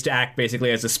begins to act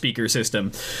basically as a speaker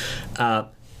system.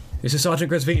 This is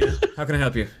Sergeant Grisvina. How can I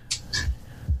help you?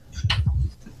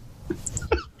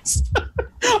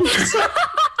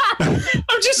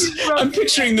 I'm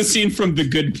picturing the scene from The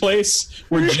Good Place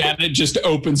where Janet just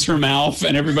opens her mouth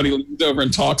and everybody leans over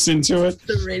and talks into it.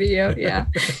 The radio, yeah.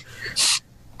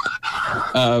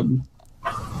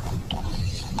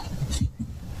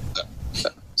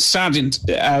 Sergeant,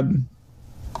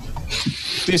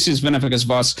 this is Veneficus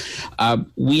Voss.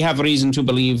 We have reason to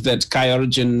believe that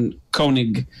Chirurgeon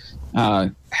Koenig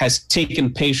has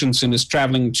taken patients and is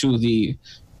traveling to the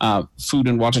food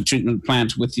and water treatment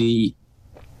plant with the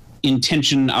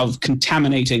intention of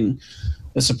contaminating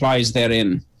the supplies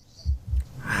therein.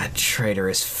 Ah,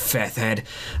 traitorous Fethhead.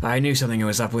 I knew something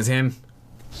was up with him.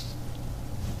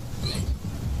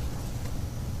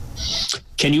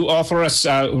 Can you offer us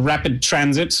rapid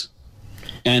transit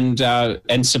and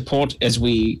support as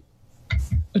we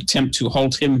attempt to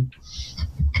halt him?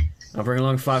 I'll bring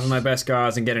along 5 of my best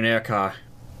guards and get an air car.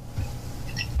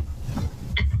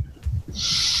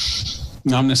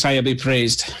 Nam Messiah be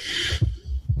praised.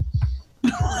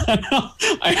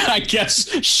 I guess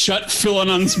shut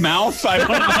Philinon's mouth. I don't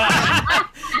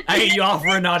know. You offer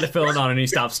a nod to Philinon and he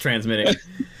stops transmitting.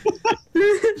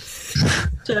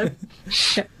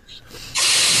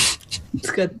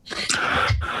 It's good.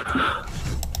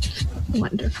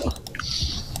 Wonderful.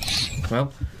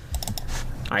 Well,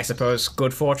 I suppose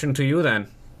good fortune to you then.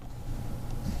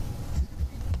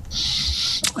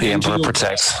 The Emperor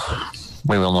protects.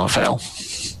 We will not fail.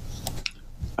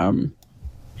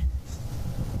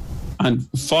 And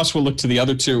Voss will look to the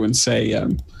other two and say,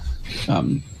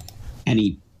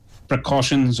 any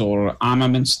precautions or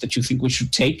armaments that you think we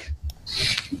should take?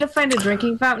 To find a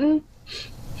drinking fountain.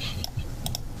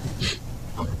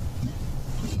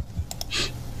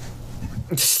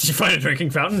 Did you find a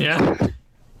drinking fountain? Yeah.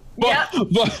 Yep.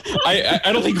 But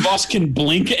I don't think Voss can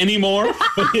blink anymore,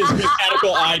 but his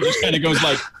mechanical eye just kind of goes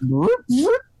like...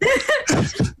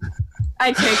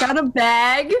 I take out a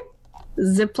bag,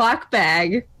 Ziploc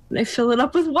bag, and I fill it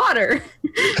up with water.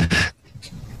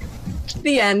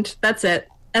 The end. That's it.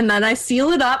 And then I seal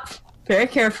it up very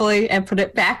carefully and put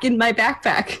it back in my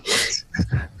backpack.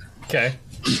 Okay.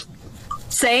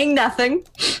 Saying nothing.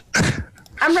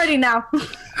 I'm ready now.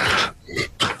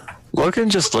 Logan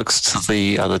just looks to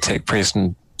the other tech priest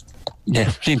and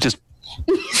he just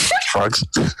shrugs.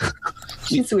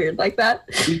 She's weird like that.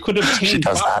 We could obtain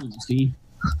bottles. You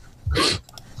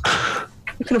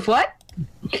could have what?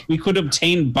 We could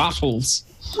obtain bottles.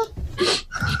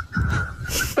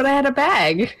 But I had a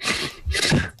bag.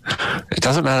 It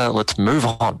doesn't matter. Let's move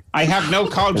on. I have no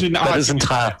cauldron. That is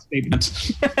entire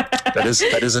statement. That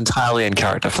is entirely in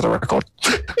character for the record.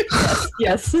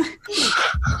 Yes.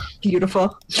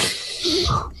 Beautiful.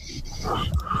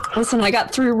 Listen, I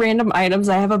got 3 random items.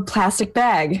 I have a plastic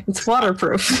bag. It's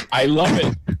waterproof. I love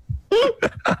it.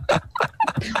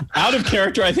 Out of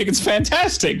character, I think it's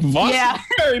fantastic. Voss is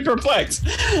very perplexed.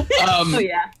 Oh,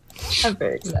 yeah. I'm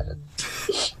very excited.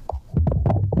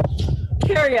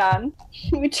 Carry on.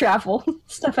 We travel.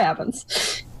 Stuff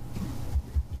happens.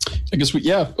 I guess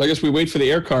we wait for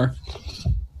the air car.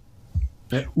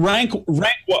 Rank.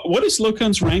 What is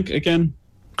Lokan's rank again?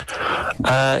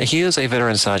 He is a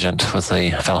veteran sergeant with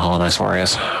the Valhalla Ice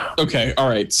Warriors. Okay, all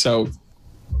right. So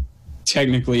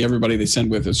technically, everybody they send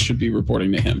with us should be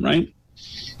reporting to him, right?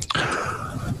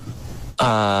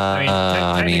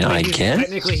 I guess.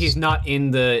 Technically, he's not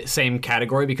in the same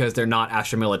category because they're not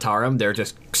Astra Militarum. They're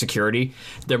just security.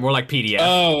 They're more like PDF.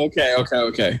 Oh,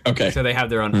 okay. So they have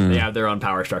their own. They have their own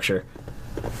power structure.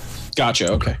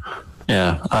 Gotcha. Okay.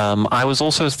 Yeah. I was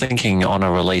also thinking on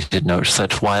a related note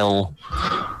that while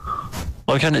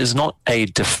Lokan is not a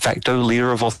de facto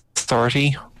leader of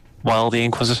authority, while the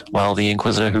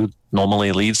Inquisitor who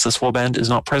normally leads this warband is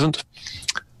not present,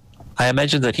 I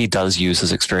imagine that he does use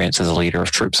his experience as a leader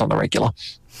of troops on the regular.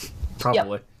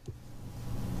 Probably.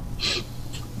 Yep.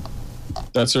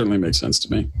 That certainly makes sense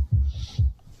to me.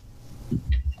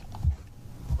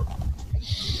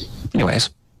 Anyways.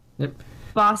 Yep.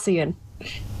 Vossian.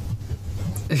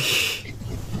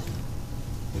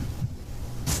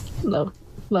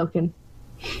 Lokan.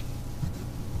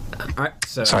 All right.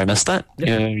 So. Sorry, I missed that.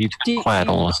 You turned quiet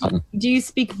all of a sudden. Do you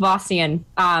speak Vossian?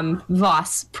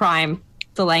 Voss Prime,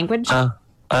 the language? No,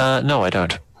 I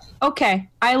don't. Okay,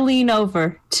 I lean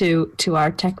over to our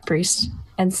tech priest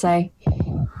and say,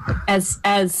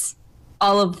 as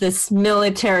all of this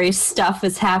military stuff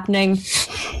is happening,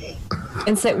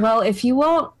 and say, well, if you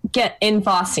won't get in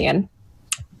Vossian,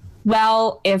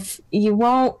 well, if you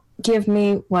won't give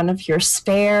me one of your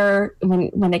spare,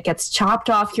 when it gets chopped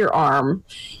off your arm,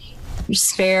 your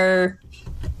spare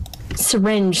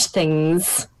syringe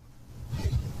things,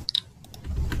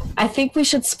 I think we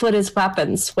should split his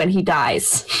weapons when he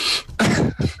dies.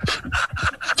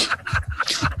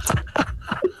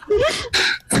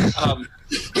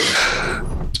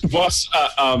 Voss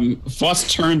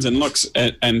turns and looks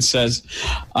and says,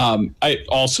 I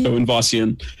also in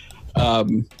Vossian,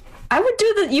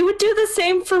 you would do the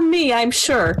same for me, I'm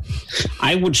sure.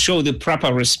 I would show the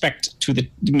proper respect to the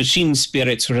machine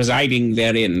spirits residing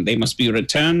therein. They must be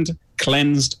returned,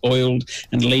 cleansed, oiled,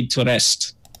 and laid to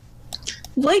rest.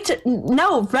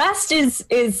 No, rest is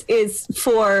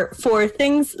for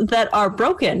things that are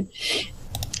broken.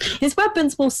 His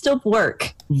weapons will still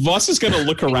work. Voss is going to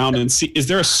look around and see, is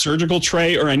there a surgical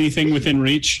tray or anything within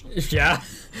reach? Yeah.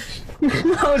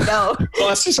 Oh no.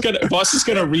 Voss is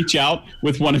gonna reach out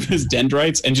with one of his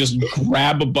dendrites and just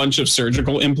grab a bunch of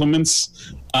surgical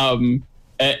implements, and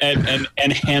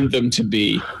hand them to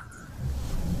Bee.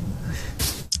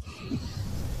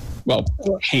 Well,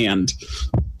 hand.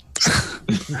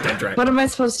 Dendrite. What am I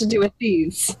supposed to do with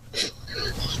these?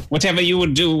 Whatever you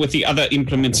would do with the other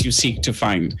implements you seek to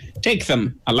find, take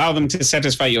them. Allow them to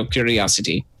satisfy your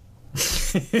curiosity.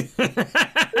 It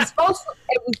was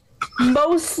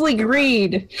mostly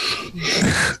greed.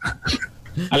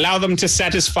 Allow them to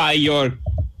satisfy your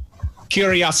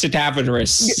curiosity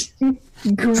avarice.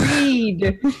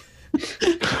 Greed.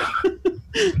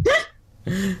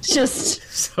 Just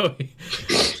So,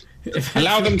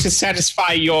 Allow them to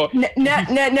satisfy your.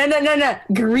 no.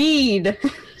 Greed.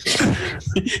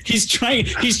 He's trying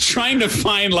to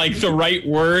find like the right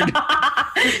word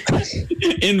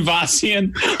in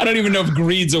Vossian. I don't even know if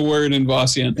greed's a word in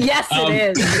Vossian. Yes,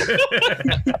 it is.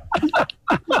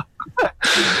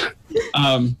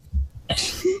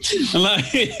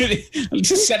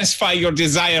 To satisfy your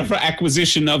desire for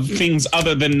acquisition of things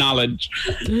other than knowledge.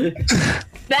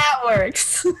 That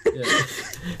works. yeah.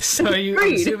 So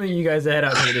I'm assuming you guys head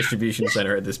out to the distribution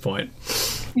center at this point.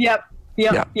 Yep.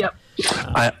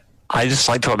 I just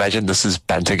like to imagine this is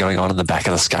banter going on in the back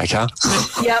of the sky car.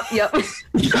 Yep.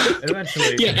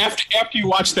 Eventually. Yeah, after you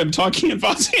watch them talking in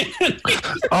Vossian.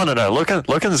 Oh no!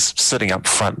 Logan's sitting up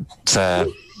front,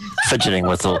 fidgeting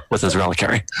with his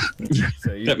reliquary.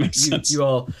 So That makes sense. You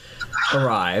all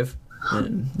arrive.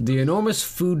 The enormous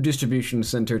food distribution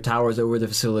center towers over the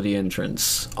facility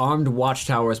entrance. Armed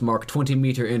watchtowers mark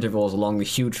 20-meter intervals along the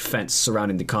huge fence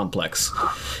surrounding the complex.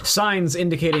 Signs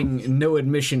indicating no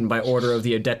admission by order of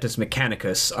the Adeptus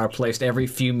Mechanicus are placed every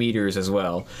few meters as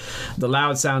well. The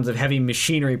loud sounds of heavy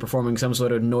machinery performing some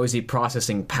sort of noisy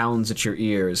processing pounds at your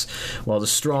ears, while the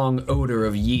strong odor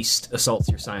of yeast assaults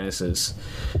your sinuses.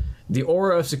 The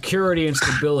aura of security and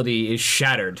stability is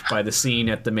shattered by the scene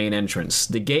at the main entrance.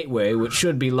 The gateway, which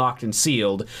should be locked and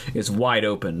sealed, is wide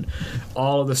open.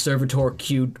 All of the servitor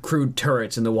crude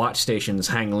turrets in the watch stations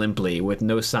hang limply, with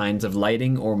no signs of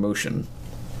lighting or motion.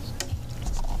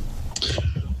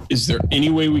 Is there any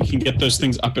way we can get those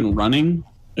things up and running?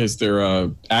 Is there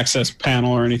a access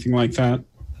panel or anything like that?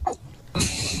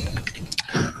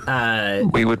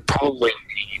 We would probably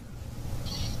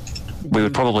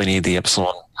need the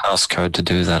Epsilon passcode to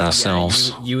do that ourselves.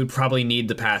 Yeah, you would probably need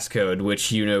the passcode,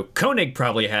 which Koenig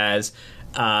probably has,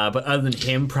 but other than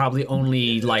him, probably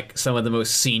only like some of the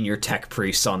most senior tech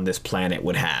priests on this planet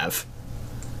would have.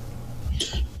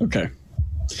 Okay.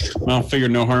 Well, I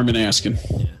figured no harm in asking.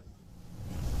 Yeah.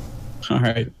 All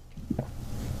right.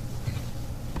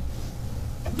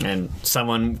 And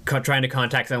someone trying to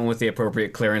contact someone with the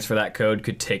appropriate clearance for that code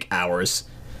could take hours.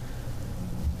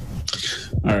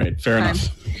 All right. Fair enough.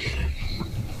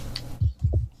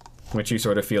 Which you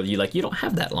sort of feel you don't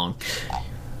have that long.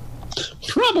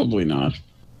 Probably not.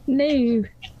 No.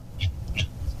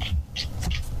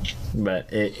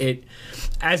 But it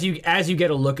as you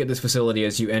get a look at this facility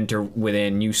as you enter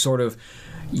within, you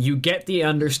get the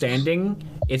understanding.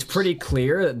 It's pretty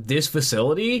clear that this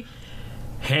facility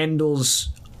handles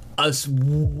a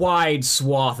wide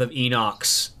swath of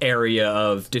Enoch's area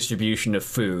of distribution of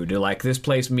food. Like, this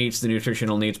place meets the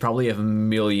nutritional needs probably of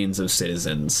millions of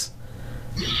citizens.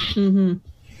 Mm-hmm.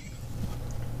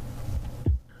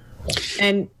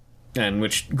 And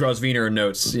which Grosvenor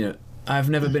notes, I've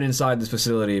never been inside this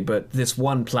facility, but this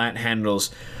one plant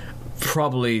handles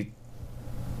probably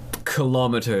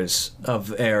kilometers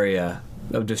of area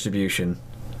of distribution.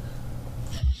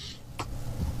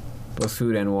 Both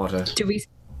food and water. Do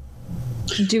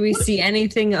we see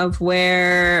anything of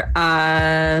where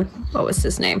what was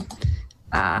his name?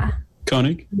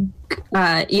 Koenig?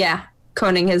 Yeah.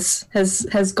 Koenig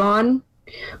has gone,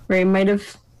 where he might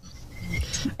have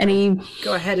any.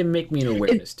 Go ahead and make me an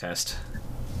awareness test.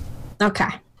 Okay.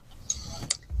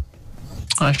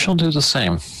 I shall do the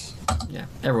same. Yeah,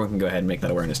 everyone can go ahead and make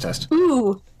that awareness test.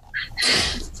 Ooh,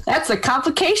 that's a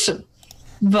complication,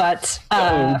 but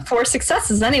 4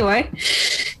 successes anyway.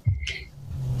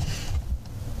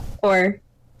 Or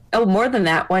more than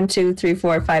that. 1, 2, 3,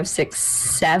 4, 5, 6,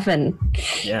 7.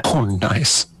 Yeah. Oh,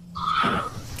 nice.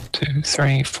 2,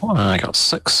 3, 4. I got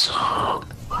 6.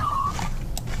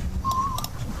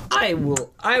 I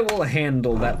will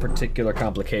handle that particular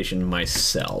complication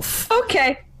myself.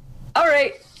 Okay. All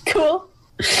right. Cool.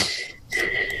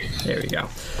 There we go.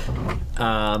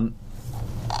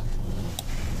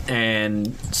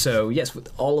 And so, yes, with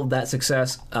all of that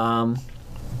success,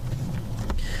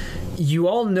 you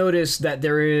all notice that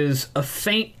there is a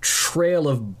faint trail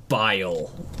of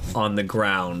bile on the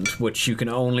ground, which you can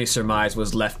only surmise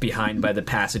was left behind by the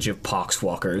passage of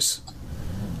poxwalkers.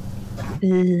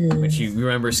 Which you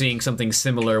remember seeing something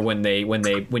similar when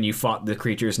you fought the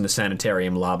creatures in the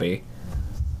sanitarium lobby.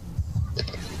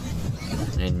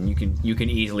 And you can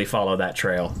easily follow that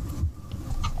trail.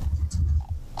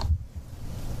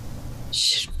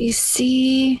 Should we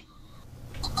see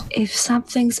if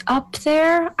something's up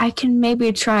there? I can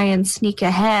maybe try and sneak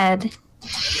ahead.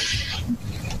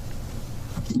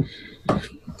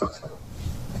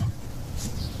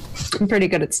 I'm pretty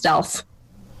good at stealth.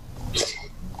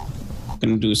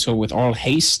 Going to do so with all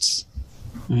haste.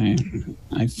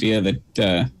 I fear that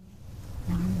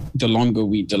the longer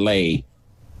we delay,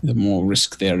 the more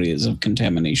risk there is of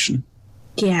contamination.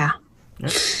 Yeah.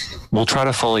 We'll try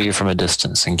to follow you from a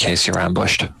distance in case you're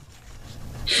ambushed.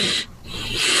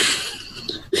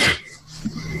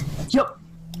 Yep. All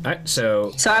right,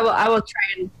 so I will try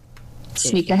and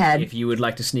sneak ahead. If you would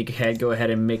like to sneak ahead, go ahead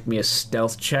and make me a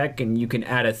stealth check, and you can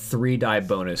add a 3-die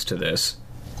bonus to this.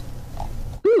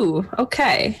 Ooh,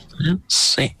 okay. Let's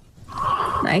see.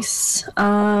 Nice.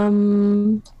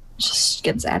 Just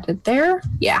gets added there.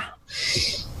 Yeah.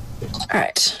 All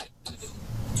right.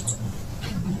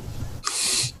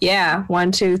 Yeah.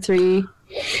 1, 2, 3,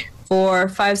 4,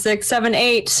 5, 6, 7,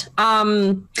 8.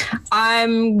 I'm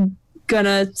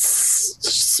gonna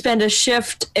spend a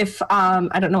shift if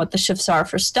I don't know what the shifts are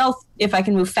for stealth. If I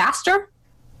can move faster.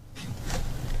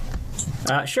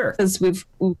 Sure. Because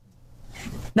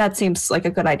that seems like a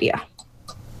good idea.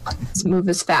 Let's move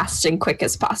as fast and quick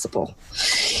as possible,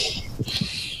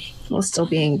 while still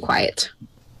being quiet.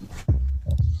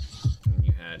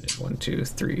 You had 1, 2,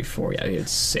 3, 4. Yeah,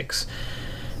 it's 6.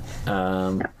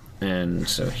 And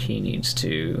so he needs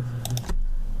to.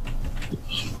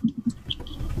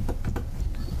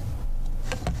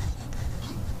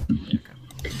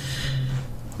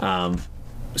 Okay.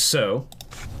 So,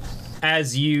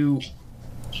 as you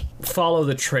follow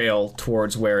the trail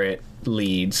towards where it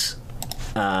leads,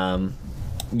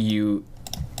 you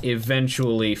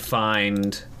eventually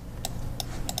find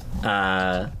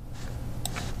the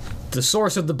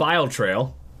source of the bile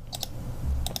trail.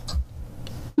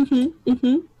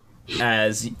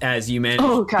 As you manage.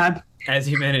 Oh God! As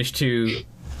you manage to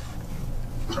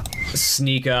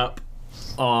sneak up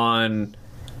on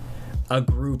a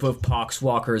group of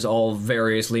poxwalkers, all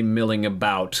variously milling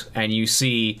about, and you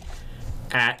see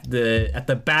at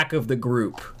the back of the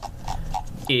group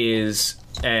is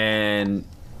an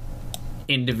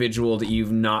individual that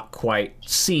you've not quite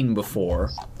seen before,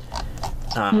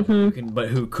 but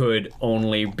who could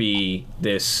only be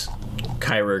this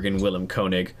Kyrurgan Willem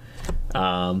Koenig.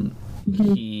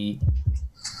 He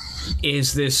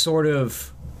is this sort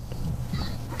of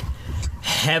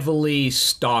heavily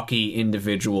stocky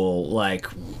individual, like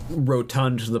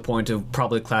rotund to the point of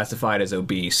probably classified as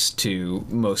obese to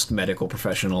most medical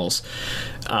professionals,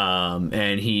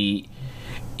 and he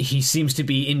seems to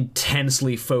be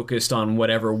intensely focused on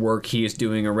whatever work he is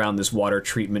doing around this water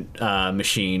treatment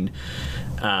machine.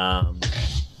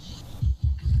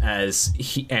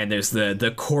 And there's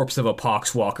the corpse of a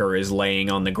poxwalker is laying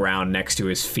on the ground next to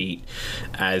his feet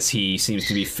as he seems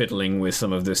to be fiddling with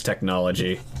some of this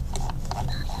technology.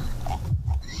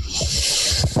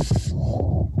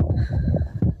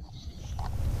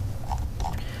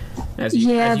 As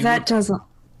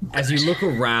you look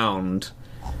around,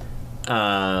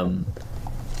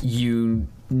 you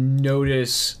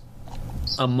notice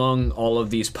among all of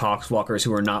these poxwalkers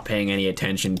who are not paying any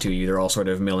attention to you, they're all sort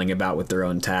of milling about with their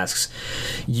own tasks.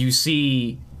 You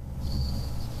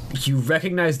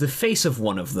recognize the face of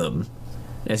one of them.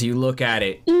 As you look at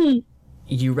it,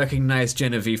 you recognize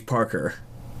Genevieve Parker.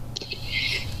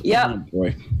 Yep. Oh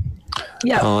boy.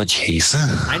 Yep. Oh jeez.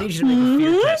 I need you to make a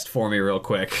fear test for me real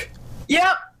quick.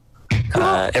 Yep.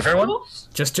 Cool. Everyone? Cool.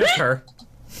 Just her.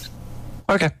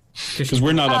 Okay. Because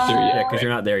we're not up there yet. Yeah, because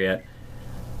you're not there yet.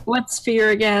 What's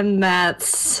fear again?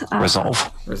 That's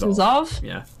Resolve. Resolve?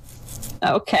 Yeah.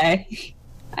 Okay.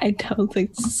 I don't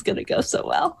think this is gonna go so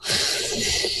well.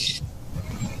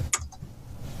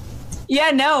 Yeah,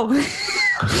 no.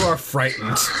 You are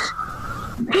frightened.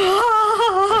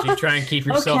 You try and keep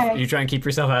yourself. Okay. You try and keep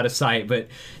yourself out of sight, but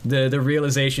the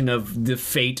realization of the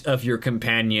fate of your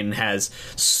companion has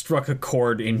struck a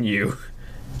chord in you.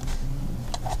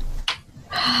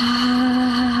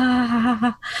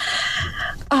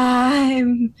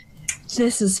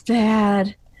 This is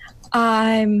bad.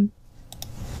 That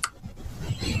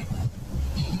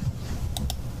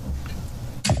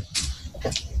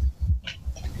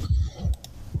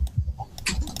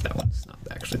one's not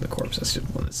actually the corpse. That's just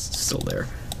one that's still there.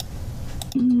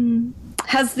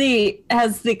 Has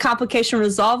the complication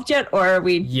resolved yet, or are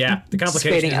we? Yeah, the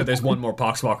complication is that there's one more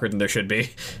poxwalker than there should be.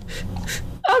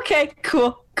 Okay,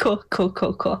 cool.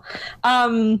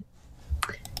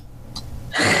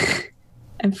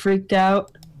 I'm freaked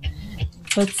out.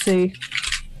 Let's see.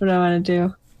 What do I want to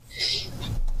do?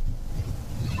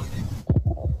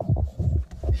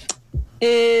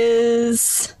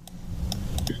 Is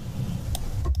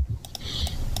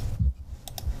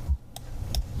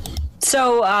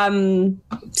so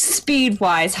speed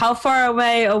wise, how far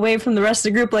away from the rest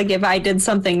of the group? Like, if I did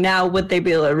something now, would they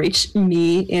be able to reach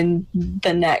me in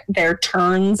their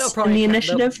turns in the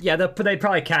initiative? They'd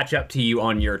probably catch up to you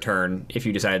on your turn if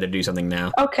you decided to do something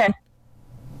now. Okay.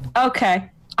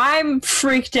 I'm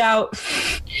freaked out,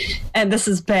 and this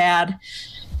is bad.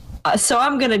 So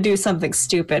I'm gonna do something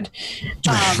stupid.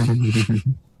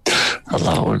 A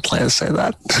lot of players say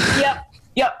that.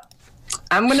 Yep.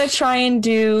 I'm gonna try and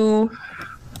do.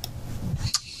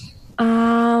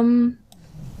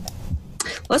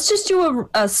 Let's just do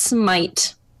a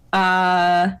smite.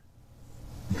 That.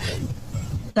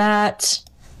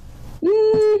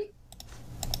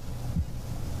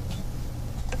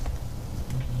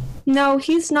 No,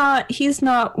 he's not. He's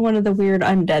not one of the weird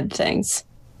undead things.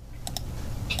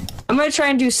 I'm gonna try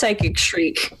and do Psychic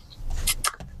Shriek.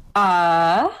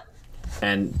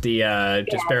 And the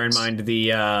just bear in mind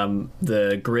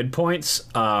the grid points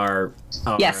are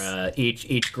yes.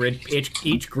 Each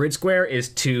grid square is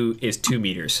 2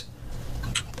 meters.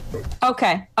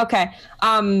 Okay.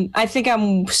 I think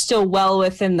I'm still well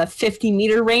within the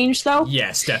 50-meter range, though.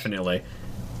 Yes, definitely.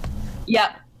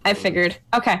 Yep, I figured.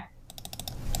 Okay.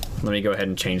 Let me go ahead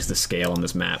and change the scale on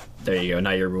this map. There you go.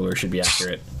 Now your ruler should be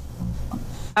accurate.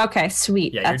 Okay,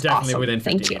 sweet. Yeah, that's you're definitely awesome. within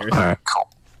 50 Thank meters. You. All right, cool.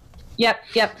 Yep.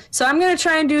 So I'm going to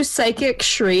try and do Psychic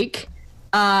Shriek.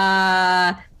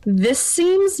 This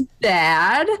seems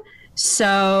bad.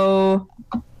 So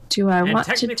do I want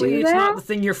to do that? Technically, it's not the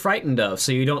thing you're frightened of,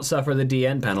 so you don't suffer the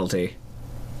DN penalty.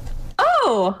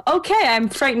 Oh, okay. I'm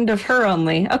frightened of her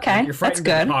only. Okay, You're frightened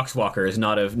that's good. of Poxwalkers,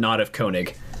 not of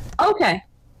Koenig.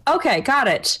 Okay, got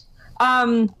it.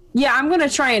 Yeah, I'm gonna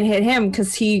try and hit him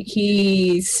because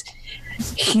he's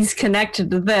connected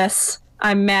to this.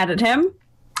 I'm mad at him.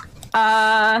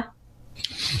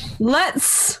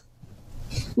 Let's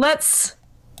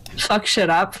fuck shit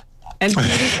up and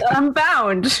I'm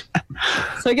bound.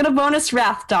 So I get a bonus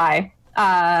wrath die.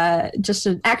 Just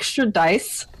an extra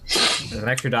dice. It's an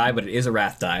extra die, but it is a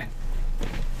wrath die.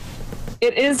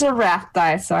 It is a wrath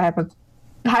die, so I have a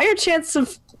higher chance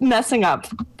of messing up,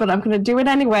 but I'm gonna do it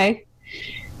anyway.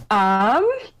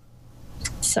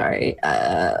 Sorry,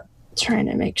 trying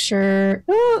to make sure.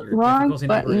 Ooh, Your wrong difficulty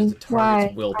number is button. the target's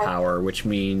Why? willpower, which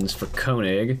means for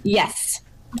Koenig, Yes.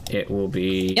 it will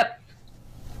be. Yep.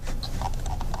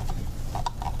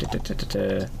 So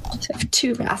I have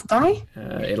 2 wrath die.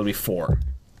 It'll be 4.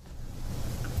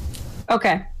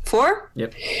 Okay, 4?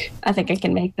 Yep. I think I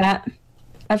can make that.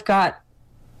 I've got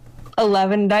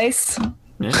 11 dice.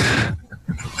 Yeah.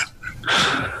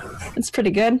 It's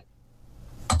pretty good.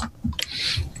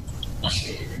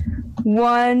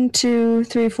 1, 2,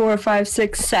 3, 4, 5,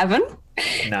 6, 7.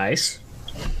 Nice.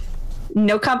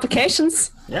 No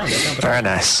complications. Yeah. Very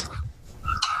nice.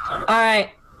 All right.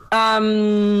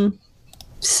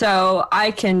 So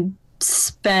I can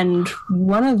spend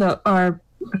one of the or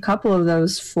a couple of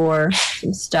those for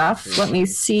some stuff. Let me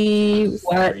see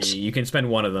what. You can spend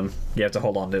one of them. You have to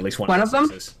hold on to at least one. One of them?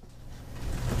 sixes.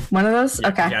 One of those. Yeah,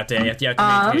 Okay. You have to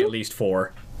maintain at least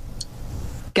 4.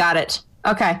 Got it.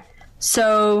 Okay.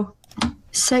 So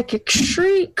Psychic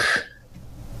Shriek.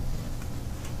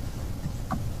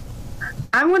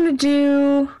 I'm going to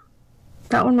do...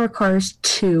 That one requires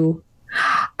 2.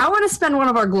 I want to spend one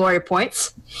of our glory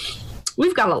points.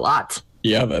 We've got a lot.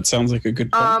 Yeah, that sounds like a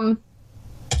good plan.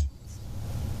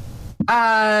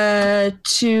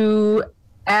 To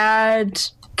add...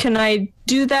 Can I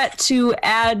do that to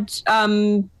add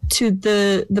to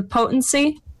the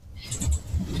potency?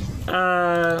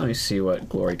 Let me see what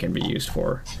glory can be used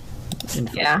for.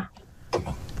 Yeah.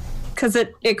 Because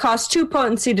it costs 2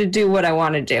 potency to do what I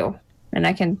want to do. And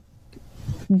I can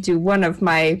do one of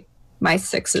my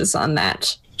 6s on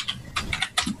that.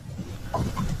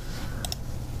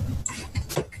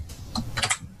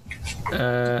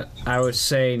 I would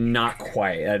say not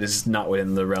quite. That is not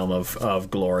within the realm of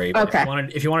glory. But Okay.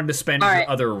 if you wanted to spend All your right.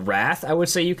 other wrath, I would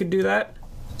say you could do that.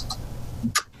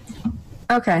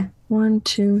 Okay. 1,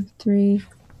 2, 3.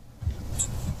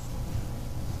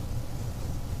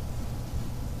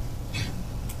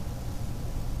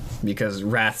 Because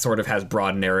wrath sort of has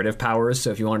broad narrative powers. So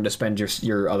if you wanted to spend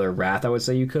your other wrath, I would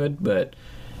say you could. But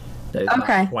That is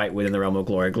Okay. not quite within the realm of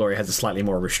Glory. Glory has a slightly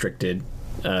more restricted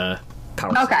power.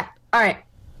 Okay. All right.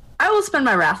 I will spend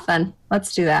my wrath then.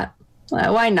 Let's do that.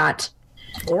 Why not?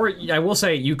 Or I will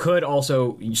say you could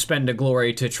also spend a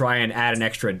glory to try and add an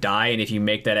extra die, and if you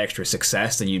make that extra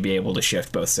success, then you'd be able to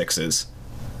shift both 6s.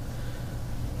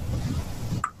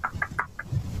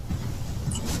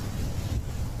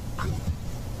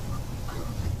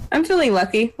 I'm feeling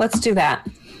lucky. Let's do that.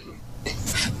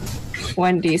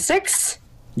 1d6.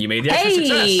 You made the extra Hey!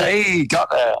 success. Hey, got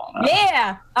there.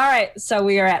 Yeah. All right. So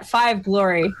we are at 5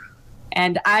 glory.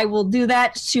 And I will do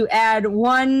that to add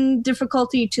 1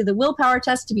 difficulty to the willpower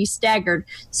test to be staggered.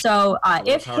 So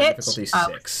if Willpower hit, difficulty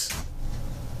 6.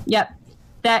 yep,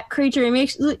 that creature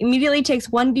immediately takes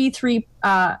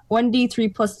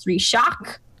 1d3 plus 3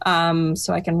 shock.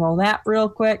 So I can roll that real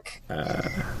quick.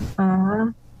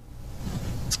 How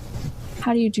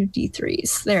do you do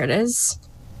d3s? There it is.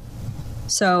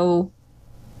 So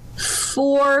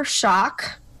 4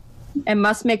 shock, and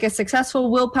must make a successful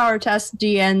willpower test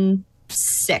DN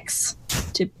 6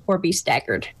 or be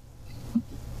staggered.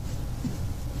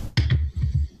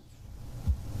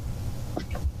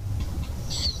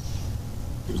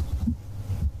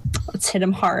 Let's hit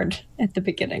him hard at the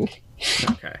beginning.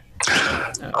 Okay.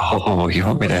 Oh, you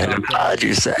want me to hit him hard,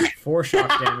 you say? 4 shock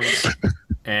damage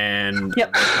and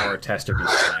Yep. willpower test to be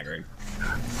staggered.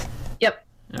 Yep.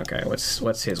 Okay,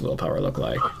 what's his willpower look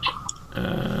like?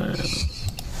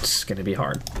 It's gonna be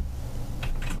hard,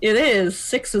 It is.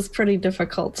 6 is pretty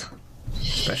difficult.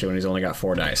 especially when he's only got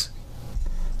 4 dice.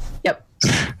 Yep.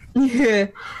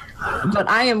 But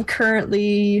I am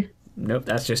currently... Nope,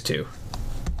 that's just 2.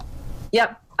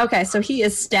 Yep. Okay, so he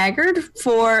is staggered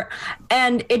for,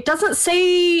 and it doesn't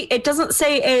say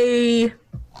a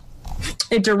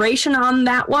duration on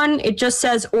that one. It just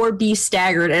says or be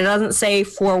staggered. It doesn't say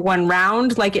for 1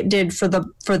 round like it did for the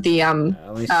Let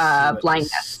me see what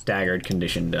blindness. the staggered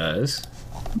condition does.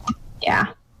 Yeah.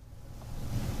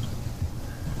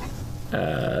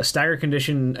 Staggered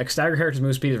condition: a staggered character's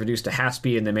move speed is reduced to half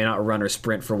speed, and they may not run or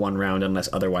sprint for 1 round unless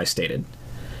otherwise stated.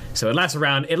 So it lasts a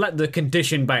round. The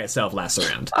condition by itself lasts a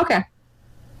round. Okay.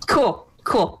 Cool.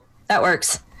 That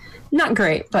works. Not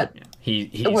great, but He's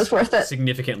it was worth it.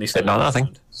 Significantly But not slower.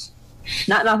 nothing.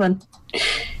 not nothing.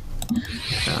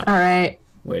 All right.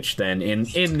 Which then,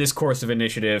 in this course of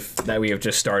initiative that we have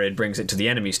just started, brings it to the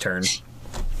enemy's turn.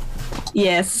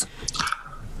 Yes.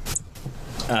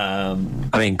 I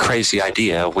mean, crazy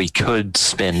idea. We could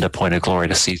spend a point of glory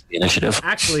to seize the initiative.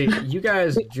 Actually, you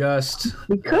guys just...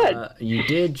 We could. you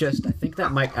did just... I think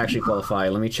that might actually qualify.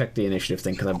 Let me check the initiative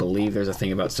thing, because I believe there's a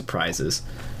thing about surprises.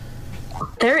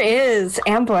 There is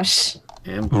ambush.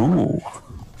 Ooh.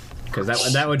 Because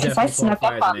that would 'Cause I definitely snuck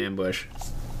qualify up as on- an ambush.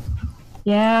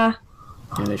 Yeah.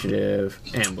 Initiative,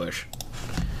 ambush.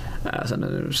 Some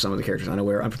of the characters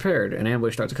unaware, unprepared. An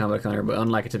ambush starts a combat encounter, but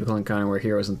unlike a typical encounter where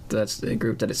heroes and that's the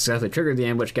group that has successfully triggered the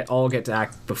ambush all get to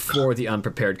act before the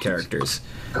unprepared characters.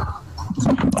 Oh,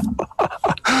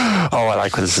 I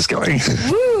like where this is going.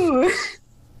 Woo.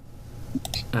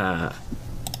 That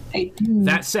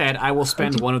said, I will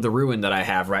spend one of the ruin that I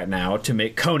have right now to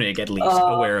make Koenig at least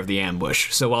aware of the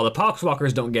ambush. So while the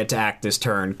Poxwalkers don't get to act this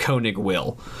turn, Koenig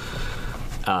will.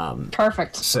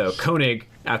 Perfect. So Koenig,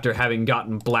 after having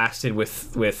gotten blasted with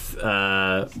 3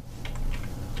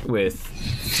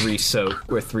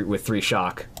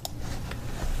 shock,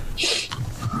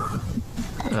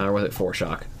 or was it 4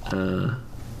 shock? It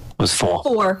was 4.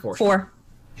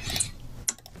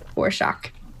 Four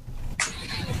shock.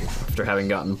 After having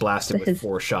gotten blasted with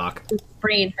 4 shock, His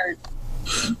brain hurt.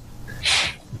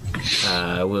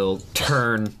 will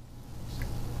turn.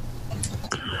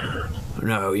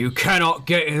 No, you cannot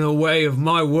get in the way of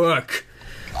my work.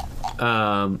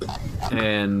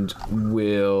 And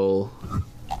will,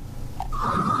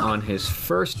 on his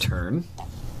first turn...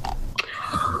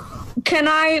 Can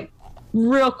I,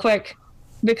 real quick,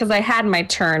 because I had my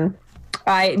turn,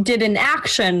 I did an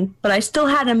action, but I still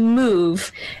had a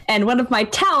move, and one of my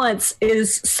talents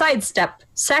is sidestep.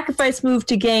 Sacrifice move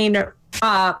to gain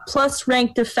plus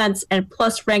rank defense and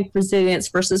plus rank resilience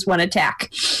versus 1 attack.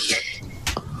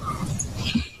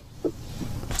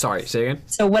 Sorry, say again?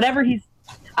 So whatever he's...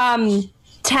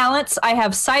 talents, I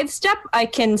have sidestep. I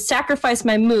can sacrifice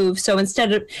my move. So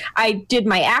instead of... I did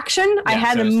my action, I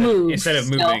had so a move. Instead of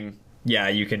still. moving, yeah,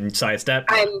 you can sidestep.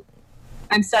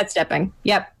 I'm sidestepping.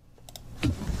 Yep.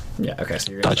 Yeah, okay,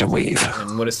 so you're Dodge and weave.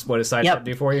 And what does sidestep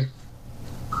do for you?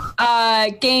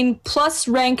 Gain plus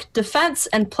rank defense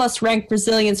and plus rank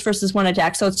resilience versus 1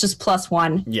 attack. So it's just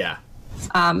 +1 Yeah.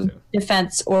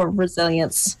 defense or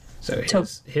resilience. So to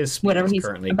his speed whatever is he's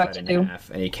currently about cut to in do. half,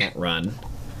 and he can't run.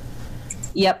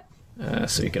 Yep.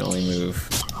 So he can only move.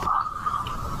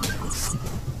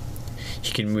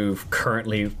 He can move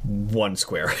currently 1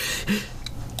 square. He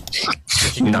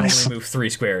can Nice. only move 3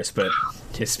 squares, but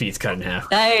his speed's cut in half.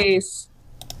 Nice.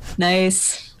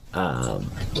 But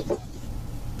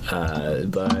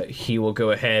he will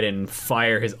go ahead and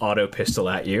fire his auto pistol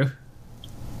at you.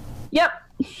 Yep.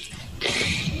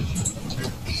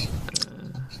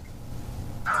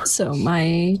 So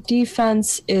my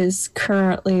defense is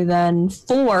currently then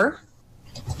 4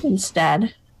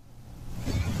 instead.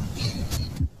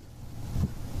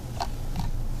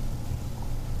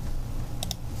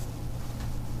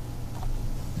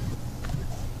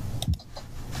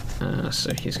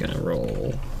 So he's gonna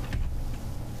roll.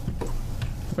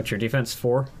 What's your defense?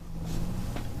 4?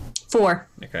 4.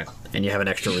 Okay. And you have an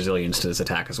extra resilience to this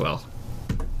attack as well.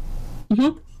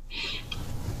 Mm-hmm.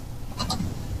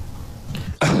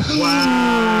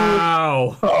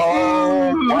 Wow!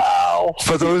 Oh, wow.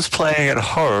 For those playing at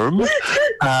home,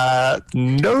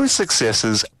 no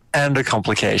successes and a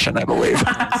complication, I believe.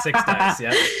 6 dice,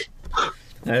 yeah.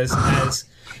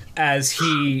 As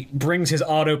he brings his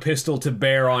auto pistol to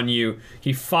bear on you,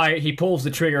 he pulls the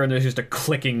trigger and there's just a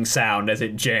clicking sound as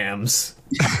it jams.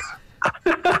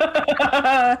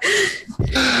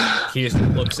 He just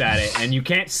looks at it, and you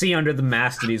can't see under the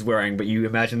mask that he's wearing, but you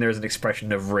imagine there's an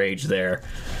expression of rage there.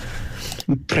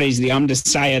 Praise the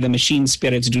Omnissiah, the machine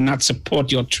spirits do not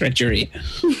support your treachery.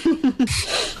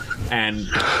 And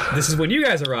this is when you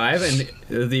guys arrive, and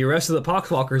the rest of the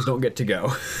Poxwalkers don't get to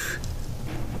go.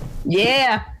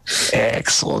 Yeah.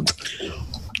 Excellent.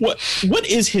 What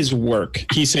is his work?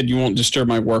 He said, "You won't disturb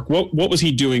my work." What was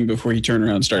he doing before he turned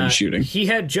around and started shooting? He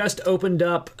had just opened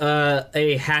up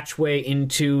a hatchway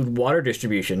into water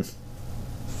distribution.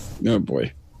 Oh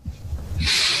boy.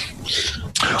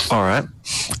 All right.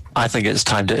 I think it's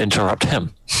time to interrupt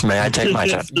him. May I take my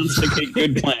turn? Sounds like a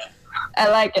good plan. I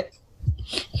like it.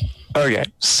 Okay,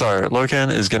 so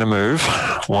Lokan is going to move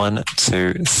 1,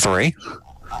 2, 3.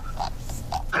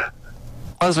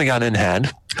 Plasma gun in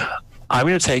hand. I'm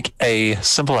going to take a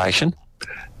simple action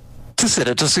to set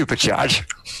it to supercharge.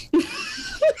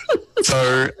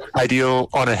 So I deal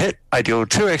on a hit, I deal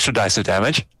 2 extra dice of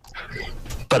damage.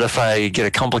 But if I get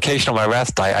a complication on my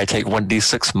wrath die, I take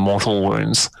 1d6 mortal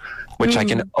wounds, which I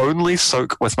can only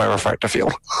soak with my refractor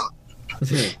field.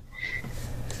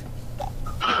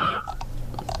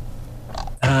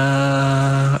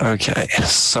 Okay,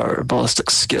 so ballistic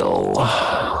skill.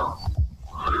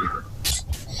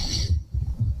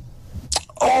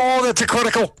 Oh, that's a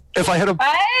critical if I hit him.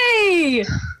 Hey!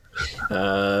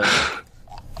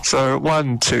 So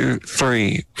 1, 2,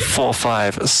 3, 4,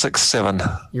 5, 6, 7.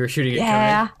 You were shooting at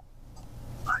Yeah.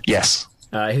 Yes.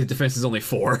 His defense is only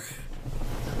 4.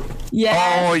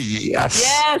 Yes. Oh, yes.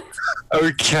 Yes.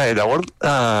 Okay, now what?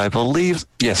 I believe,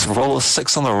 yes, roll a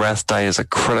 6 on the wrath die is a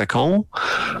critical.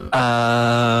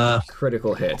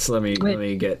 Critical hits. Let me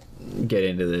get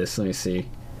into this. Let me see.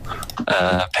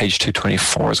 Page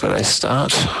 224 is where they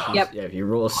start. Yep. Yeah, if you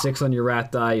roll a 6 on your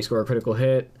wrath die, you score a critical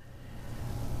hit.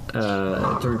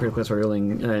 During critical hits, we're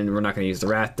rolling, and we're not going to use the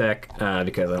wrath deck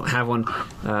because I don't have one.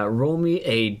 Roll me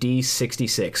a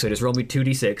d66. So just roll me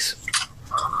 2d6.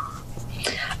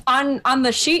 On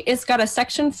the sheet, it's got a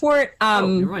section for it.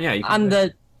 You're right, yeah, you can on do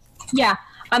the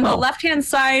Oh. left-hand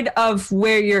side of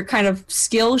where your kind of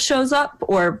skill shows up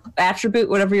or attribute,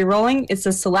 whatever you're rolling, it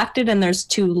says selected, and there's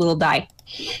 2 little die.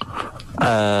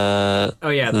 Oh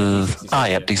yeah.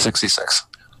 Yep, D66.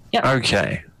 Yep.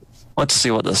 Okay. Let's see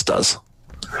what this does.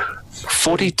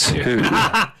 42.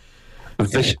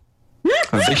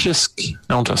 Vicious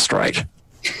counter strike.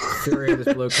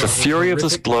 The fury of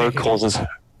this blow causes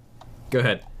Go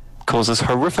ahead.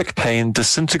 horrific pain,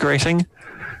 disintegrating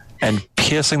and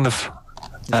piercing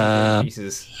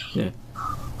Pieces. Yeah.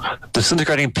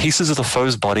 disintegrating pieces of the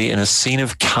foe's body in a scene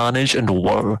of carnage and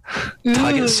woe.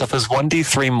 Target suffers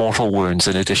 1d3 mortal wounds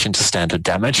in addition to standard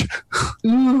damage.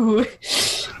 Ooh.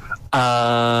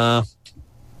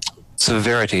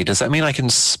 Severity. Does that mean I can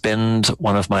spend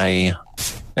one of my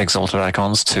exalted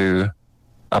icons to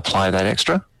apply that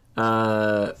extra?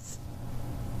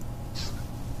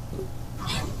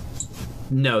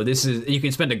 No, this is you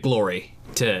can spend a glory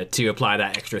to apply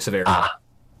that extra severity.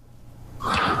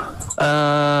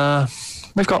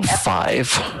 We've got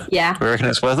 5. Yeah. Do we reckon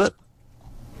it's worth it?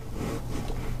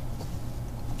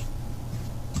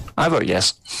 I vote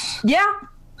yes. Yeah.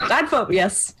 I'd vote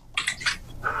yes.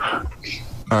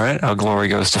 All right, our glory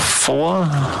goes to 4.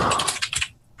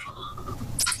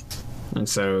 And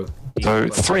so So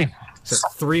 3. So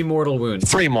 3 mortal wounds.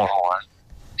 3 mortal ones.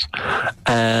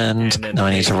 And then now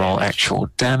I need to roll damage. actual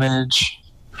damage.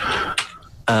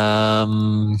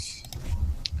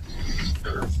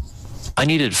 I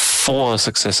needed 4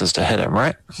 successes to hit him,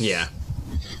 right? Yeah.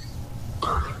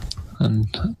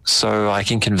 And so I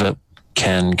can convert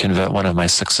one of my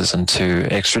 6s into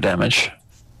extra damage.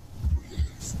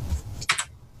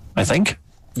 I think.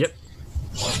 Yep.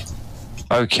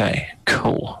 Okay,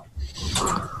 cool.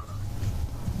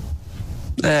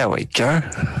 There we go.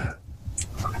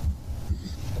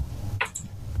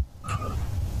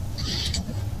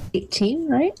 $18,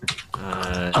 right?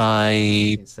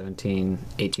 17,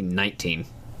 18, 19.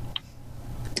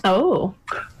 Oh,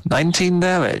 19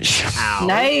 damage. Ow.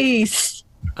 nice.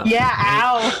 Yeah,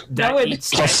 ow.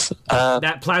 Plus,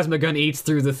 That plasma gun eats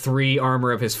through the 3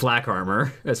 armor of his flak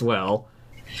armor as well.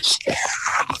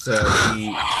 So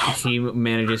he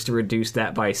manages to reduce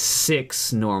that by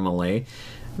 6 normally,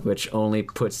 which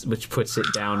puts it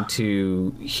down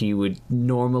to he would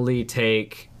normally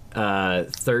take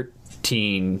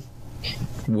 13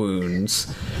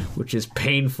 wounds, which is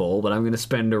painful. But I'm going to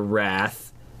spend a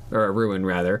ruin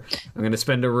rather. I'm going to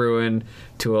spend a ruin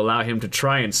to allow him to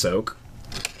try and soak.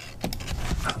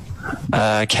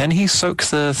 can he soak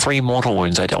the 3 mortal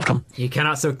wounds I dealt him? He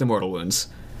cannot soak the mortal wounds,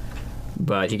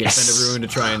 but he can spend a ruin to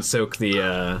try and soak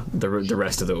the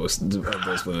rest of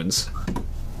those wounds.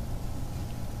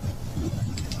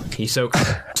 He soaks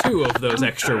 2 of those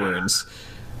extra wounds.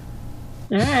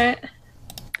 All right.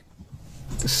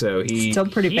 So Still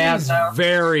pretty bad, he's though.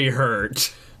 very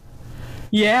hurt.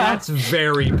 Yeah. That's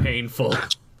very painful.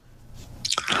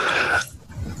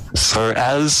 So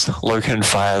as Lokan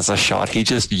fires a shot, he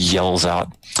just yells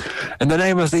out, "In the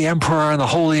name of the Emperor and the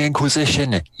Holy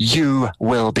Inquisition, you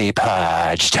will be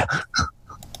purged."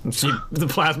 See the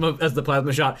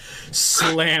plasma shot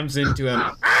slams into him,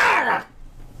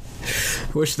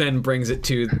 which then brings it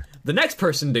to the next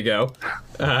person to go,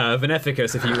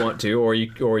 Veneficus, if you want to, or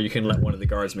you can let one of the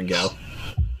guardsmen go.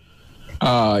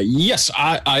 Yes,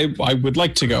 I would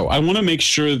like to go. I want to make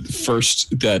sure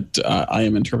first that I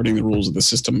am interpreting the rules of the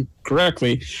system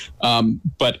correctly.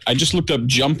 But I just looked up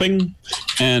jumping,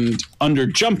 and under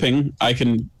jumping, I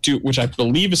can do, which I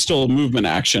believe is still a movement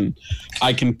action,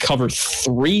 I can cover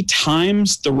 3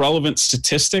 times the relevant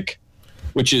statistic,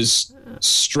 which is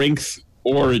strength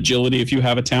or agility if you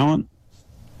have a talent.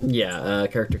 Yeah, a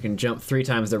character can jump 3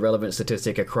 times the relevant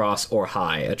statistic across or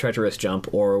high. A treacherous jump,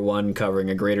 or one covering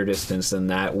a greater distance than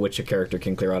that which a character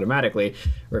can clear automatically,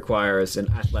 requires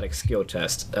an athletic skill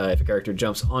test. If a character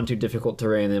jumps onto difficult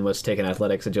terrain, then must take an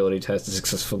athletics agility test to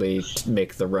successfully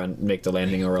make the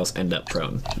landing, or else end up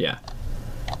prone. Yeah.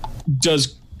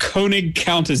 Does Koenig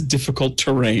count as difficult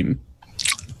terrain?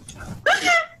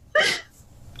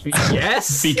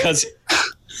 Yes. Because...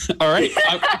 All right,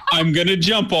 I'm going to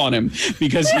jump on him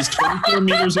because he's 24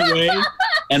 meters away,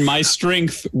 and my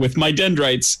strength with my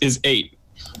dendrites is 8.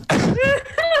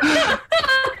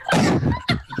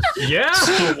 Yeah.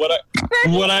 So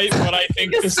what I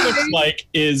think this looks like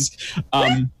is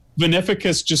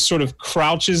Veneficus just sort of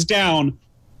crouches down.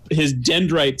 His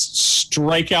dendrites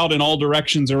strike out in all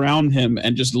directions around him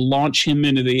and just launch him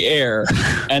into the air.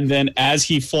 And then as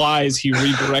he flies, he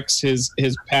redirects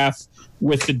his path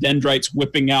with the dendrites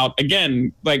whipping out,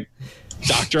 again, like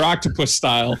Dr. Octopus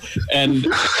style, and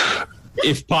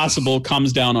if possible,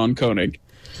 comes down on Koenig.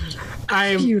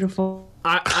 Beautiful.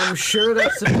 I'm sure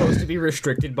that's supposed to be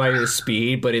restricted by your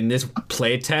speed, but in this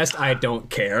playtest, I don't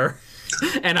care.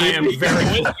 And I am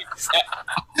very...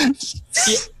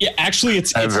 Yeah, actually,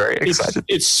 I'm very excited.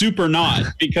 It's super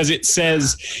not, because it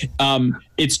says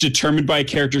it's determined by a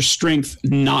character's strength,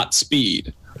 not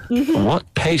speed. What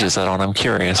page is that on? I'm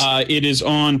curious. It is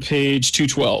on page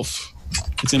 212.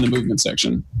 It's in the movement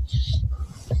section.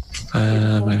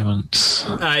 Movements.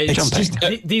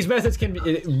 These methods can be,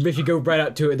 if you go right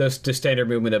up to it, those to standard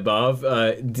movement above,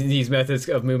 these methods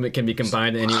of movement can be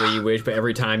combined any way you wish, but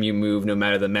every time you move, no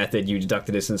matter the method, you deduct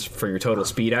the distance for your total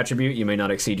speed attribute. You may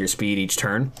not exceed your speed each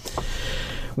turn.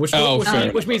 Which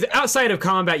means that outside of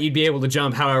combat, you'd be able to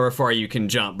jump however far you can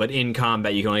jump, but in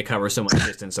combat, you can only cover so much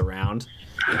distance around.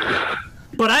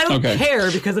 But I don't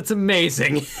care because it's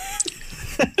amazing.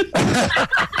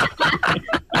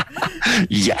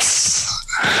 Yes.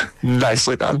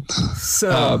 Nicely done.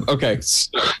 So, okay.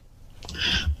 So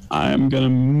I'm going to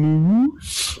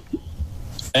move.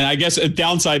 And I guess a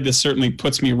downside, this certainly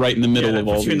puts me right in the middle of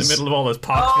all these. In the middle of all those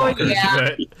poxwalkers.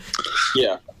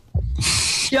 yeah.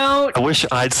 Yeah. Don't. I wish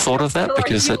I'd thought of that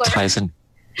because it ties in.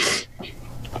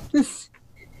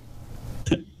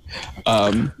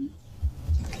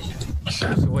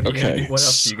 So what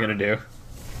else are you gonna do?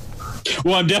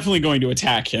 Well, I'm definitely going to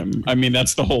attack him. I mean,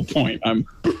 that's the whole point.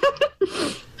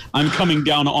 I'm coming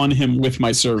down on him with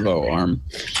my servo arm.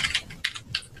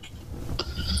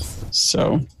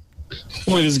 So,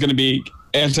 boy, this is going to be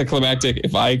anticlimactic.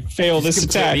 If I fail this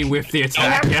attack, with the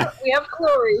attack. Yeah. We have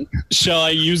glory. shall I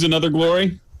use another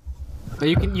glory? But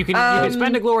you can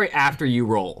spend a glory after you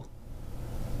roll.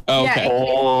 Okay.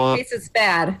 Yeah, in case it's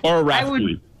bad. Or a wrath I would-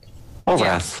 point. Or Yeah.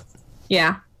 Wrath.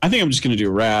 Yeah. I think I'm just going to do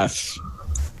wrath,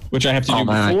 which I have to do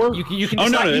man. before. You can Oh, no,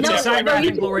 decide, no, you it's can decide no, wrath you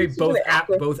and can glory do both it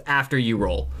after. both after you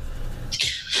roll.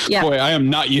 Yeah. Boy, I am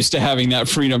not used to having that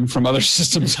freedom from other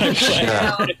systems I play.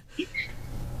 Yeah.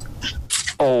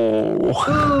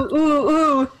 Oh. Ooh, ooh,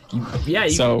 ooh. Yeah,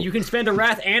 So- you can spend a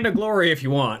wrath and a glory if you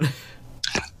want.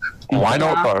 Why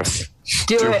not Yeah. both?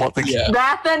 Do it. what the- Yeah.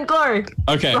 Wrath and glory.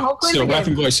 Okay, The whole so thing wrath again.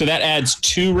 and glory. So that adds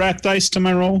 2 wrath dice to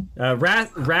my roll.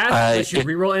 Wrath lets you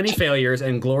reroll any failures,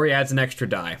 and glory adds an extra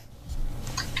die.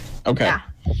 Okay. Yeah.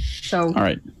 So All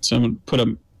right. So I'm going to put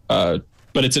a,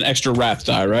 but it's an extra wrath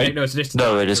die, right? No, it's just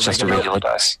No, it is just a regular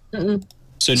dice. So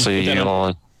just So put that,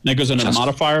 you'll that goes under just-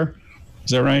 modifier.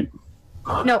 Is that right?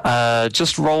 no.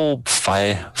 just roll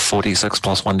 4d6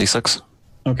 plus 1d6.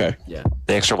 Okay. Yeah.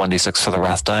 The extra 1d6 for the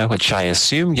Wrath die, which I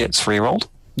assume gets rerolled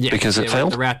because it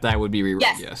failed. The wrath die would be rerolled.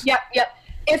 Yes. Yes. Yep.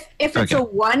 If it's Okay. a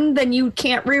 1, then you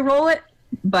can't re-roll it.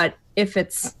 But if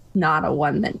it's not a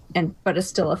 1, then but it's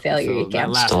still a failure, So you that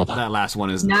can. last one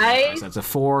is Nice. That's a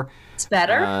 4 It's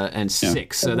better. and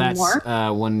 6. So One that's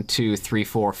more. 1, 2, 3,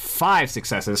 4, 5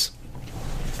 successes,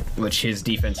 which his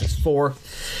defense is 4.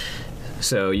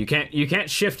 So you can't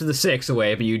shift the 6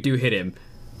 away, but you do hit him.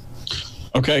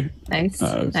 Okay. Nice.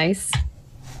 Nice.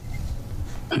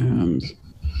 And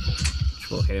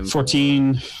We'll hit him for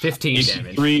 14, 15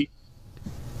 damage. 3,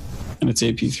 and it's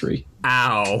AP3.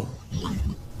 Ow.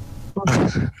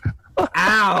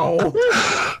 Ow.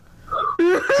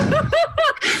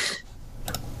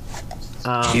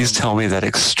 Please tell me that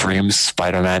extreme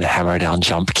Spider-Man hammer down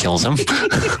jump kills him.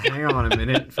 Hang on a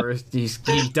minute. First, he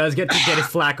does get to get his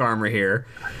flak armor here.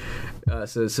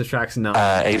 So it subtracts 9.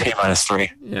 AP minus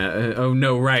 3. Yeah. Oh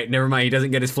no, right. Never mind. He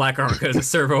doesn't get his flak armor because it's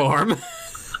servo arm.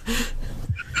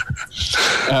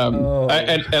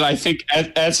 And I think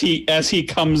as he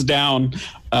comes down,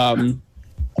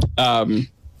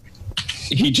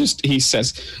 he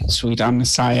says, "Sweet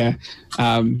Messiah,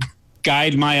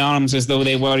 guide my arms as though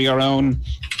they were your own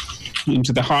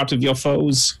into the heart of your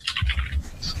foes."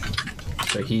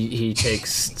 So he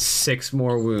takes 6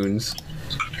 more wounds,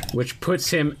 which puts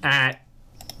him at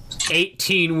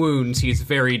 18 wounds. He's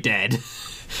very dead.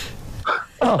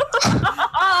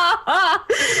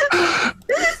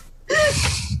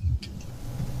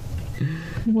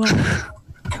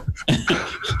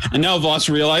 And now Voss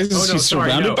realizes he's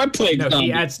surrounded by plague No, he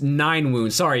zombies. adds 9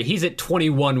 wounds. Sorry, he's at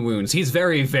 21 wounds. He's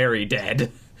very, very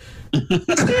dead.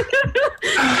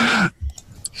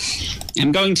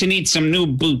 I'm going to need some new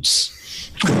boots.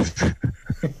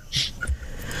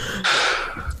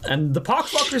 And the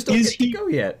poxwalkers don't get to go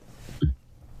yet.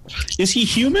 Is he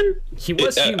human? He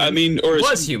was human. I mean, or he is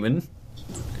was human.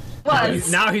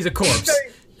 Was. Now he's a corpse.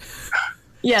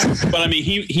 Yes. But I mean,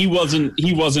 he wasn't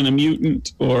a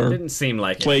mutant or Didn't seem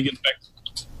like it. plague infected.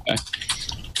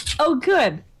 Oh,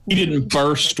 good. He didn't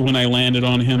burst when I landed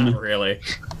on him. Really?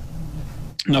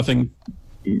 Nothing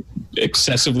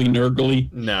excessively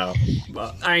nurgly. No.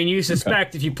 Well, I mean, you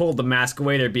suspect if you pulled the mask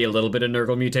away, there'd be a little bit of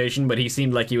Nurgle mutation, but he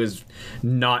seemed like he was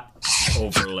not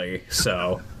overly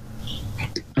so.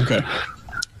 Okay.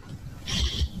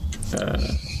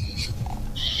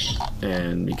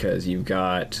 And because you've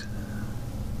got...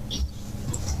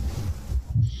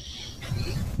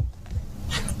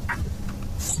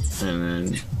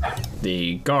 And then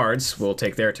the guards will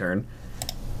take their turn,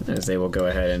 as they will go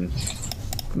ahead and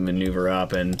maneuver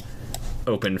up and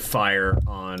open fire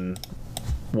on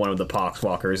one of the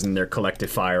poxwalkers, and their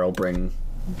collective fire will bring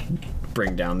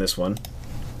down this one.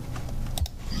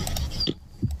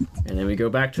 And then we go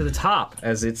back to the top,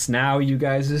 as it's now you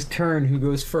guys' turn. Who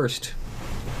goes first?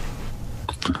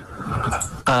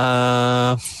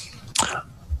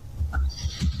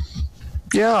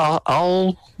 Yeah,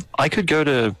 I could go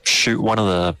to shoot one of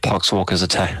the poxwalkers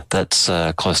attack that's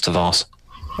close to Voss.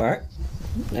 All right.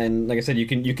 And like I said, you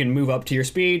can move up to your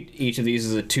speed. Each of these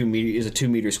is a 2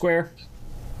 meter square.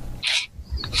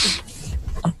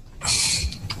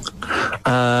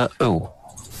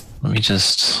 Let me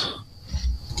just.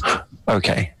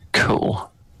 Okay,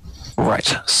 cool.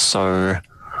 Right, so.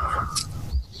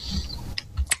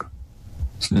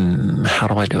 How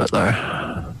do I do it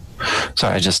though?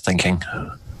 Sorry, just thinking.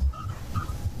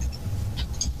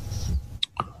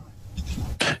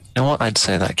 You know what? I'd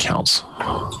say that counts.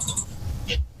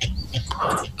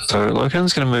 So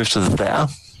Lokan's going to move to there,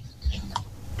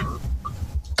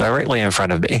 directly in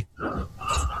front of me,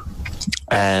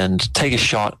 and take a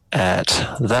shot at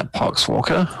that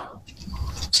poxwalker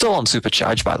Still on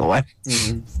supercharge, by the way.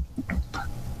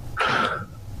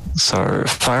 So,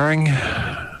 firing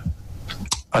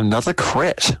another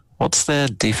crit. What's their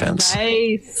defense?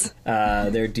 Nice.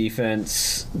 Their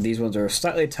defense, these ones are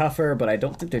slightly tougher, but I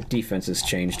don't think their defense has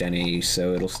changed any,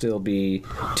 so it'll still be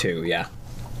 2, yeah.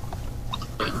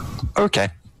 Okay.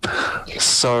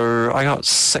 So, I got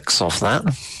 6 off that.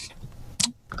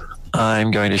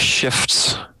 I'm going to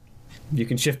shift You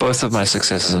can shift both of my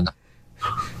successes in.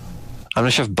 I'm going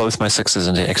to shift both my 6s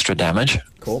into extra damage.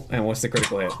 Cool. And what's the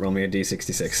critical hit? Roll me a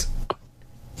d66.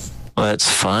 Let's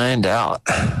find out.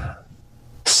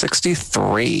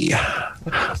 63.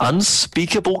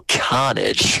 Unspeakable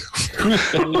carnage.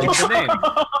 What's the name?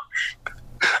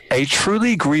 A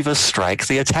truly grievous strike,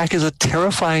 the attack is a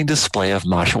terrifying display of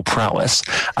martial prowess.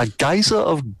 A geyser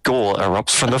of gore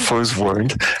erupts from the foe's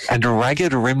wound, and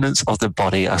ragged remnants of the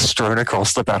body are strewn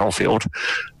across the battlefield.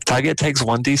 Target takes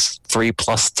 1d3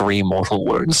 plus 3 mortal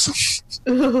wounds.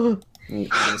 The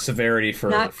severity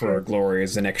for Not a glory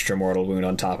is an extra mortal wound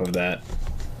on top of that.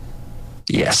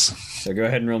 Yes. So go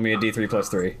ahead and roll me a d3 plus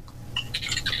 3.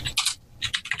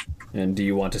 And do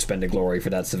you want to spend a glory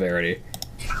for that severity?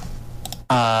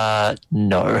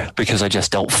 No, because I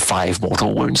just dealt 5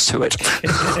 mortal wounds to it.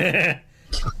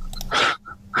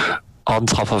 On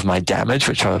top of my damage,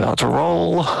 which I'm about to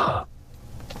roll.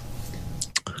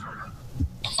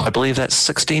 I believe that's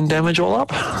 16 damage all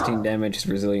up. 16 damage, his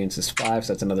resilience is 5,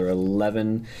 so that's another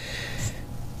 11.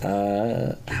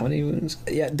 How many wounds?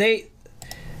 Yeah,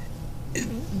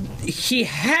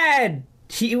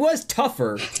 he was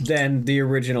tougher than the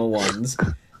original ones.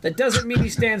 That doesn't mean he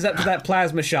stands up to that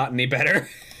plasma shot any better.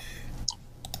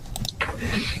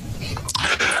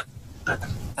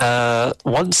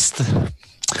 Once the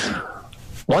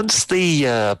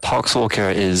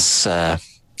Poxwalker is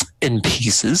in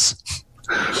pieces,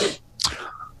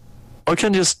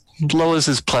 Lokan just lowers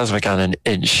his plasma gun an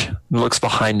inch, looks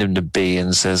behind him to Bee,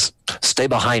 and says, "Stay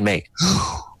behind me."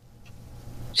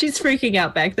 She's freaking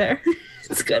out back there.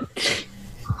 It's good.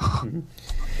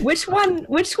 Which one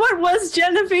was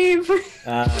Genevieve?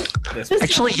 This one.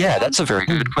 Actually, yeah, that's a very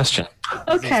good question.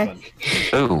 Okay.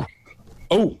 Oh,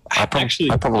 I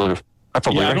probably I don't know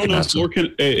recognize him.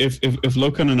 if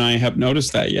Lokan and I have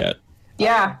noticed that yet.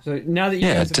 Yeah. So now that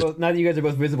you guys are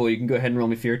both visible, you can go ahead and roll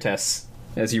me fear tests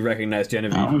as you recognize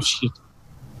Genevieve. Oh shit!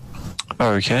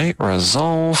 Okay,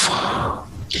 resolve.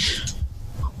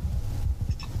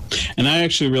 And I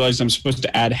actually realized I'm supposed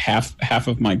to add half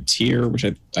of my tier, which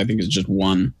I think is just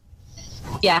 1.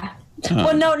 Yeah.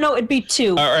 Well, no, it'd be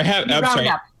 2. Or half. I'm Round sorry.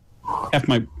 up. Half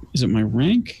my. Is it my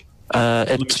rank?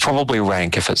 It's probably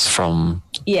rank if it's from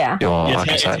Yeah. your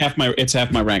It's archetype.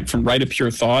 half my rank from Rite of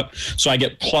Pure Thought, so I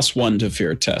get +1 to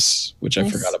fear tests, which I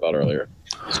Nice. forgot about earlier.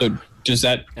 So does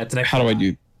that? That's an How do I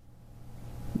do?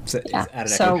 So it's Yeah, add an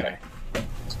so- okay.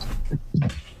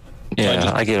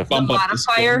 Yeah, I get a Bump up the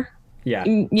score? Modifier. Yeah.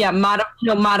 Yeah,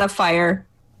 modifier.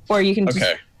 Or you can just.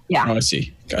 Okay. Yeah. Oh, I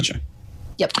see. Gotcha.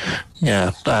 Yep.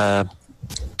 Yeah.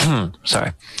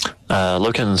 Sorry.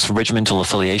 Lokan's regimental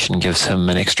affiliation gives him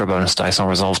an extra bonus dice on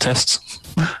resolve tests.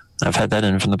 I've had that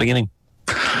in from the beginning.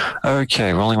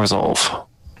 Okay, rolling resolve.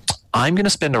 I'm going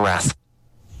to spend a wrath.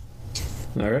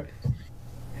 All right.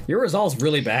 Your resolve's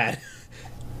really bad.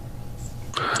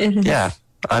 Yeah,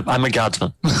 I'm a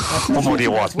guardsman. What more do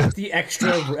you want?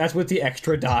 That's with the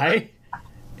extra die.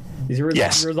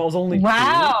 Yes. Your resolve's only 2.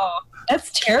 Wow.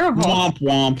 That's terrible. Womp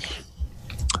womp.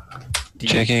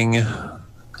 Checking.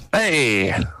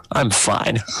 Hey, I'm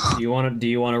fine. Do you want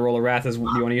to roll a wrath? Do you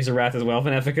want to use a wrath as well,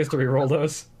 Veneficus, to reroll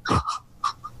those?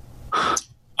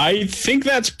 I think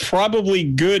that's probably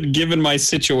good given my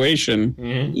situation.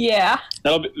 Yeah.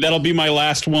 That'll be my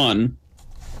last one.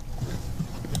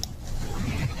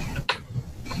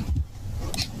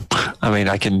 I mean,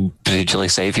 I can potentially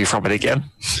save you from it again.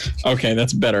 Okay,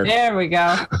 that's better. There we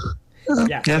go.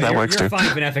 Yeah, that works you're too. fine,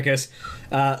 Veneficus.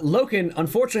 Lokan,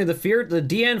 unfortunately, the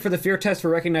DN for the fear test for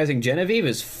recognizing Genevieve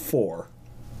is 4.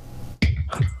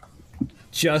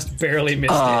 Just barely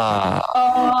missed it.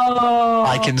 Oh.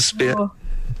 I can spend.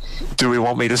 Do we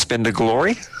want me to spend a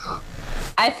glory?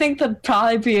 I think that'd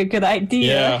probably be a good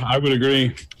idea. Yeah, I would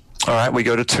agree. All right, we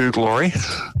go to 2 glory.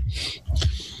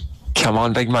 Come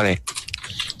on, big money.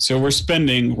 So we're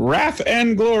spending wrath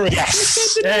and glory.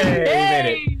 Yes. Hey, you made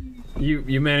Hey. it.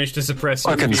 You managed to suppress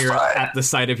your Fucking fear fine. at the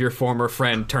sight of your former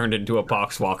friend turned into a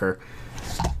Poxwalker.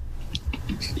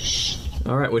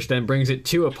 All right, which then brings it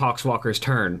to a Poxwalker's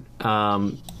turn.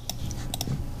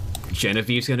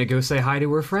 Genevieve's gonna go say hi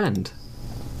to her friend.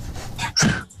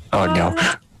 Oh no.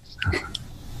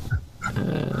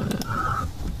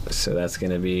 So that's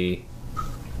gonna be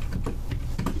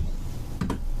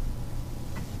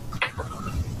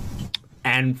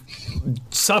and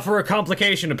suffer a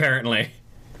complication, apparently.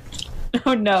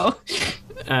 Oh no.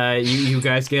 You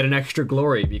guys get an extra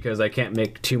glory because I can't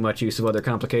make too much use of other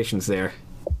complications there.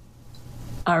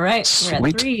 All right, we're at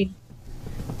Sweet. 3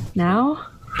 now.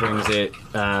 Brings it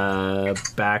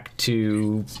back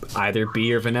to either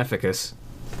Bee or Veneficus.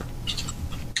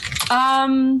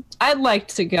 I'd like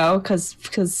to go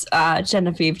because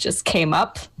Genevieve just came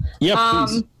up. Yeah,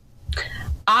 please.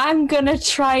 I'm gonna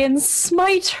try and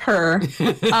smite her.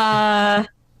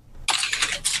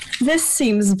 This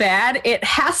seems bad. It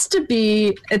has to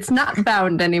be. It's not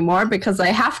bound anymore because I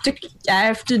have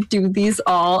to do these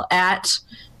all at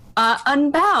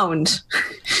unbound.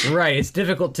 Right, it's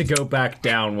difficult to go back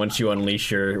down once you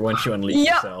unleash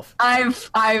yourself. I've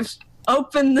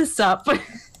opened this up.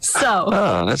 So.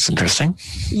 Oh, that's interesting.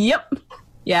 Yep.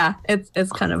 Yeah,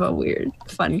 it's kind of a weird,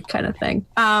 fun kind of thing.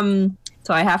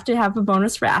 So I have to have a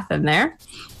bonus wrath in there.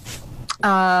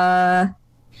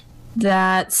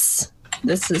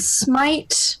 This is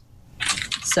smite.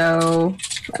 So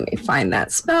let me find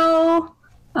that spell.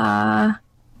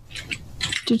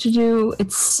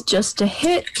 It's just a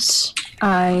hit.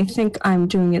 I think I'm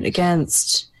doing it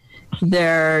against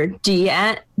their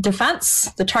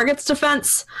defense, the target's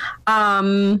defense.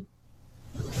 And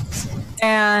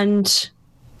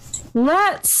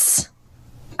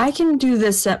I can do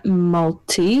this at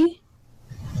multi.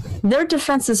 Their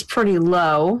defense is pretty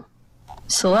low,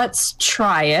 so let's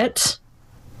try it.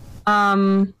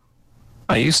 Are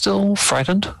you still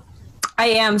frightened? I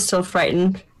am still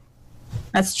frightened.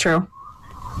 That's true.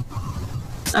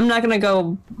 I'm not gonna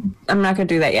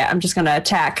do that yet. I'm just gonna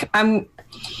attack.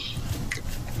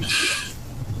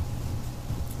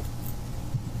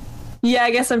 Yeah,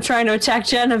 I guess I'm trying to attack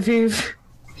Genevieve.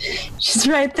 She's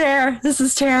right there. This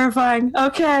is terrifying.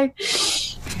 Okay.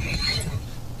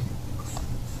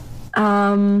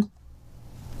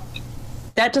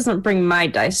 That doesn't bring my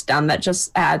dice down. That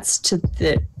just adds to.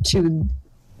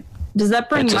 Does that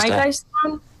bring my dice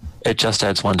down? It just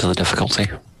adds 1 to the difficulty.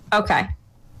 Okay.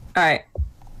 All right.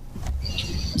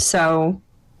 So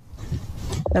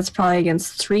that's probably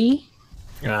against 3.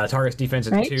 Target's defense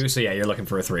is Right. 2, so yeah, you're looking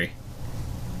for a 3.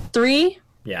 3.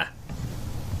 Yeah.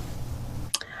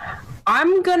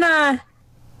 I'm gonna.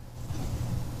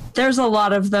 There's a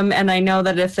lot of them, and I know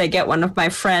that if they get one of my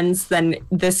friends, then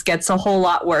this gets a whole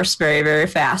lot worse very, very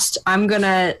fast. I'm going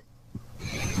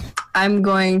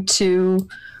to.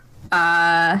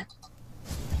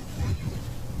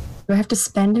 Do I have to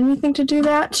spend anything to do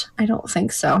that? I don't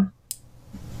think so.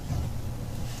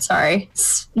 Sorry.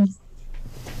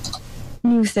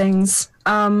 New things.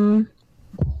 I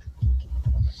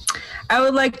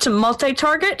would like to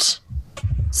multi-target.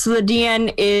 So the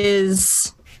DN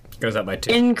is Goes up by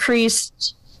 2.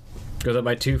 increased Goes up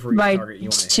by 2 for each by target you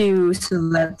want to hit. 2, so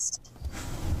that's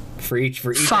For each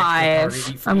 5.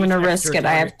 five. I'm gonna risk it.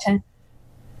 I have 10.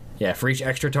 Yeah, for each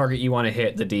extra target you want to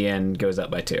hit, the DN goes up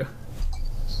by 2.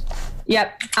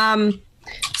 Yep.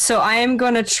 So I am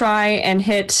going to try and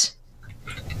hit.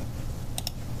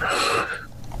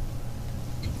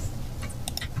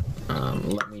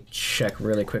 Let me check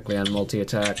really quickly on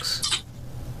multi-attacks.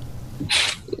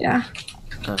 Yeah.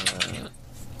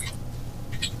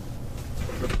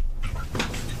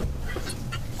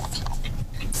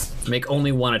 Make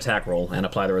only 1 attack roll and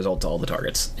apply the result to all the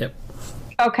targets. Yep.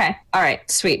 Okay. All right.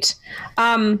 Sweet.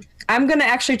 I'm going to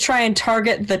actually try and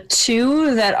target the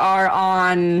 2 that are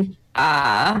on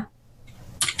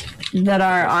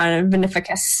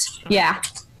Veneficus. Yeah.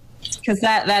 Because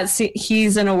that's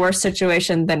he's in a worse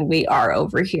situation than we are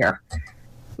over here.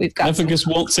 We've got. Veneficus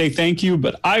won't say thank you,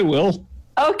 but I will.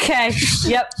 Okay.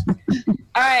 Yep.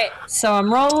 All right. So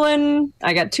I'm rolling.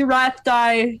 I got 2 wrath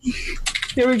die.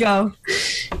 Here we go.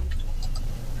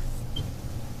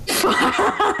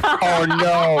 Oh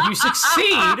no! You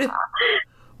succeed,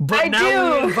 but I now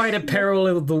do. we invite a peril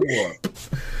of the warp.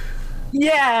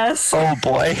 Yes. Oh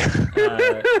boy!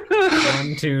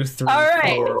 1, 2, 3, All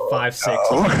right. 4, 5, 6.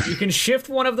 Oh. You can shift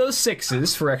one of those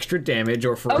 6s for extra damage,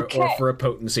 or for Okay. a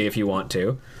potency if you want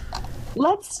to.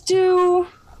 Let's do.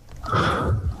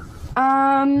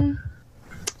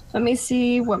 Let me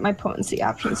see what my potency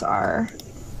options are.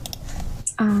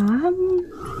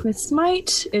 With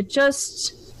smite, it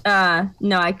just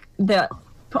the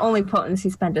only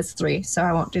potency spent is 3, so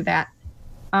I won't do that.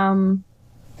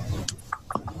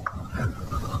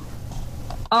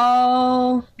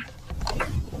 I'll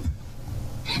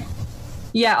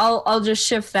just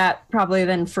shift that probably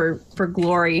then for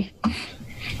glory.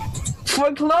 For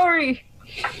glory.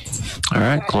 All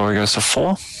right, glory goes to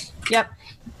 4. Yep.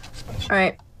 All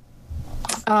right.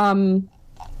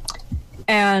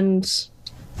 And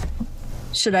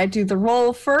should I do the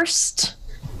roll first?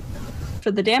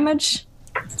 for the damage?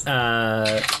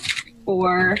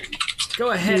 Or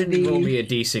Go ahead and roll me a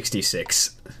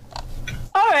d66.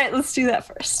 all right, let's do that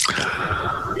first.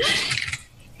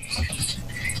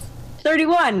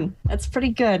 31. That's pretty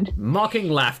good. Mocking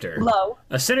laughter. Low.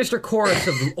 A sinister chorus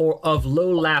of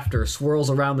low laughter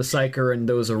swirls around the Psyker and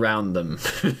those around them.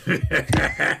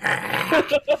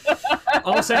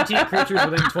 All sentient creatures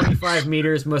within 25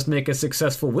 meters must make a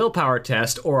successful willpower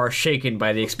test or are shaken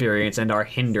by the experience and are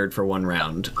hindered for 1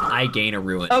 round. I gain a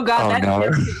ruin. Oh god, Oh, that's no.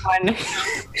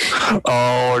 everyone.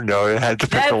 Oh no, I had to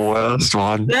pick the worst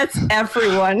one. That's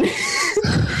everyone.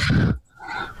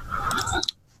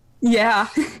 Yeah.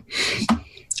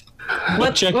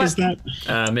 What check is that?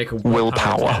 Make a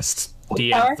Willpower. test.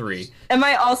 DM3. Am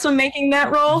I also making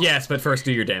that roll? Yes, but first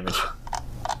do your damage.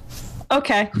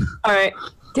 Okay. All right.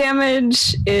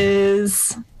 Damage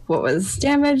is... What was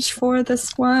damage for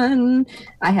this one?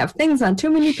 I have things on too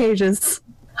many pages.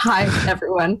 Hi,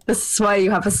 everyone. This is why you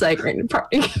have a psych-rated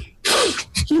party.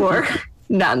 For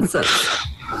nonsense.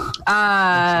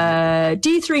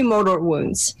 D3 mortal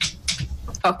wounds.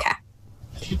 Okay.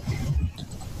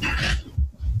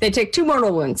 They take 2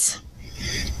 mortal wounds.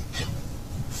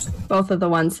 Both of the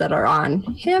ones that are on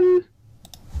him.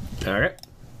 Okay.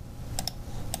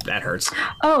 That hurts.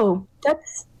 Oh,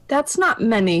 that's not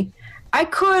many.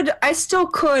 I still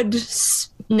could.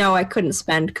 No, I couldn't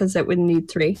spend because it would need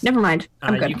 3. Never mind.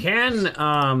 I'm good. You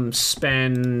can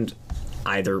spend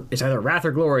either Wrath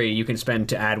or Glory. You can spend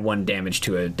to add 1 damage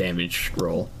to a damage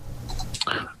roll.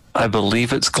 I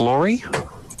believe it's Glory.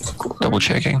 Double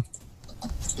checking.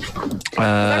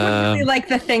 I would really like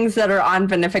the things that are on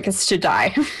Veneficus to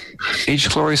die. Each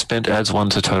glory spent adds 1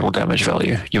 to total damage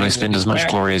value. You may spend as much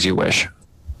glory as you wish.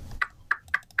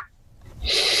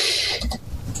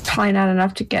 Probably not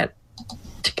enough to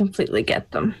completely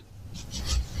get them.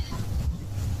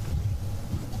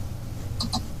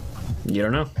 You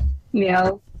don't know. Yeah.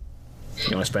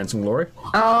 You want to spend some glory?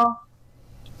 Oh.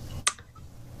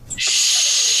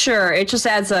 Sure. It just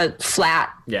adds a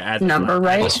flat Add number, flat,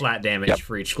 right? add flat damage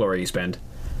for each glory you spend.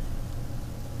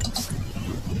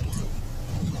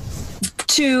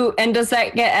 And does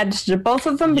that get added to both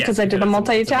of them? Because I did a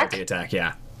multi-attack? Multi-attack,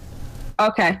 yeah.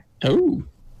 Okay. Oh.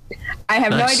 I have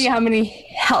no Nice. idea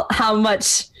how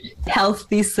much health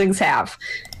these things have,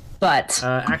 but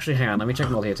Actually, hang on. Let me check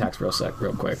multi-attacks real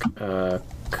quick. okay.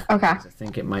 I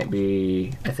think it might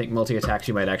be... I think multi-attacks,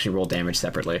 you might actually roll damage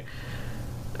separately.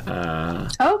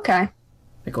 Okay.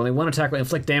 Like only 1 attack will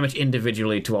inflict damage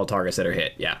individually to all targets that are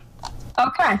hit. Yeah.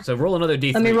 Okay. So roll another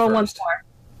d3 Let me roll first. 1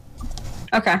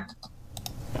 more. Okay.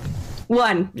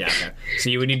 1. Yeah. Okay. So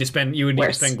you would need to spend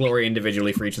glory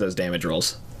individually for each of those damage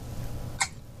rolls.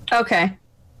 Okay.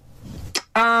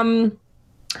 I'll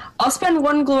spend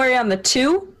 1 glory on the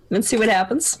 2 and see what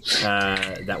happens.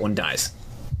 That one dies.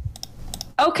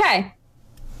 Okay.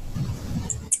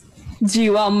 Do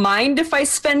you all mind if I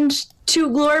spend 2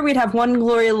 glory? We'd have 1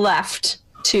 glory left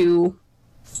to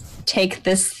take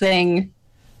this thing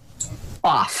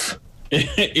off.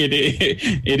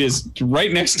 It is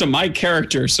right next to my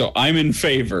character, so I'm in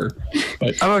favor.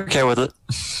 But I'm okay with it.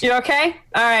 You okay?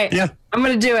 All right. Yeah. I'm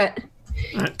going to do it.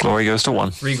 Glory goes to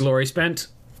 1. 3 glory spent.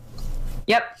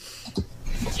 Yep.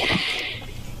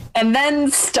 And then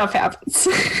stuff happens.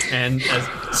 And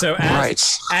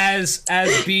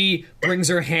as Bee brings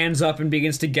her hands up and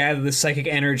begins to gather the psychic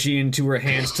energy into her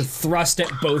hands to thrust at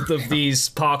both of these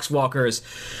poxwalkers,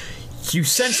 you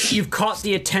sense that you've caught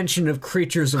the attention of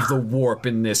creatures of the warp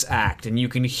in this act, and you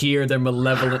can hear their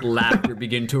malevolent laughter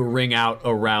begin to ring out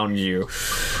around you.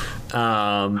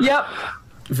 Yep.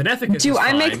 Veneficus Do is I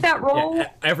fine. make that roll?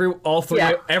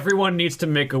 Yeah, everyone needs to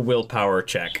make a willpower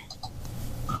check.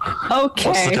 Okay.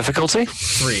 What's the difficulty?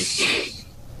 3.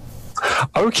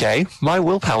 Okay, my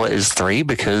willpower is 3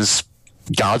 because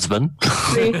Guardsman.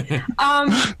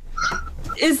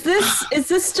 Is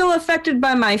this still affected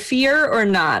by my fear or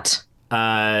not?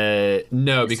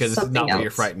 No, because it's something not what you're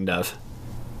else. frightened of.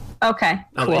 Okay.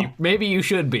 Cool. Maybe you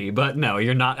should be, but no,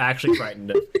 you're not actually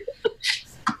frightened of.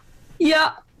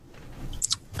 Yeah.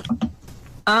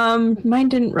 Mine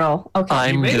didn't roll. Okay.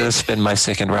 I'm made going to it. spend my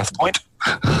second wrath point.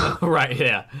 Right,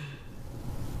 yeah.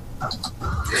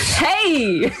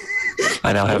 Hey!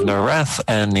 I now have no wrath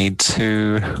and need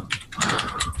to...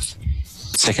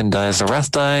 Second die is the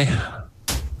wrath die.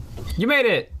 You made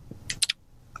it!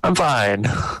 I'm fine.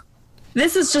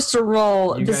 This is just a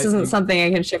roll. You This guys- isn't something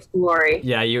I can shift glory.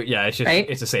 Yeah, it's just Right?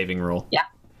 it's a saving roll. Yeah.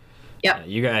 Yep.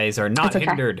 You guys are not It's okay.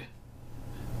 hindered,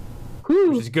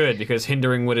 Whew. which is good because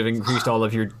hindering would have increased all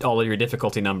of your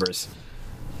difficulty numbers.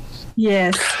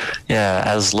 Yes. Yeah,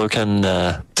 as Lokan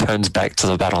turns back to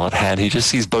the battle at hand, he just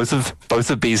sees both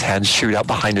of Bee's hands shoot out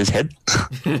behind his head.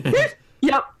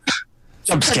 Yep.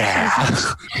 Jump scare.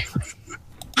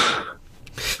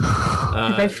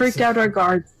 They freaked out our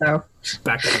guards, though.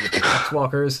 Back to the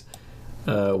Poxwalkers.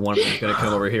 One of them's going to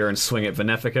come over here and swing at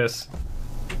Veneficus.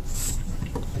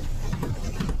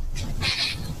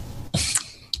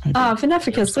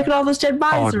 Veneficus, look at all those dead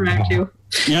bodies around you.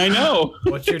 Yeah, I know.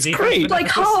 What's your It's defense? great. Like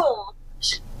home.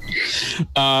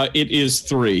 It is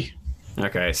 3.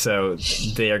 Okay, so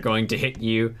they are going to hit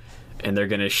you, and they're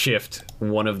going to shift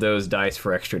one of those dice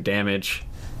for extra damage.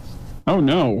 Oh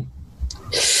no.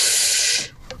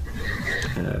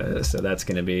 So that's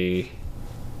going to be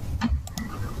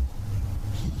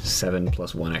 7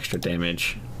 plus 1 extra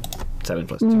damage. 7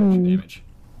 plus 2 extra damage.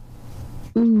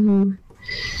 Ooh.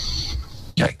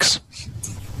 Yikes.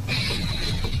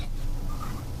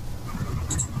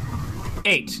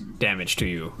 8 damage to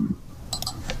you.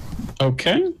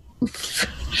 Okay.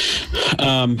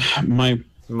 My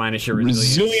Minus your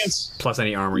resilience. Plus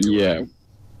any armor you wear.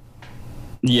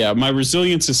 Yeah, my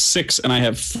resilience is 6, and I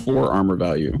have 4 armor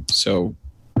value. So,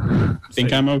 I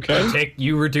think I'm okay.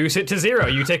 You reduce it to 0.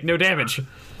 You take no damage.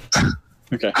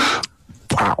 Okay.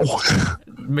 Wow.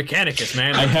 Mechanicus,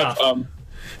 man. I have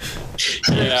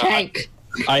Tank.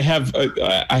 I have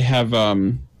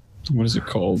what is it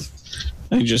called?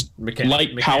 I think just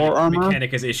light power armor.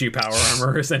 Mechanicus issue power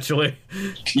armor, essentially.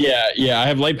 Yeah. I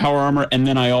have light power armor, and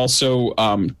then I also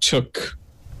took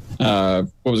what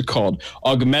was it called?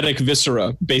 Augmetic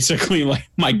viscera. Basically, like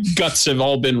my guts have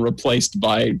all been replaced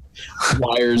by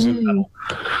wires and metal.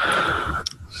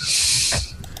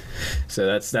 So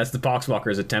that's the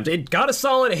Poxwalker's attempt. It got a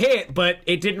solid hit, but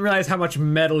it didn't realize how much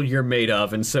metal you're made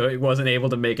of, and so it wasn't able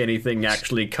to make anything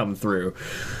actually come through.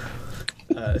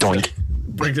 Doink. So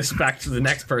brings us back to the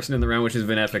next person in the round, which is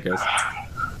Veneficus.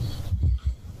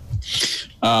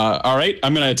 All right,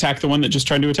 I'm going to attack the one that just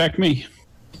tried to attack me.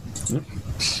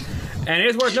 And it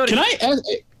is worth noting. Can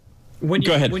I?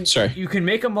 Go ahead. Sorry. You can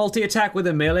make a multi-attack with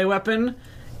a melee weapon,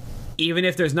 even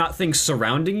if there's not things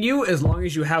surrounding you, as long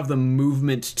as you have the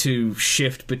movement to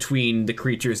shift between the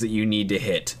creatures that you need to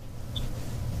hit.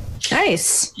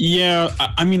 Nice. Yeah,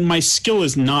 I mean, my skill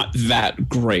is not that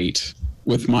great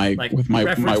with my weapon.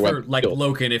 Like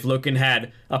Lokan, if Lokan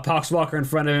had a Poxwalker in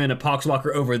front of him and a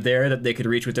Poxwalker over there that they could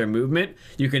reach with their movement,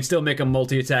 you can still make a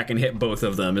multi-attack and hit both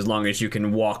of them as long as you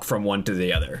can walk from one to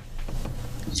the other.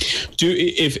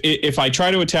 If I try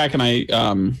to attack and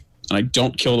I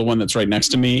don't kill the one that's right next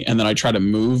to me, and then I try to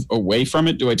move away from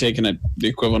it, do I take the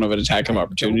equivalent of an attack of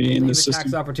opportunity in this system?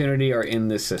 Attacks opportunity are in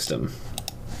this system.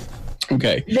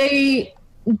 Okay. They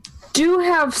do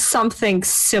have something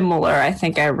similar, I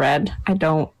think I read. I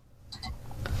don't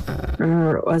remember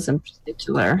what it was in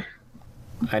particular.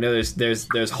 I know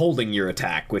there's holding your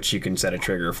attack, which you can set a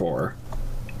trigger for.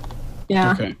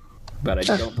 Yeah. Okay. But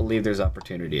I don't believe there's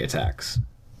opportunity attacks.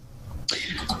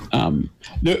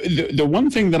 The one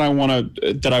thing that I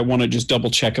want to just double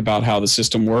check about how the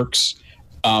system works,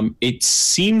 it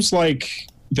seems like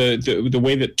the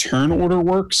way that turn order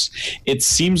works, it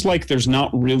seems like there's not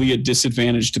really a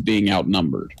disadvantage to being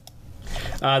outnumbered.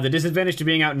 The disadvantage to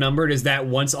being outnumbered is that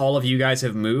once all of you guys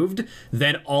have moved,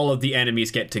 then all of the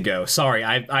enemies get to go. Sorry,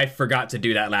 I forgot to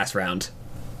do that last round.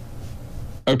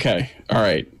 Okay, all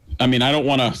right. I mean, I don't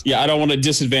want to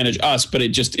disadvantage us, but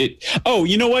oh,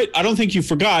 you know what? I don't think you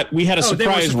forgot. We had a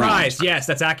surprise round. Yes,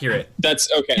 that's accurate.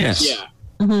 That's okay. Yes. Yeah.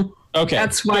 Mm-hmm. Okay.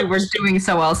 That's why we're doing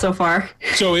so well so far.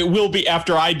 So it will be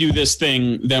after I do this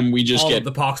thing, then we just all get of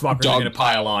the Poxwalkers are going to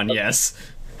pile on, yes.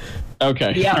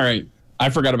 Okay. Yep. All right. I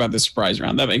forgot about this surprise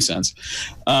round. That makes sense.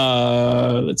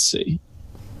 Let's see.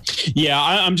 Yeah,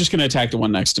 I'm just going to attack the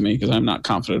one next to me because I'm not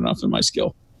confident enough in my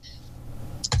skill.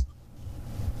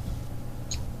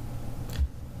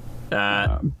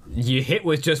 You hit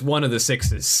with just one of the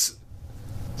 6s.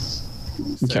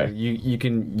 So Okay. You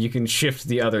can shift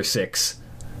the other 6.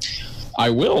 I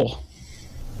will.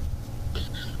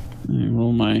 I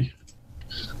roll my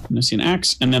Nisian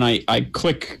Axe, and then I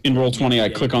click in roll 20. I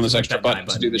click on this extra button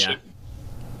to do the shit.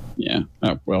 Yeah.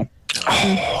 Oh, well.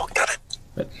 Oh, got it.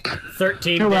 But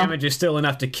 13 damage is still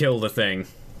enough to kill the thing.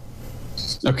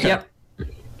 Okay. Yep.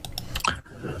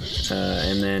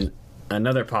 And then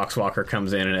another Poxwalker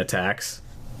comes in and attacks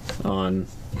on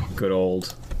good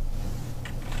old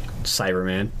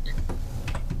Cyberman.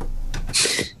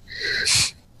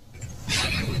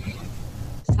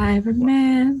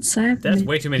 Cyberman. That's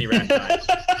way too many rat dice.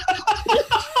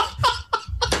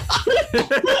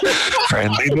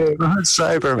 Friendly neighborhood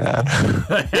Cyberman.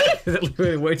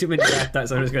 Way too many rat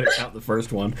dice. I'm just going to count the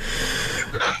first one.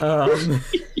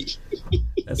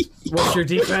 What's your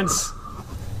defense?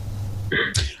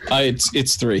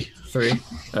 It's 3. 3.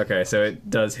 Okay, so it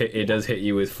does hit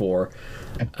you with 4.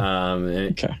 And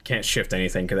it can't shift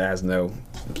anything because it has no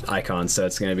icon, so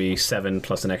it's going to be 7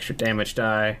 plus an extra damage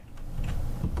die.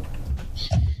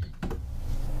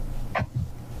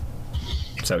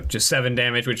 So just 7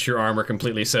 damage, which your armor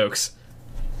completely soaks.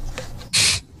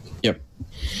 Yep.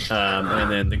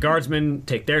 And then the guardsmen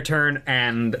take their turn,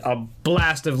 and a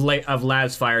blast of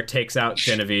lav's fire takes out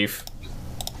Genevieve.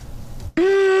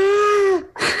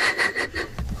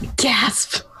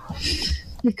 Gasp!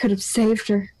 We could have saved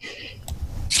her.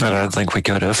 I don't think we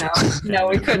could have. No,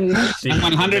 we couldn't.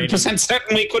 I'm 100%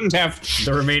 certain we couldn't have.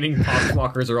 The remaining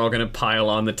poxwalkers are all going to pile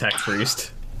on the tech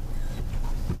priest.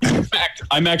 In fact,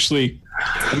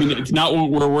 it's not what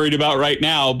we're worried about right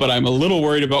now, but I'm a little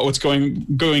worried about what's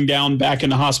going down back in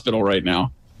the hospital right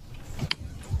now.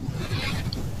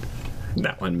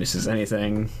 That one misses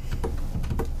anything.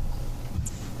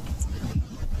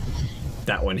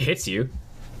 That one hits you.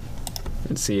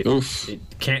 Let's see. It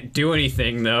can't do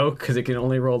anything, though, because it can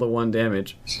only roll the 1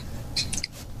 damage.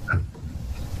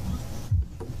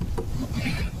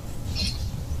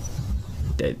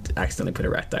 It accidentally put a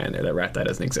rat die in there. That rat die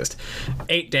doesn't exist.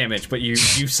 8 damage, but you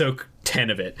soak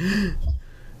 10 of it.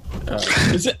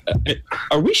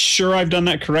 Are we sure I've done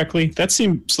that correctly? That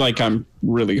seems like I'm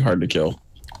really hard to kill.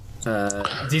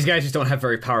 These guys just don't have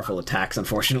very powerful attacks,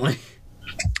 unfortunately.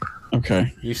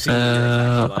 Okay. You've seen what your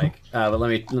attacks are like. But let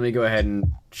me go ahead and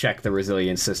check the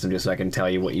resilience system just so I can tell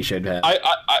you what you should have.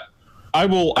 I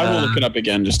will look it up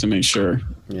again just to make sure.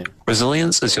 Yeah.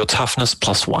 Resilience is your toughness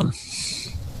plus 1.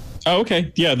 Oh,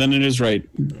 okay. Yeah, then it is right.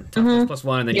 Toughness plus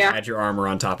 1, and then you add your armor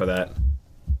on top of that.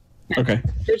 Okay.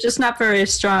 They're just not very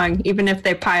strong, even if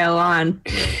they pile on.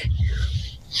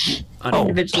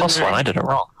 Plus 1. I did it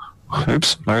wrong.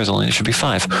 Oops, my resilience should be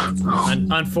 5.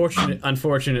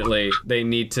 Unfortunately, they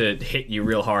need to hit you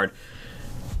real hard,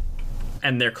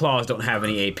 and their claws don't have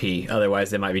any AP.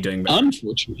 Otherwise, they might be doing better.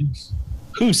 Unfortunately.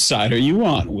 Whose side are you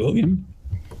on, William?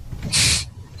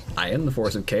 I am the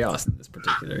force of chaos in this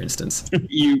particular instance.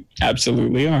 You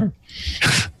absolutely are.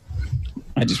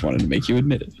 I just wanted to make you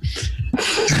admit it.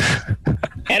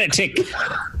 Heretic.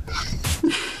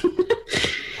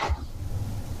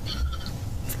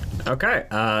 Okay,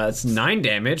 it's 9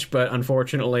 damage, but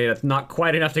unfortunately, that's not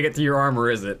quite enough to get through your armor,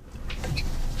 is it?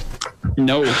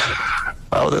 No.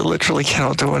 Oh, they literally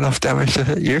cannot do enough damage to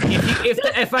hit you.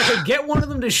 If I could get one of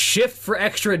them to shift for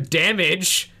extra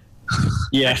damage...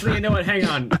 Yeah. Actually, you know what? Hang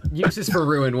on. Use this for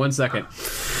ruin. 1 second.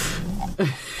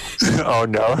 Oh,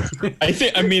 no.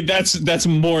 I mean, that's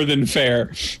more than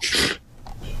fair.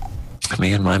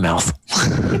 Me in my mouth.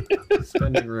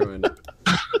 Spending ruin.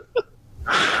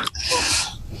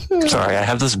 Sorry, I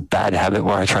have this bad habit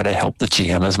where I try to help the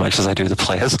GM as much as I do the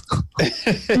players.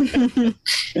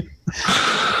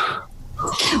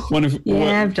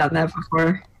 I've done that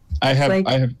before. I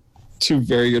have 2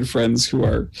 very good friends who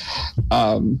are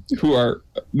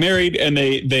married, and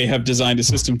they have designed a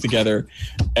system together,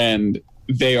 and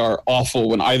they are awful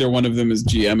when either one of them is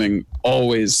GMing.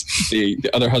 Always the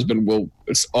other husband will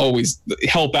always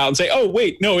help out and say, "Oh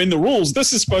wait, no, in the rules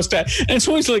this is supposed to," and it's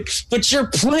always like, "But you're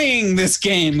playing this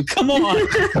game. Come on,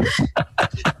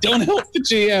 don't help the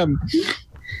GM."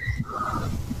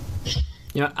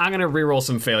 You know, I'm gonna reroll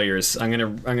some failures. I'm gonna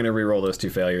reroll those 2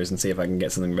 failures and see if I can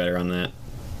get something better on that.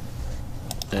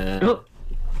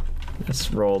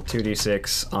 Let's roll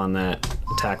 2d6 on that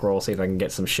attack roll, see if I can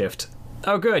get some shift.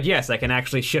 Oh, good. Yes, I can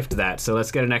actually shift that. So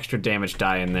let's get an extra damage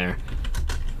die in there.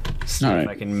 See if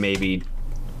I can maybe...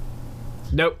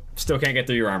 Nope. Still can't get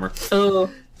through your armor.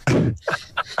 Oh.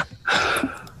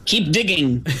 Keep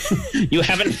digging. You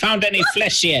haven't found any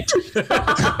flesh yet.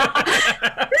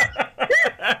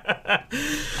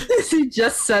 He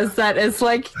just says that it's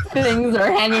like things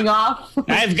are hanging off.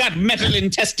 I've got metal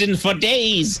intestine for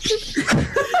days.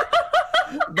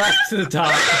 Back to the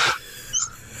top.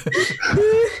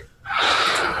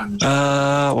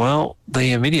 Well,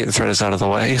 the immediate threat is out of the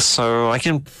way, so I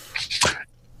can...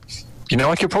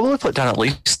 I could probably put down at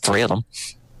least 3 of them.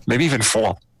 Maybe even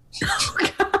 4.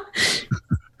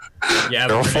 Yeah,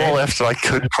 there are 4 left, and I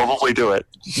could probably do it.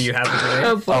 Do you have a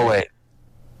grenade? Oh, wait.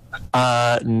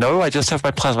 No, I just have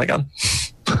my plasma gun.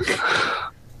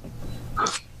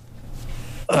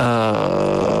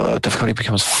 Difficulty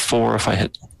becomes 4 if I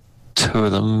hit 2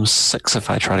 of them, 6 if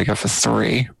I try to go for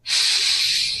 3.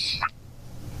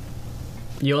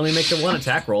 You only make the 1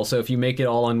 attack roll, so if you make it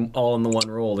all in the 1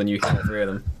 roll, then you hit all 3 of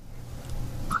them.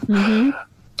 Mm-hmm.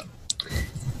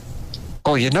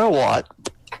 Oh, you know what?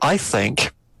 I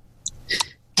think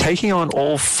taking on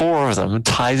all 4 of them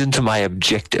ties into my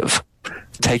objective.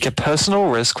 Take a personal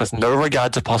risk with no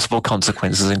regard to possible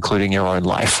consequences, including your own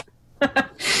life.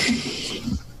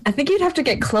 I think you'd have to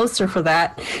get closer for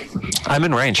that. I'm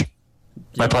in range.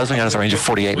 My plasma gun has a range of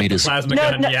 48 meters. Plasma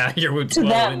No, gun, no, yeah, you're well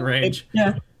that- in range.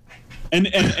 Yeah. And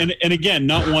again,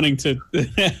 not wanting to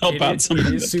help It out is- someone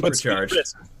it is that puts me at supercharged.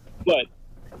 risk, but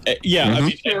yeah, I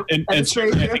mean, and That's very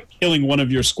certainly I true. think killing one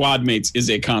of your squad mates is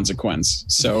a consequence.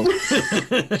 So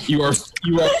you are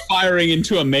firing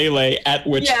into a melee at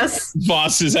which Yes.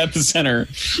 Voss is at the center.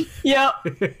 Yep.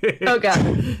 Oh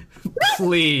god.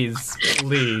 Please.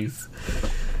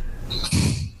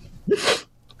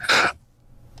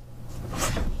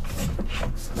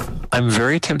 I'm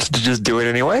very tempted to just do it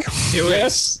anyway. Do it.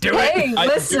 Yes. Do it. Hey, I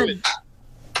do listen.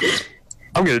 it.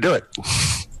 I'm going to do it. All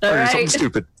I'll do something right.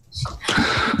 stupid.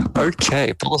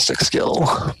 Okay, ballistic skill.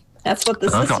 That's what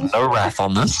this I've is. got no wrath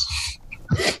on this.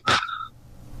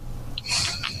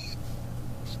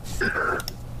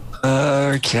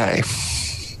 Okay.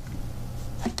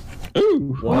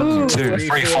 Ooh. 1, 2, 3,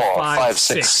 3, 4, 5,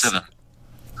 6, 7.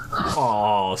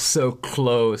 Oh, so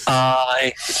close.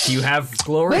 Do you have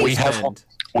glory? Wait. We have Spend?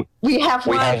 We have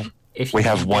We one. have If we you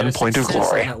have get one a point of success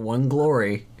glory. on that one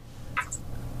glory.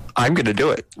 I'm going to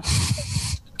do it.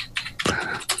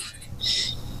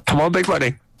 Come on, big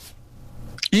buddy.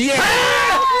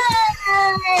 Yeah!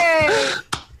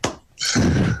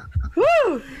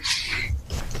 Woo!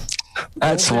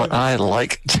 That's what I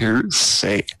like to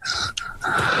see.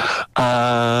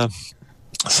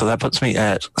 So that puts me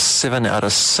at 7 out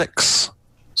of 6.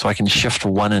 So I can shift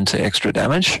 1 into extra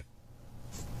damage.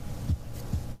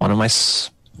 One of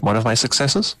my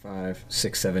successes. 5,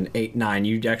 6, 7, 8, 9.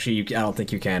 I don't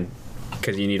think you can,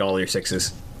 because you need all your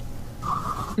 6s.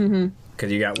 Mm-hmm.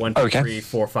 Because you got 1, 2, Okay. 3,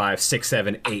 4, 5, 6,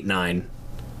 7, 8, 9.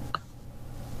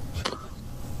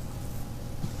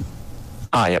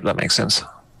 Yep, that makes sense.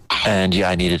 And yeah,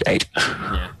 I needed 8.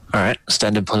 Yeah. All right,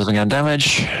 standard plasma gun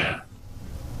damage.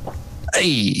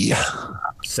 Hey,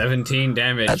 17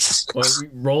 damage. That's- Well,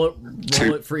 roll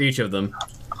Two. it for each of them.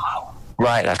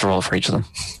 right. I have to roll for each of them.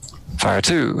 Fire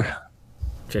 2,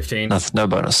 15. no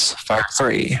bonus. Fire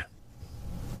 3,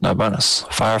 no bonus.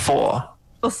 Fire 4,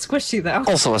 A little squishy though.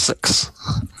 also a 6.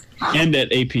 And at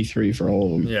AP3 for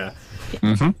all of them. Yeah.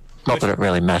 Not that it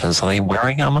really matters. Are they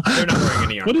wearing armor? They're not wearing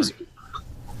any armor.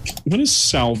 What does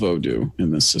salvo do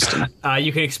in this system?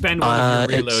 You can expend one of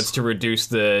your it's- reloads to reduce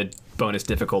the bonus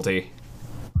difficulty.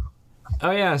 Oh,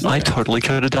 yeah. I totally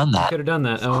could have done that. could have done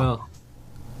that. Oh, well.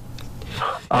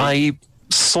 I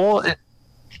saw it,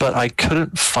 but I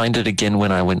couldn't find it again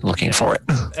when I went looking for it.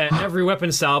 Every weapon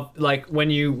like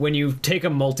when you take a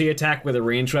multi-attack with a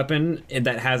ranged weapon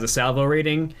that has a salvo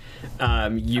rating,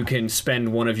 you can spend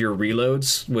one of your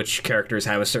reloads, which characters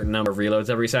have a certain number of reloads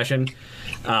every session.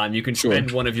 You can spend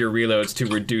one of your reloads to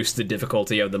reduce the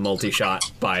difficulty of the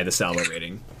multi-shot by the salvo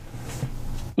rating.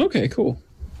 Okay, cool.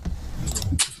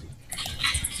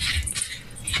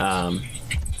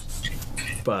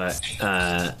 But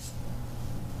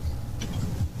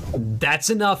that's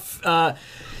enough.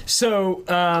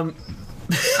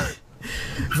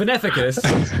 Veneficus,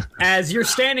 as you're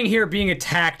standing here being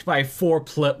attacked by four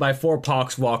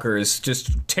poxwalkers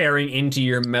just tearing into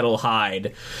your metal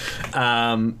hide,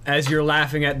 as you're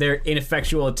laughing at their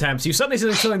ineffectual attempts, you suddenly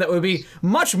see something that would be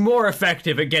much more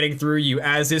effective at getting through you,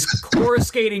 as this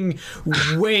coruscating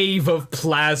wave of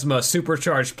plasma,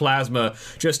 supercharged plasma,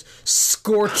 just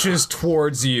scorches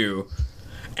towards you.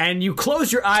 And you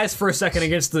close your eyes for a second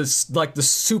against this, like the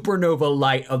supernova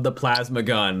light of the plasma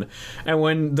gun. And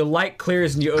when the light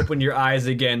clears and you open your eyes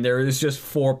again, there is just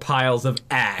 4 piles of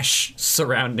ash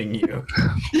surrounding you.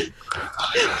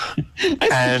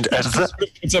 And at that,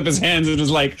 Puts up his hands and is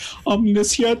like,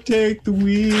 Omniscia, take the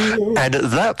wheel. and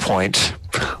at that point,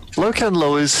 Lokan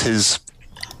lowers his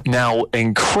now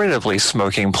incredibly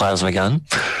smoking plasma gun,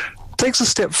 takes a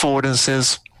step forward and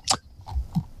says,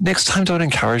 "Next time, don't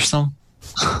encourage them."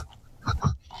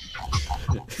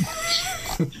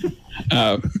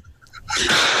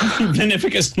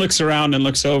 Veneficus looks around and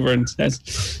looks over and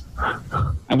says,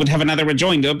 I would have another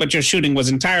rejoinder, but your shooting was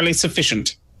entirely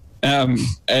sufficient. And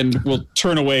we'll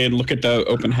turn away and look at the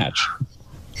open hatch.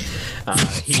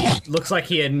 He looks like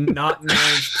he had not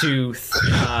managed to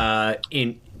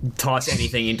toss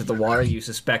anything into the water. You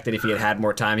suspect that if he had had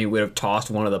more time, he would have tossed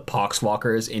one of the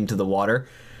poxwalkers into the water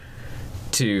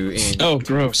to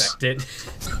gross. infect it.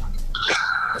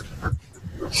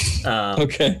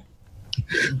 Okay.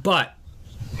 But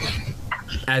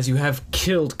as you have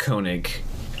killed Koenig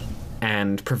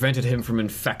and prevented him from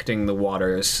infecting the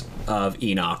waters of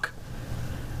Enoch,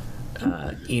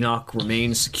 Enoch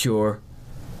remains secure.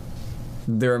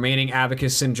 The remaining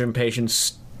Abacus syndrome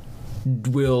patients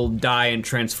will die and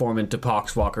transform into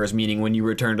poxwalkers, meaning when you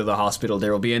return to the hospital,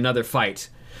 there will be another fight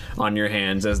on your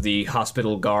hands as the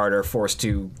hospital guard are forced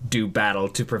to do battle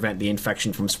to prevent the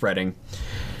infection from spreading.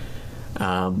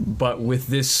 But with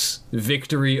this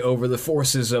victory over the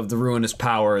forces of the ruinous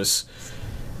powers,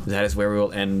 that is where we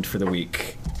will end for the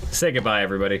week. Say goodbye,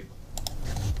 everybody.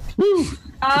 Woo!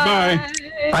 Goodbye.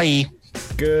 Bye.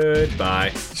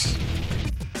 Goodbye.